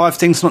 top 5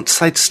 things not to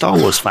say to Star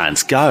Wars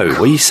fans. Go.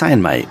 What are you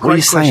saying, mate? What are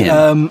you saying?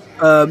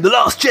 The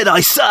Last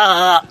Jedi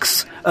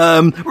sucks.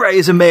 Rey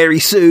is a Mary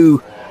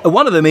Sue.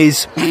 One of them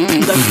is,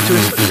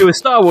 to a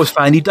Star Wars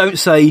fan, you don't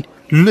say,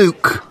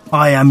 Luke,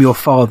 I am your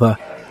father.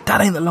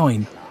 That ain't the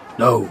line.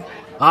 No,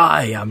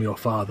 I am your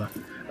father.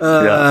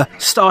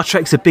 Star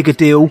Trek's a bigger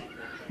deal.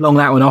 Long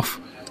that one off.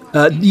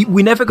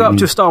 We never go up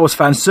to a Star Wars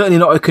fan, certainly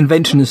not at a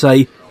convention, and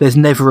say, there's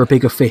never a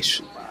bigger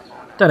fish.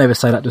 Don't ever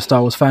say that to a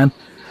Star Wars fan.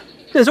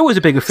 There's always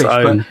a bigger fish,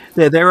 but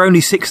there are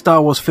only 6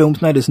 Star Wars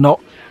films. No, there's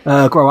not.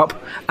 Grow up.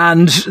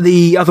 And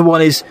the other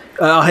one is,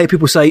 I hear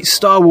people say,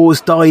 Star Wars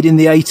died in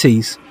the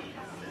 80s.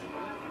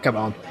 Come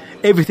on.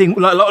 Everything,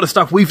 like a lot of the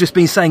stuff we've just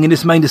been saying in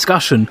this main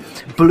discussion,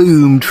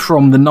 bloomed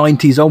from the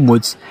 90s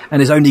onwards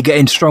and is only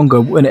getting stronger.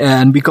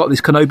 And we've got this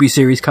Kenobi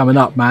series coming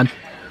up, man.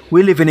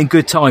 We're living in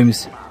good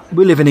times.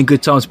 We're living in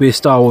good times to be a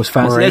Star Wars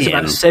fan. So there's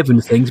about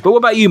 7 things. But what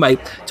about you, mate?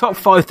 Top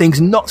 5 things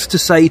not to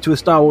say to a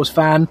Star Wars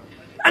fan.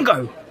 And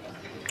go.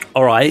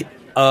 All right.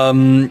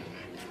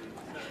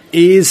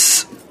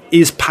 Is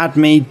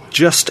Padme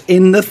just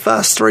in the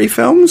first 3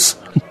 films?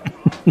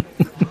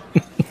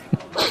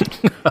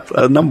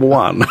 Number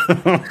 1.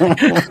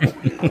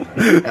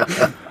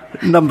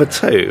 Number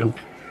 2.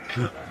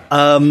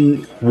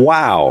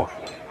 Wow.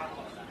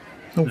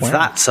 Oh, wow.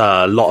 That's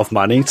a lot of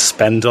money to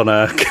spend on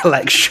a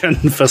collection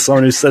for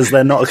someone who says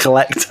they're not a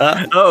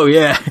collector. Oh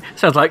yeah,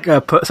 sounds like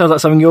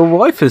something your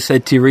wife has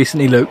said to you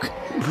recently, Luke.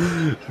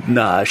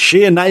 Nah,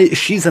 she's an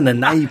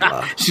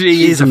enabler.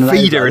 She's a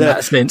feeder in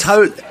that sense.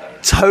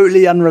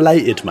 Totally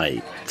unrelated,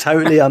 mate.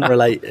 Totally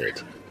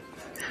unrelated.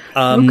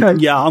 Okay.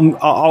 Yeah,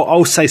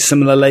 I'll say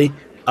similarly.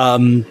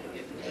 All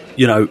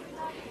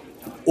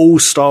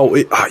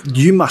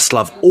you must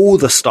love all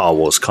the Star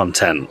Wars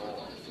content.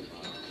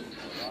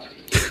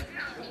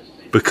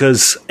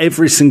 Because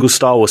every single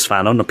Star Wars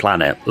fan on the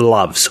planet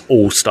loves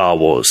all Star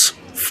Wars.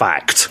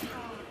 Fact.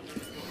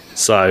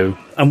 So,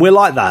 and we're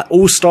like that.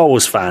 All Star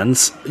Wars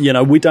fans,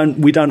 we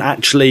don't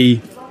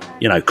actually,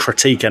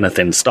 critique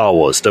anything Star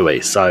Wars, do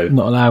we? So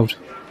not allowed.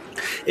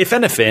 If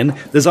anything,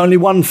 there's only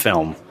one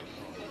film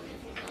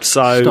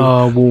So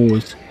Star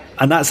Wars.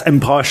 And that's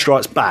Empire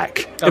Strikes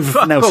Back.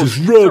 Everything else is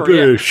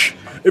rubbish.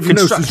 Everything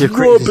else is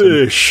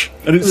rubbish.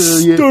 And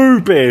it's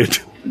stupid.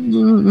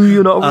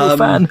 You're not a real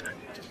fan.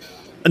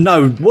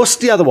 No, what's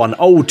the other one?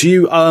 Oh, do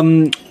you,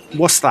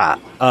 what's that?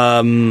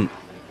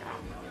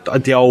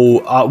 The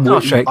old,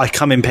 I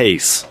Come in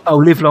Peace. Oh,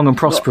 Live Long and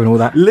Prosper and all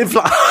that. Live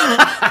Long.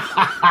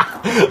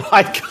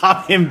 I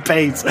Come in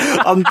Peace.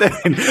 I'm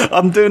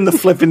doing the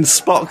flipping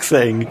Spock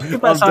thing.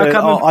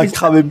 I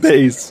Come in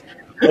Peace.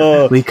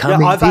 We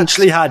come in I've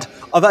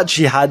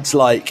actually had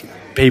like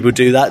people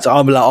do that. So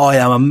I'm like, I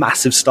am a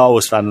massive Star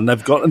Wars fan, and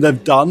they've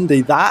done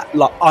that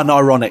like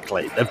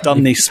unironically. They've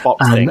done the Spock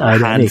thing,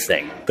 hand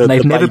thing.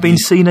 They've never been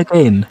seen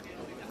again.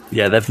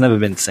 Yeah, they've never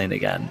been seen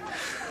again.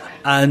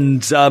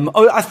 And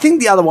I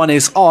think the other one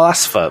is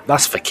that's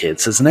for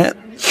kids, isn't it?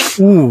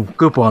 Ooh,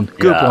 good one.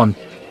 Good one.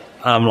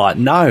 I'm like,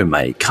 no,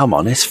 mate, come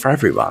on, it's for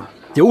everyone.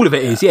 All of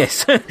it is,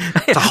 yes. So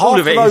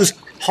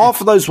half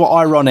of those were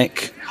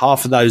ironic,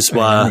 half of those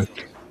were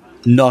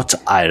not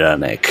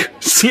ironic.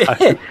 So.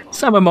 Yeah,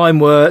 some of mine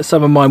were.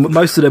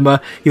 Most of them are.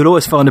 You'll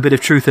always find a bit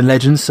of truth in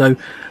legends. So,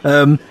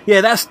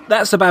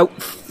 that's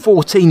about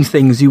 14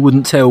 things you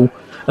wouldn't tell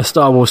a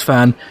Star Wars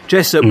fan.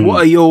 Jessup,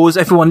 what are yours?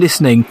 Everyone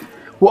listening,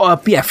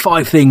 what are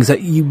 5 things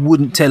that you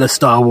wouldn't tell a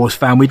Star Wars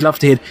fan? We'd love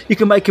to hear. You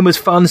can make them as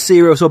fun,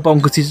 serious, or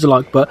bonkers as you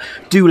like, but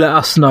do let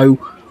us know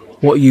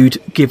what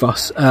you'd give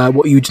us,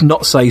 what you'd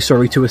not say,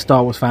 to a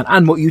Star Wars fan,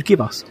 and what you'd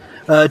give us.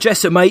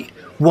 Jessup, mate,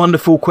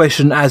 wonderful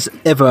question as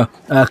ever.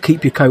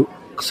 Keep your coat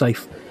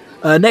safe.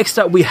 Next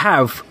up, we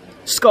have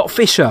Scott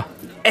Fisher,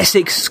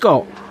 Essex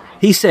Scott.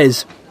 He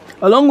says,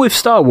 along with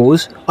Star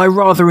Wars, I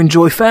rather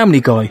enjoy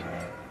Family Guy.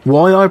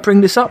 Why I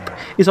bring this up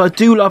is I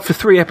do love the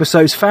 3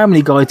 episodes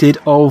Family Guy did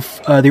of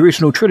the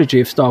original trilogy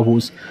of Star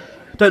Wars.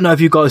 Don't know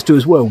if you guys do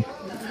as well.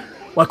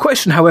 My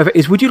question, however,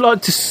 is would you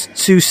like to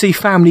see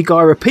Family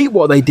Guy repeat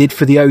what they did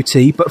for the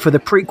OT, but for the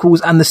prequels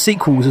and the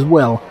sequels as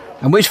well?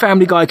 And which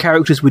Family Guy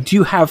characters would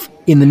you have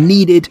in the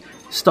needed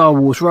Star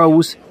Wars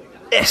roles?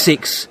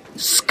 Essex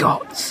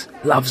Scott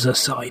loves a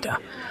cider.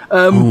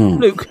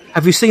 Luke,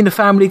 have you seen the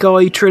Family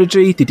Guy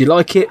trilogy? Did you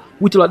like it?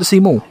 Would you like to see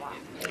more?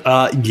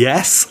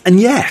 Yes and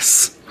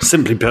yes.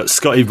 Simply put,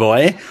 Scotty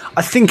boy,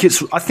 I think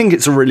it's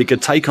a really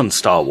good take on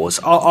Star Wars.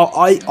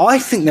 I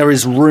think there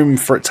is room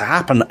for it to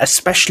happen,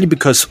 especially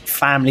because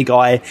Family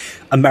Guy,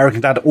 American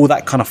Dad, all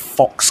that kind of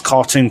Fox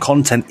cartoon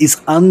content is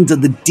under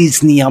the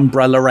Disney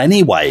umbrella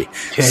anyway.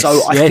 Yes,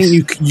 so I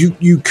think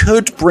you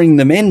could bring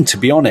them in, to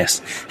be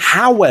honest.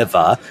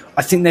 However,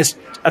 I think there's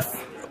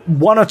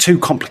one or two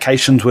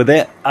complications with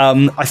it.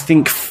 I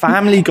think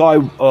Family Guy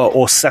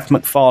or Seth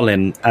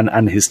MacFarlane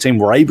and his team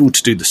were able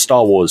to do the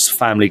Star Wars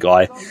Family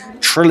Guy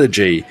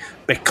trilogy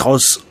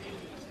because,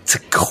 to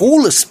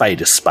call a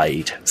spade,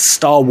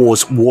 Star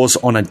Wars was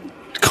on a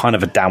kind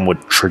of a downward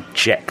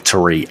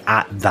trajectory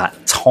at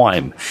that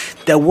time.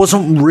 There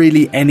wasn't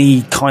really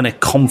any kind of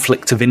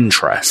conflict of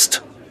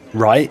interest,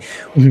 right?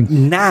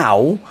 Mm-hmm.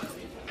 Now,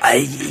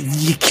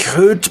 you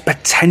could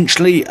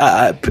potentially,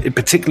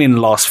 particularly in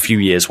the last few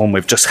years when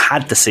we've just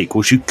had the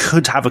sequels, you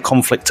could have a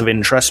conflict of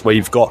interest where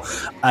you've got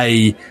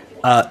a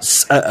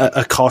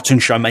cartoon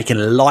show making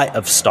light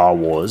of Star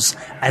Wars,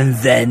 and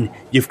then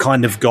you've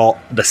kind of got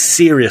the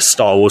serious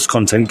Star Wars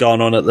content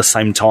going on at the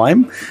same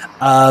time.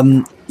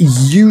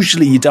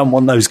 Usually you don't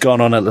want those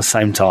going on at the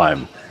same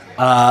time.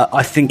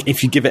 I think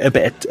if you give it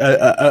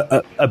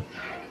a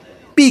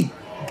big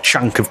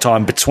chunk of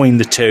time between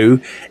the two,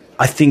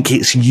 I think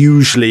it's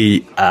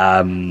usually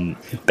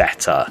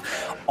better.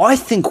 I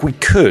think we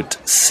could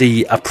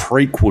see a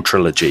prequel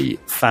trilogy,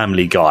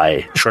 Family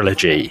Guy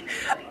trilogy,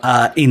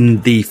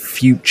 in the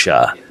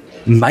future,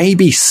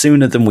 maybe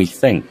sooner than we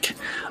think.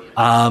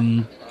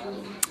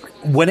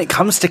 When it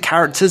comes to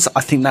characters,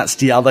 I think that's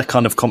the other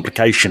kind of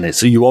complication.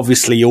 So you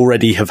obviously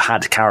already have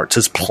had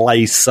characters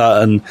play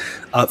certain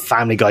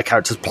Family Guy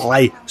characters,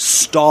 play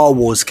Star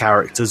Wars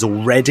characters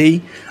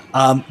already.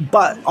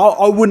 But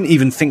I wouldn't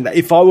even think that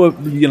if I were,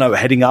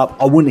 heading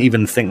up, I wouldn't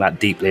even think that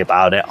deeply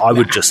about it. I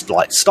would just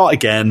start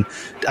again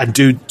and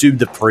do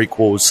the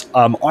prequels.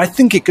 I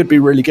think it could be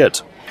really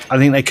good. I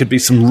think there could be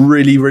some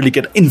really, really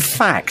good. In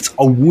fact,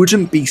 I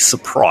wouldn't be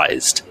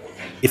surprised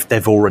if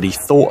they've already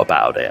thought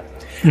about it.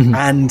 Mm-hmm.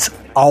 And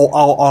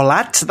I'll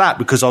add to that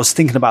because I was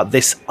thinking about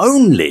this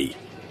only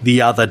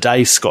the other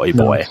day, Scotty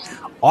boy.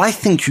 I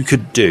think you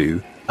could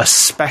do a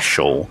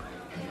special,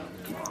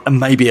 and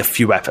maybe a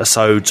few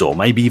episodes, or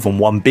maybe even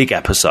one big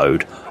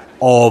episode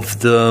of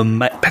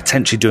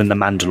potentially doing The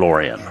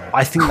Mandalorian.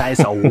 I think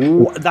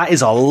that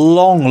is a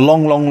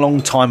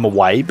long time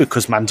away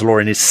because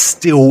Mandalorian is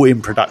still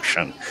in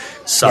production.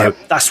 So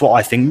that's what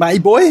I think. Matey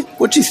boy,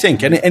 what do you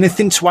think?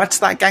 Anything to add to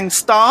that,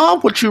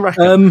 Gangstar? What do you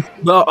reckon?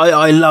 Well,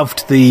 I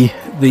loved the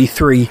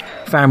 3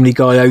 Family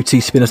Guy OT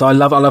spin-offs. I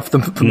love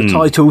them from the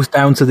titles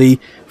down to the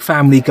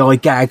Family Guy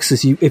gags.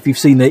 If you've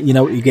seen it, you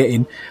know what you're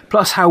getting.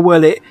 Plus how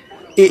well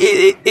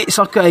it's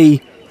like a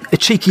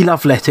cheeky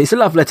love letter. It's a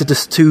love letter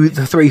to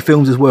the 3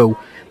 films as well.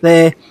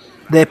 They're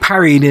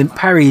parodying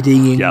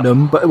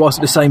them, but whilst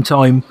at the same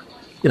time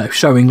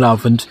showing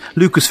love. And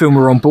Lucasfilm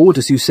were on board,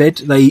 as you said.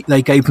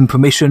 They gave them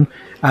permission,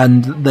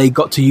 and they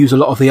got to use a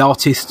lot of the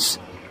artists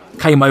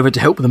came over to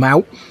help them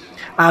out.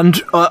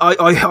 And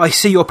I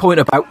see your point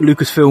about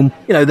Lucasfilm,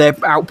 their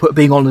output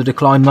being on the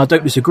decline, and I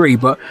don't disagree,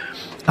 but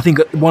I think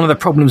one of the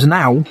problems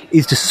now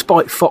is,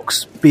 despite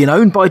Fox being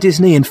owned by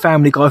Disney and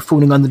Family Guy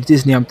falling under the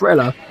Disney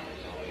umbrella,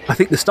 I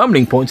think the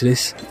stumbling point to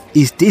this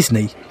is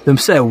Disney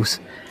themselves.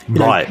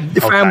 Right.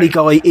 The Family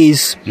Guy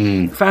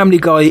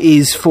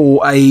is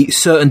for a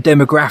certain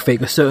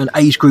demographic, a certain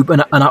age group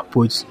and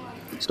upwards.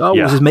 Star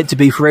Wars is meant to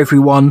be for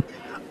everyone.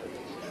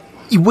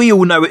 We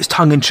all know it's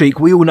tongue-in-cheek,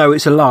 we all know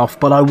it's a laugh,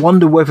 but I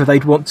wonder whether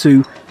they'd want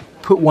to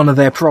put one of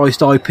their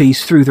prized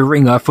IPs through the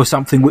ringer for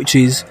something which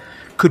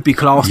could be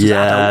classed as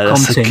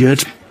adult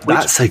content.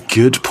 That's a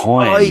good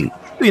point.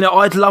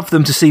 I'd love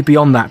them to see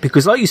beyond that,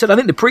 because like you said, I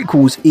think the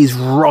prequels is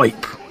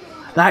ripe.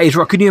 That is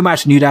right. Can you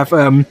imagine you'd have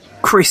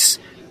Chris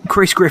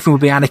Griffin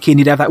would be Anakin,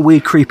 you'd have that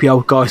weird creepy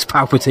old guy as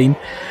Palpatine,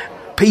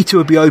 Peter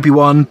would be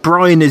Obi-Wan,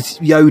 Brian is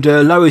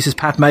Yoda, Lois is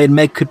Padme, and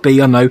Meg could be,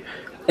 I don't know,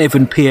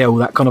 Evan Piel,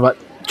 that kind of like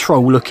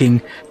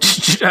troll-looking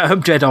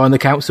Jedi on the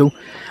council.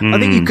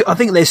 I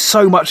think there's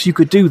so much you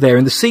could do there.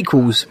 In the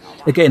sequels,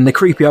 again, the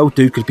creepy old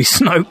dude could be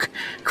Snoke,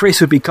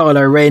 Chris would be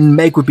Kylo Ren,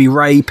 Meg would be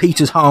Rey,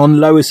 Peter's Han,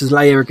 Lois is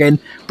Leia again,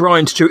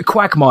 Brian Stewart,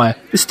 Quagmire.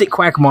 Just stick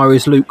Quagmire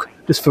as Luke,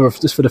 just for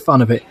the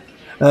fun of it.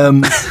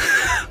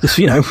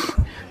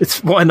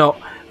 It's why not?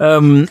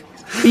 Now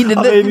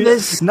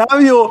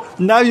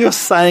you're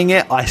saying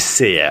it, I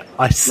see it.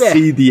 I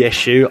see the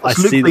issue. What's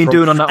I Luke see been the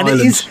doing on that and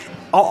island? it is.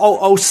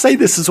 I'll say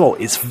this as well.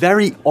 It's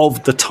very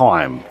of the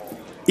time,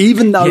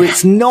 even though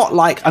it's not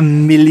like a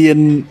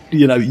million,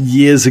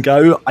 years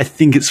ago. I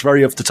think it's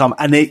very of the time,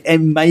 and it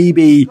may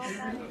be.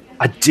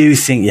 I do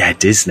think,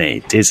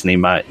 Disney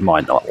might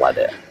not let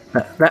it.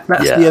 That's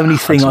the only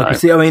thing I can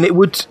see. I mean, it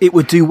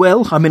would do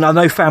well. I mean, I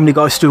know Family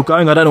Guy's still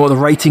going. I don't know what the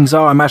ratings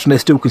are. I imagine they're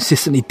still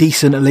consistently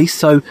decent, at least.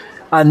 So,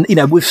 and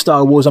with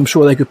Star Wars, I'm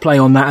sure they could play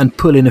on that and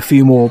pull in a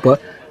few more.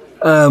 But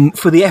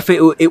for the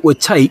effort it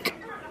would take,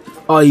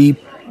 I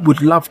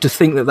would love to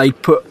think that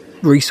they'd put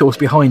resource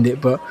behind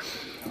it. But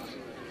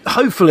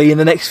hopefully, in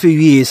the next few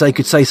years, they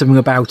could say something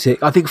about it.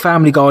 I think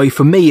Family Guy,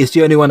 for me, is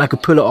the only one that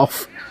could pull it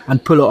off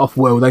and pull it off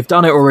well. They've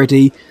done it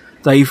already.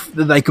 They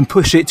can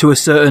push it to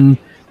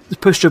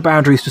push the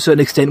boundaries to a certain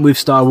extent with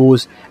Star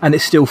Wars, and it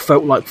still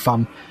felt like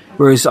fun.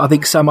 Whereas I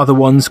think some other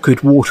ones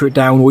could water it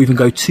down or even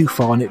go too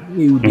far, and it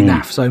would be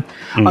naff. So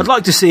I'd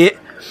like to see it.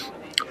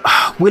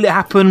 Will it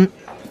happen?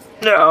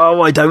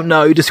 No, I don't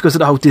know, just because of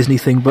the whole Disney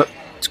thing. But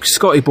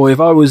Scotty boy, if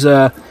I was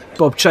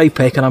Bob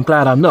Chapek, and I'm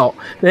glad I'm not,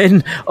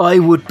 then I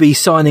would be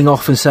signing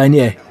off and saying,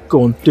 yeah,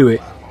 go on, do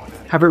it.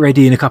 Have it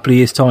ready in a couple of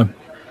years' time.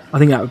 I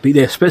think that would be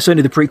there.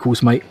 Certainly the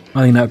prequels, mate.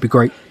 I think that would be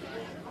great.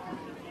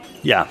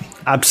 Yeah,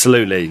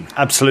 absolutely.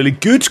 Absolutely.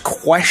 Good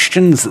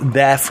questions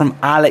there from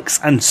Alex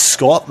and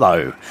Scott,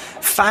 though.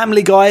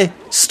 Family Guy,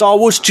 Star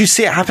Wars, do you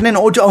see it happening?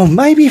 Or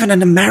maybe even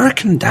an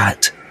American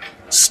Dad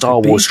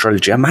Star Wars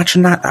trilogy.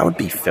 Imagine that. That would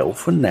be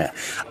filth, wouldn't it?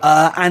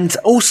 And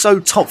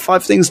also, top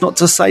 5 things not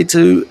to say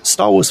to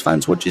Star Wars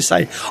fans. What do you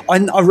say? I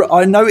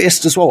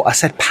noticed as well, I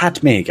said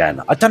Padme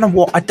again. I don't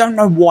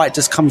know why it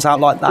just comes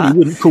out like that. Well, you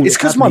wouldn't call it's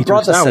because my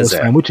brother says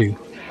it. Fan, would you?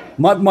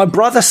 My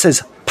brother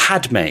says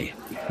Padme,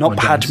 not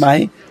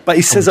Padme. But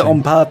he says it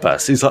on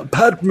purpose. He's like,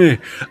 Padme.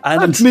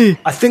 And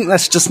I think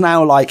that's just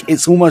now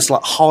it's almost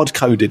like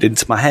hard-coded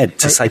into my head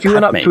to say Padme.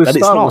 But it's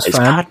not. It's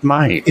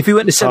Padme. If you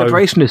went to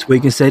Celebration this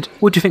week and said,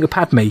 what do you think of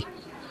Padme?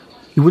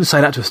 You wouldn't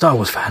say that to a Star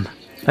Wars fan.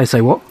 They'd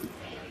say, what?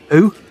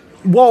 Who?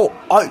 Well,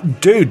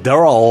 dude, there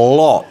are a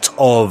lot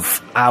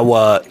of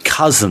our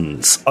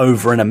cousins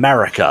over in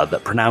America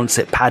that pronounce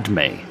it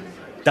Padme.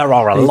 There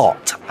are a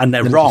lot, and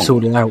they're wrong.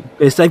 Sort it out.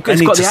 They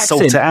need to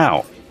sort it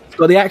out. It's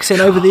got the accent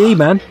over the E,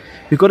 man.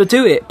 We've got to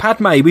do it.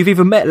 Padme, we've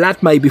even met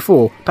Ladme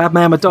before. Padme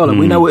Amidala,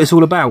 we know what it's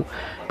all about.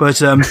 But,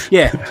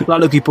 like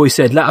Lucky Boy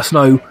said, let us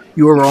know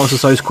your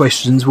answers to those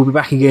questions. We'll be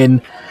back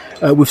again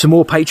with some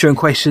more Patreon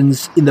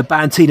questions in the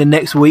Bantina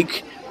next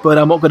week. But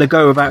I'm not going to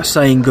go without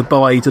saying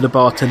goodbye to the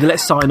bartender.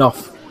 Let's sign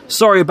off.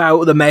 Sorry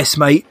about the mess,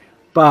 mate.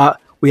 But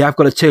we have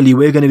got to tell you,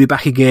 we're going to be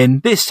back again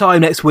this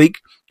time next week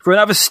for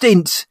another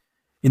stint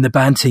in the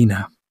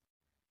Bantina.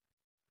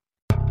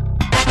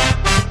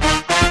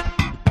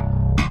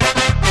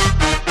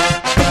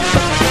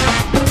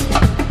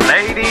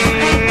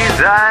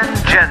 And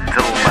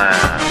gentlemen,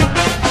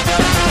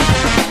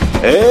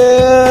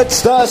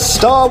 it's the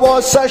Star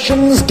Wars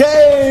Sessions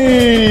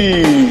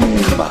game!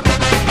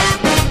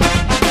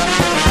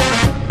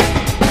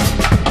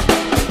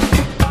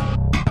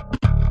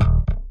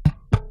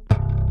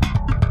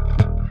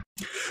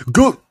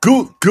 Good.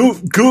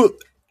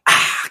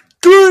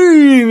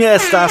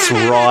 Yes, that's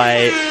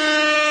right.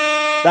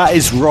 That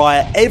is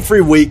right.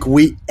 Every week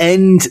we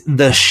end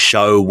the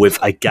show with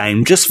a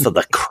game just for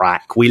the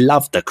crack. We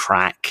love the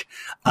crack.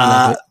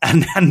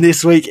 And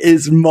this week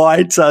is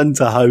my turn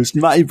to host.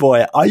 Matty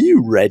boy, are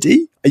you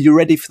ready? Are you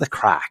ready for the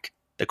crack?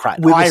 The crack.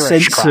 With Irish a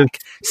sense crack. of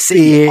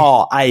fear.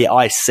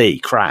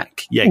 Craic.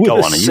 Crack. Yeah, With go a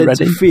on. Are you sense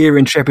ready? of fear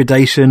and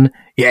trepidation.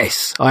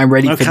 Yes, I'm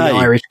ready for the Okay.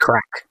 Irish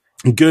crack.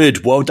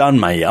 Good. Well done,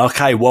 mate.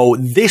 Okay, well,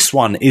 this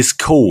one is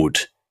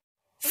called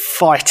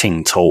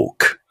Fighting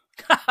Talk.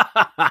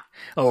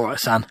 All right,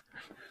 son.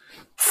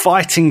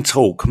 Fighting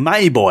Talk.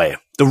 Matey boy,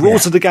 the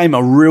rules of the game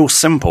are real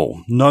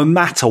simple. No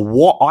matter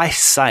what I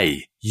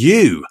say,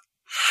 you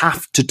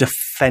have to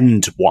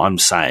defend what I'm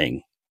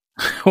saying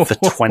for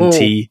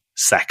 20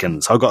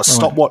 seconds. I've got a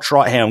stopwatch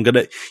right here.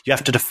 You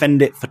have to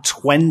defend it for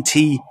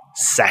 20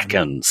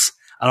 seconds.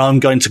 And I'm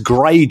going to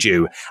grade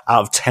you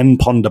out of 10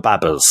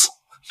 Ponderbabbers.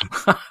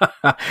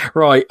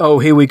 Right. Oh,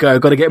 here we go.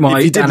 Got to get my.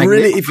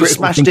 If you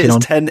smashed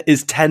it,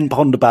 it's 10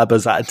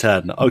 Ponderbabbers out of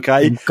 10.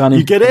 Okay,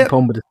 you get it?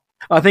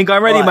 I think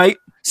I'm ready, mate.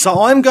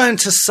 So I'm going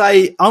to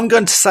say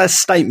a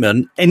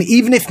statement, and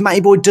even if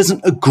Matey Boy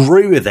doesn't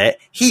agree with it,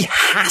 he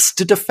has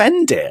to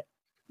defend it.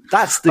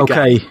 That's the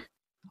game.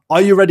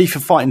 Are you ready for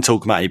Fighting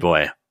Talk, Matey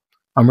Boy?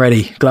 I'm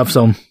ready. Gloves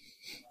on.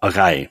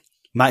 Okay,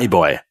 Matey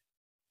Boy,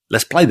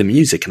 let's play the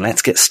music and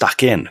let's get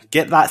stuck in.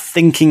 Get that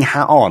thinking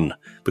hat on,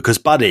 because,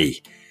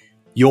 buddy,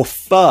 your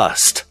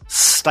first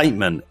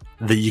statement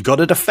that you got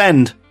to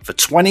defend for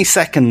 20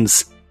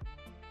 seconds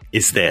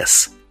is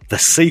this. The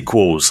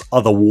sequels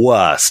are the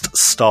worst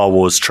Star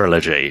Wars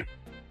trilogy.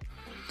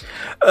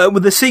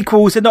 With the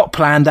sequels, they're not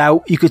planned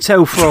out. You could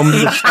tell from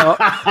the start.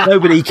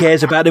 Nobody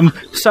cares about them.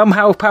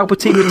 Somehow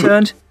Palpatine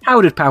returned.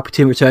 How did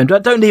Palpatine return?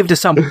 Don't leave it to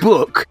some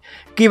book.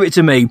 Give it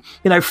to me.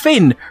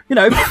 Finn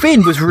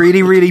was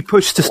really, really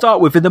pushed to start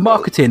with in the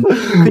marketing.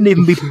 Couldn't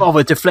even be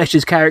bothered to flesh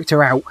his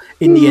character out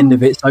in the end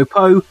of it. So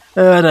Poe,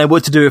 I don't know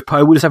what to do with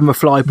Poe. We'll just have him a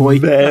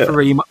flyboy. Nothing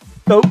really much.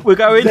 Oh, we're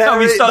going.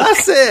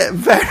 That's it.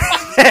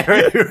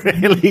 Very,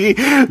 really.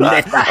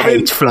 Let the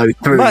hate flow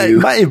through you.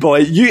 Matey Boy,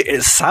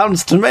 it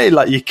sounds to me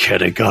like you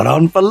could have gone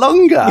on for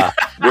longer.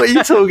 What are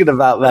you talking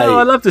about, mate? Oh,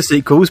 I love the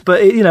sequels,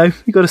 but, you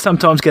got to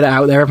sometimes get it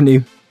out there, haven't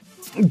you?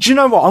 Do you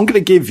know what I'm going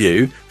to give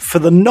you? For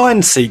the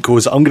 9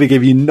 sequels, I'm going to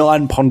give you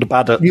 9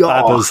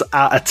 Ponderbabbers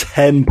out of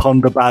 10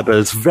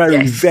 Ponderbabbers.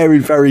 Very, very,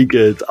 very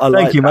good.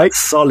 Thank you, mate.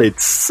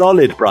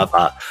 Solid,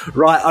 brother.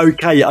 Right,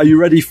 okay. Are you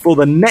ready for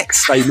the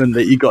next statement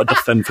that you got to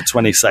defend for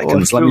 20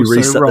 seconds? Let me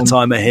reset the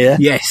timer here.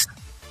 Yes.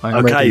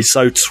 Okay, ready.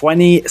 so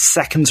 20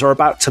 seconds are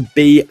about to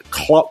be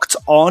clocked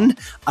on.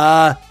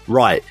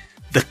 Right.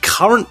 The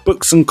current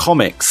books and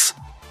comics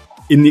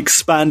in the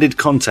expanded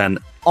content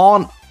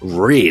aren't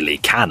really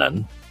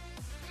canon.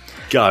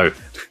 Go.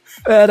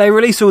 They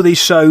release all these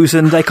shows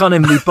and they can't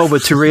even be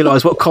bothered to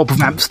realise what Cobb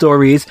Vamp's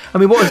story is. I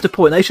mean, what is the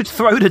point? They should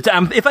throw the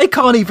damn... If they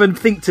can't even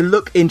think to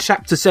look in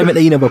chapter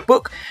 17 of a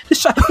book,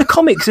 just the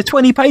comics are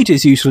 20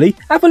 pages usually.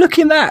 Have a look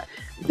in that.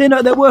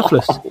 They're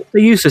worthless.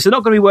 They're useless. They're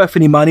not going to be worth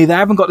any money. They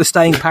haven't got the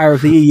staying power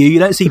of the EU. You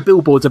don't see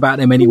billboards about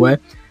them anywhere.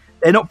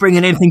 They're not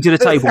bringing anything to the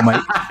table,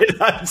 mate. I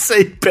don't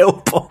see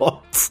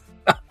billboards.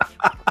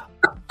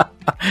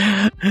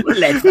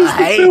 Let the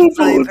hate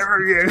flow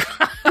through you.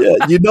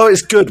 Yeah, you know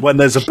it's good when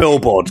there's a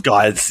billboard,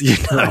 guys. You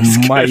know it's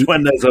good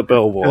when there's a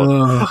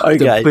billboard.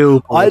 Okay,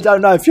 billboard. I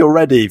don't know if you're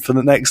ready for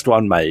the next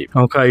one, mate.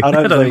 Okay, I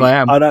don't know if I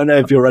am. I don't know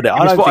if you're ready.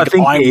 I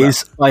think it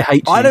is. I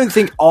hate you. I don't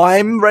think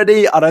I'm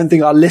ready. I don't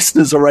think our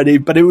listeners are ready.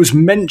 But it was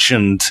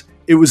mentioned.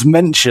 It was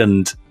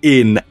mentioned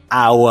in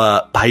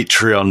our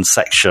Patreon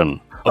section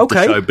of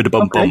the show.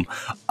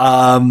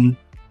 Bidabum-bum.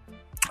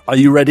 Are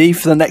you ready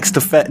for the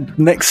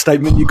next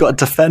statement you got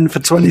to defend for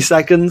 20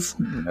 seconds?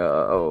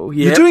 No.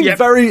 You're doing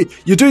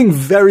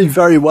very,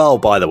 very well,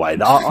 by the way.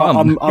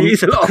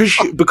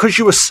 Because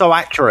you were so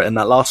accurate in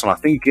that last one, I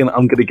think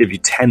I'm going to give you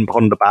 10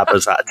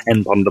 Ponderbabbers out of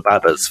 10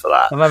 Ponderbabbers for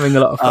that. I'm having a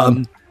lot of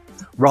fun.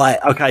 Right,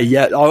 okay,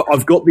 yeah.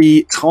 I've got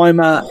the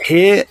timer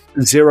here,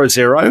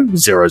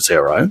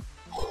 0000.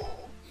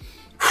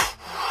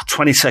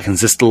 20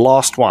 seconds. This is the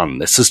last one.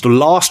 This is the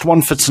last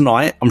one for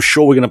tonight. I'm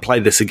sure we're going to play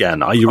this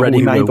again. Are you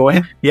ready, May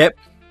boy? Yep.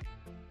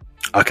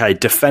 Okay,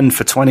 defend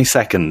for 20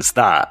 seconds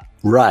that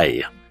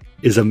Rey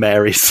is a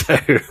Mary Sue.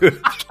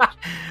 I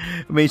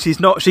mean, she's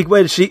not.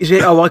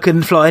 I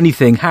couldn't fly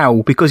anything.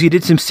 How? Because you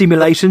did some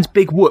simulations.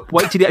 Big whoop.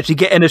 Wait till you actually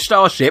get in a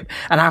starship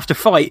and have to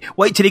fight.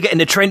 Wait till you get in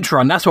the trench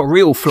run. That's what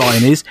real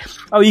flying is.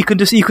 Oh, you can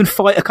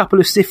fight a couple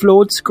of Sith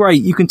Lords.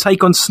 Great. You can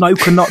take on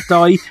Snoke and not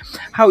die.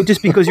 How?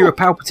 Just because you're a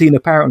Palpatine,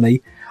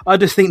 apparently. I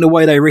just think the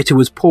way they writ it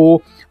was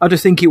poor. I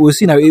just think it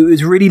was, it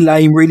was really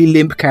lame, really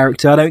limp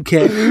character. I don't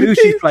care who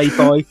she's played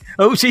by.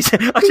 Oh, I just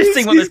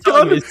think what the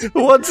time is.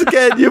 Once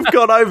again, you've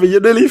gone over. You're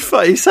nearly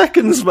 30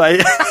 seconds,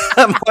 mate.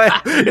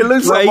 It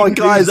looks like my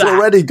guy's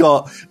already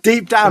got,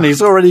 deep down,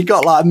 he's already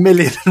got like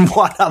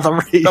 1,000,001 other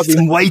reasons. I've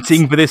been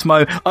waiting for this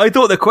moment. I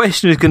thought the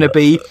question was going to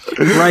be,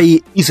 Rey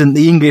isn't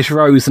the English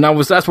Rose. And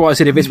that's why I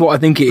said, if it's what I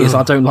think it is,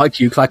 I don't like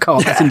you because I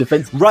can't. That's in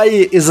defence. Rey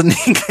is an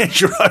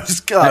English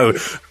Rose. Go.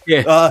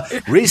 Yeah.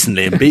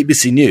 Recently in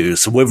BBC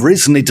News, we've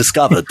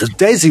discovered that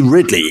Daisy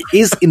Ridley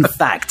is in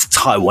fact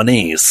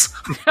Taiwanese.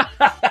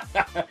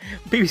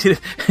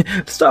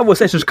 BBC Star Wars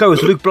Sessions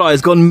co-host Luke Bly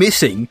has gone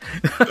missing.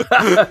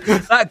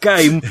 That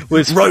game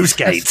was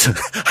Rosegate.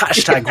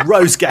 Hashtag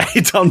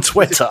Rosegate on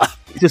Twitter.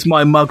 Just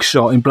my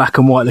mugshot in black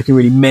and white looking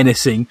really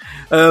menacing.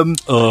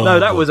 No,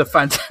 that was a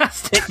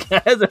fantastic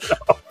game. That was a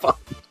lot of fun.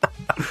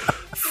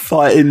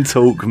 Fighting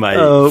talk, mate.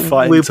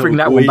 We'll bring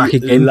that one back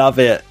again. Love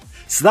it.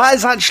 So that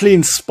is actually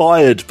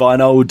inspired by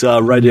an old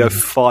Radio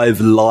 5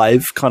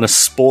 Live kind of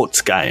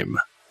sports game.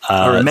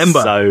 I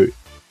remember. So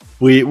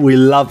we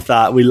love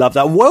that. We love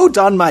that. Well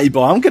done, matey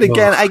boy. I'm going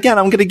to I'm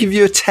going to give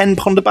you a 10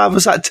 Ponderbav.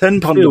 Was that 10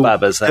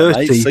 Ponderbav there,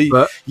 mate?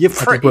 So you've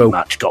pretty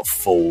much got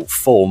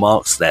full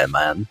marks there,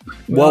 man.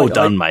 Well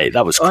done, mate.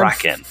 That was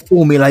cracking. I'm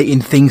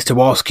formulating things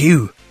to ask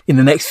you in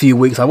the next few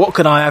weeks. Like, what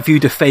can I have you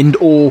defend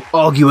or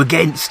argue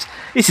against?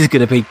 This is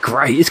going to be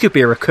great. This could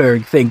be a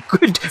recurring thing.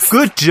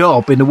 Good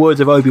job, in the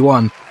words of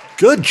Obi-Wan.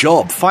 Good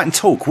job. Fight and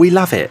talk. We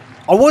love it.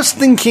 I was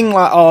thinking,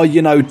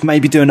 like,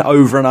 maybe do an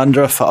over and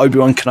under for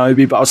Obi-Wan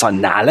Kenobi, but I was like,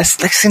 nah,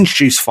 let's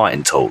introduce Fight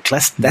and Talk.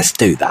 Let's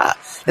do that.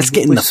 Let's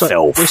get in the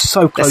filth. We're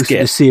so close to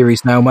the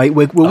series now, mate.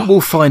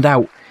 We'll find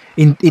out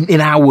in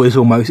hours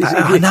almost.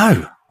 I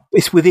know.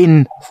 It's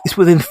within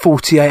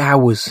 48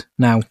 hours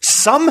now.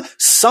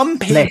 Some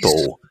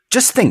people,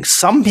 just think,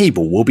 some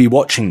people will be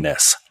watching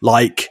this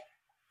like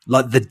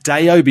the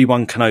day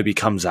Obi-Wan Kenobi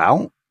comes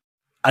out,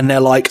 and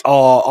they're like,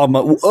 I'm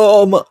at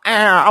work.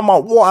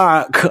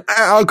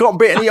 I got a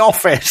bit in the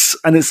office.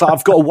 And it's like,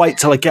 I've got to wait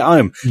till I get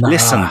home. Nah.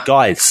 Listen,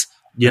 guys,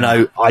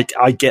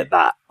 I get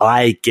that.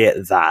 I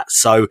get that.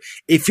 So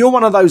if you're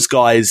one of those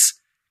guys,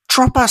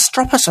 drop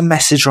us a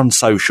message on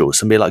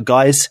socials and be like,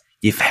 guys,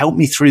 you've helped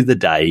me through the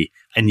day,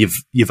 and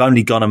you've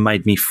only gone and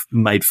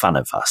made fun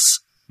of us,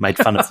 made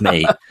fun of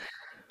me,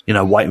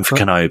 waiting for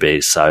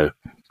Kenobi. So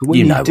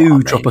when you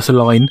do drop us a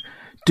line,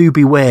 do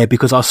beware,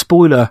 because our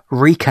spoiler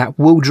recap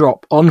will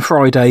drop on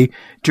Friday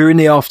during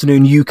the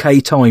afternoon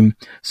UK time.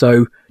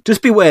 So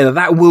just beware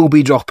that will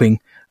be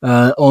dropping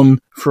on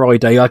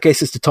Friday. I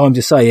guess it's the time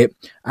to say it.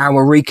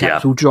 Our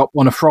recaps will drop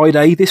on a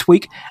Friday this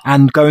week,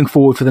 and going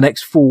forward for the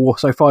next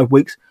 5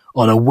 weeks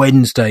on a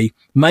Wednesday.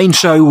 Main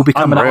show will be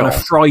coming out on a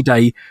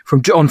Friday,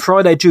 on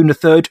Friday, June the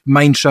 3rd,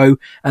 main show,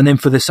 and then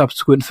for the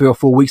subsequent 3 or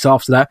 4 weeks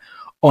after that,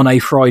 on a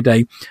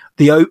Friday.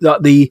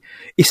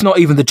 It's not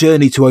even the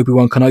journey to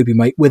Obi-Wan Kenobi,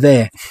 mate. We're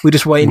there. We're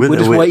just waiting. We're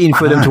just waiting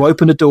for them to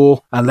open the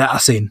door and let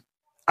us in.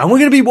 And we're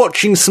going to be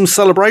watching some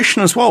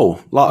celebration as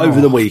well,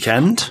 over the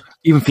weekend.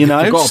 Even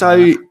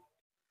so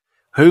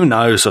who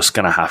knows what's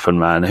going to happen,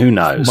 man? Who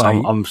knows?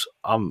 I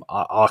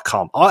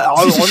can't. I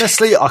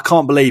honestly, I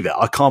can't believe it.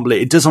 I can't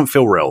believe it. It doesn't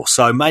feel real.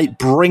 So, mate,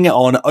 bring it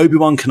on.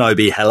 Obi-Wan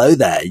Kenobi. Hello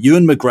there.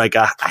 Ewan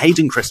McGregor,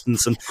 Hayden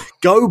Christensen.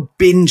 Go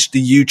binge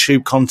the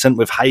YouTube content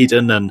with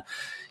Hayden and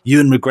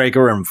Ewan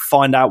McGregor and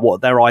find out what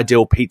their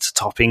ideal pizza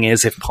topping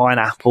is. If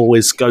pineapple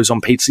goes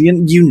on pizza,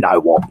 you know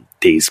what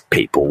these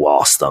people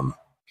will ask them.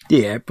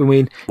 Yeah, I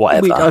mean,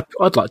 whatever.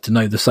 I'd like to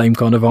know the same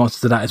kind of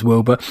answer to that as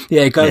well. But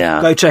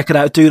go check it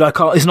out, dude.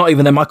 It's not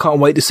even them. I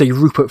can't wait to see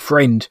Rupert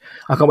Friend.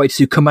 I can't wait to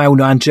see Kumail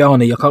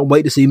Nanjiani. I can't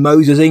wait to see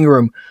Moses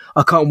Ingram.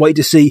 I can't wait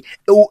to see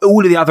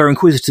all of the other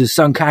Inquisitors.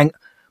 Sun Kang.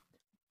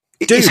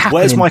 Dude,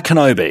 where's my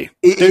Kenobi?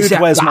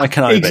 Where's my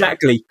Kenobi?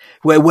 Exactly.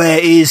 Where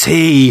is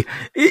he?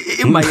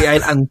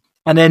 And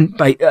then,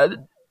 mate,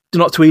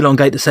 not to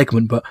elongate the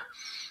segment, but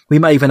we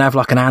may even have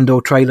like an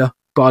Andor trailer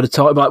by the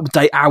time,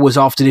 hours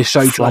after this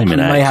show drops. We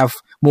may have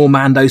more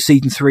Mando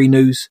Season 3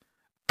 news,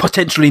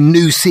 potentially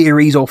new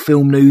series or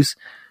film news.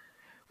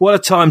 What a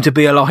time to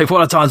be alive.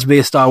 What a time to be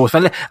a Star Wars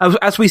fan.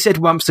 As we said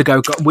weeks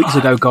ago,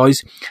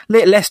 guys,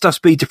 lest us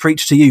be to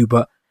preach to you,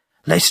 but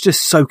let's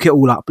just soak it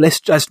all up.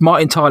 As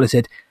Martin Tyler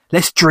said,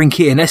 let's drink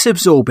it in. Let's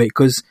absorb it,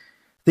 because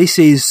this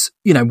is,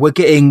 we're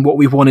getting what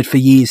we've wanted for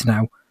years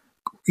now.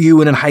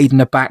 Ewan and Hayden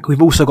are back.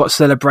 We've also got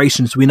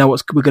celebrations. We're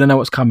going to know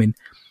what's coming.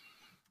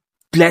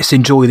 Let's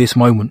enjoy this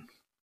moment.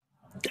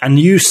 And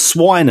you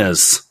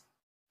swiners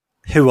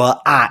who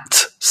are at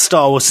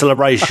Star Wars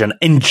Celebration,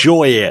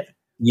 enjoy it.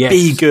 Yes.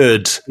 Be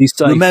good.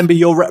 Remember,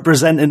 you're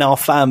representing our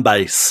fan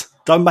base.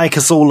 Don't make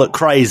us all look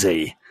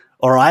crazy.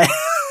 All right?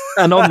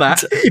 And on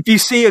that, if you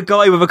see a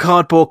guy with a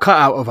cardboard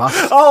cutout of us,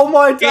 oh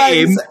my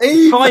days,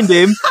 find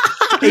him.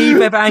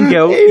 Eve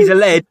Evangel, he's a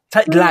lad.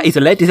 He's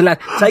a lad.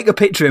 Take a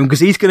picture of him, because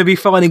he's going to be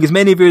finding as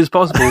many of you as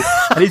possible,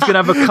 and he's going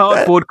to have a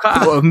cardboard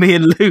cutout of me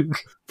and Luke.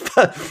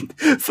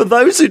 For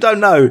those who don't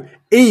know,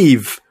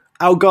 Eve,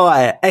 our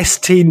guy,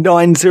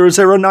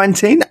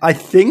 ST90019, I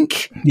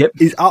think. Yep.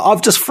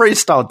 I've just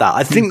freestyled that.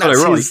 I think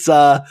that's his,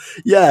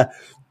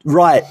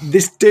 Right,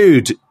 this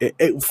dude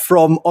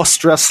from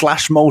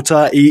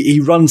Austria/Malta, he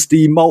runs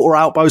the Malta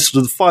outpost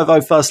of the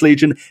 501st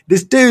Legion.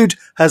 This dude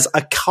has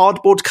a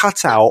cardboard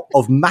cutout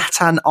of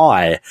Matan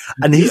I,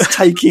 and he's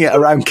taking it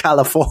around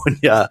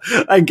California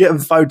and getting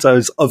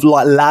photos of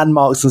like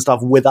landmarks and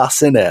stuff with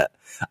us in it.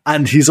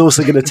 And he's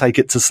also going to take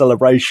it to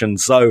Celebration.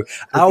 So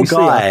our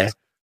guy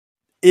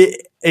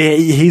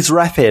He's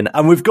repping,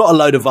 and we've got a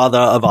load of other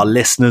of our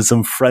listeners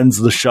and friends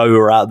of the show who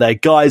are out there.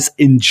 Guys,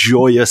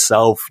 enjoy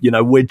yourself. You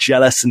know, we're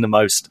jealous in the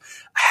most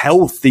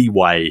healthy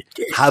way.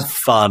 Yes. Have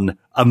fun,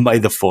 and may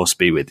the force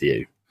be with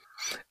you.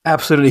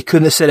 Absolutely.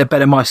 Couldn't have said it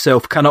better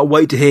myself. Cannot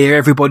wait to hear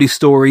everybody's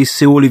stories,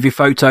 see all of your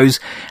photos,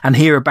 and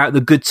hear about the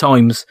good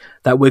times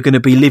that we're going to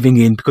be living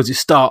in, because it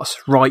starts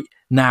right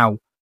now.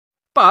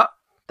 But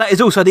that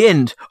is also the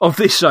end of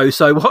this show.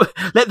 So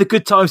let the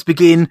good times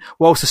begin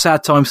whilst the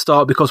sad times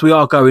start, because we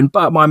are going.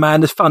 But my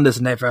man, there's fun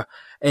doesn't ever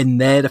end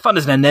there. The fun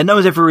doesn't end there. No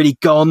one's ever really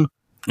gone.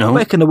 Oh.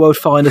 Where can the world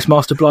find us,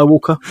 Master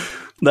Blywalker?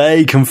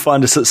 They can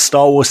find us at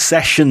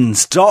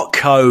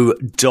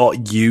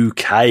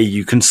starwarsessions.co.uk.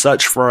 You can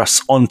search for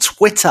us on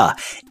Twitter,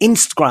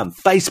 Instagram,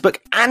 Facebook,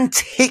 and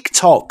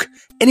TikTok.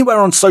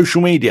 Anywhere on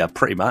social media,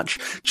 pretty much.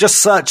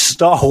 Just search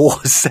Star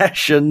Wars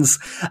Sessions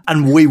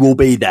and we will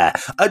be there.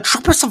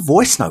 Drop us a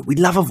voice note. We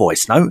love a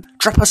voice note.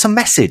 Drop us a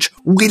message.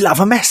 We love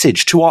a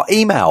message to our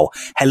email.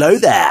 Hello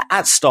there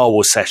at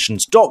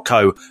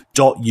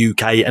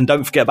starwarsessions.co.uk. And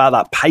don't forget about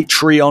that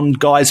Patreon,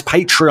 guys.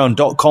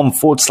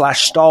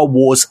 Patreon.com/Star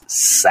Wars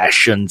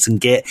Sessions,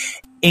 and get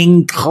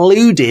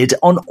included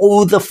on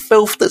all the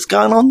filth that's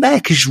going on there.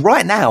 Because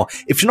right now,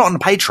 if you're not on the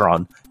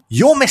Patreon,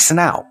 you're missing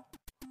out.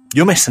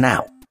 You're missing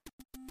out.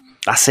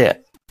 That's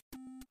it.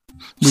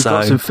 We've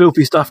got some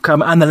filthy stuff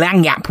coming, and the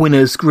Lanyap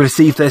winners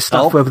received their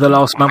stuff over the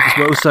last month as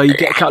well, so you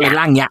get a couple of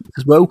Lanyaps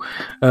as well.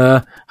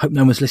 Hope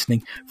no one's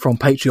listening from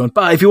Patreon.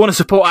 But if you want to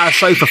support our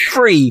show for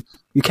free,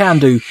 you can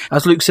do,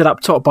 as Luke said up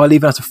top, by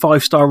leaving us a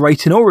 5-star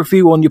rating or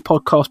review on your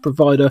podcast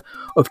provider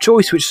of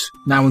choice, which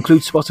now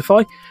includes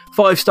Spotify.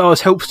 5 stars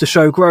helps the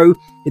show grow,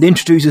 it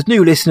introduces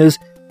new listeners,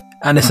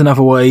 and it's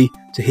another way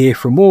to hear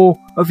from more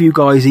of you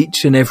guys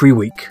each and every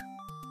week.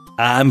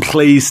 And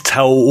please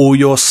tell all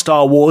your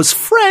Star Wars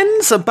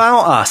friends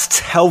about us.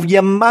 Tell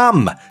your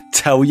mum.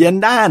 Tell your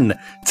nan.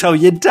 Tell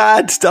your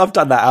dad. I've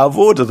done that out of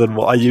order than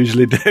what I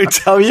usually do.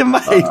 Tell your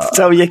mates.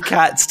 Tell your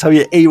cats. Tell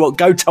your Ewok.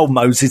 Go tell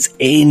Moses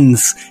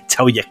Inns.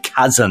 Tell your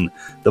cousin.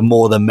 The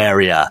more the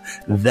merrier.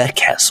 The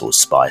Kessel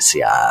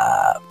spicier.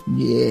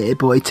 Yeah,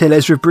 boy. Tell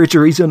Ezra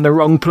Bridger he's in the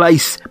wrong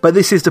place. But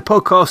this is the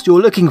podcast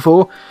you're looking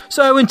for.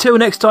 So until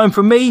next time,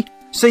 from me,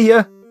 see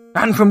ya.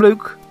 And from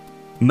Luke,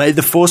 may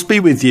the force be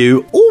with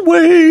you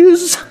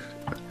always.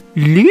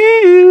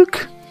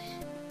 Luke.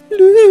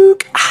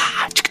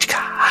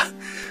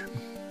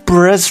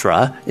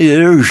 Brezra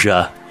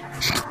Ilja.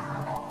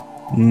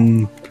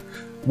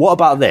 What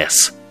about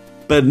this?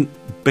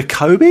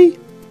 Bakobi?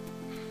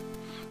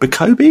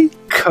 Kobe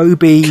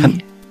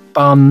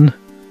Bun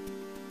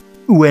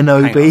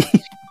Wenobi.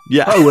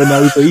 Yeah.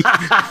 Wenobi.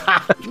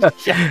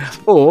 Yeah.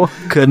 Or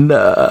Kenobi.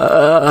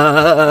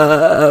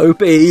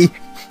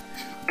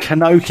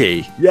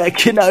 Kenoki. Yeah,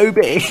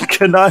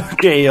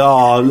 Kenobi.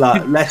 Oh,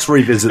 let's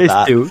revisit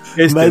that.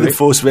 May the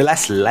force be.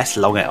 Let's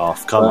long it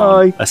off. Come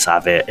on. Let's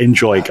have it.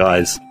 Enjoy,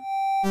 guys.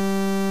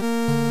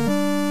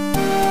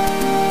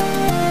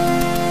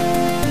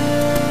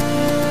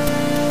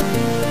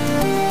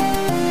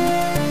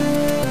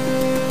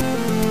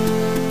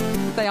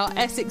 They are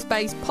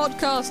Essex-based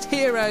podcast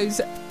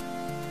heroes.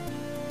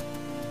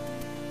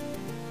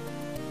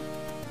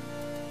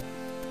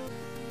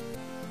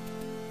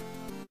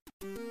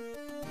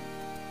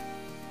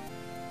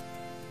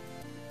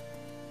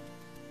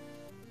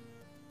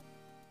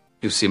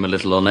 You seem a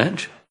little on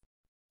edge.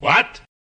 What?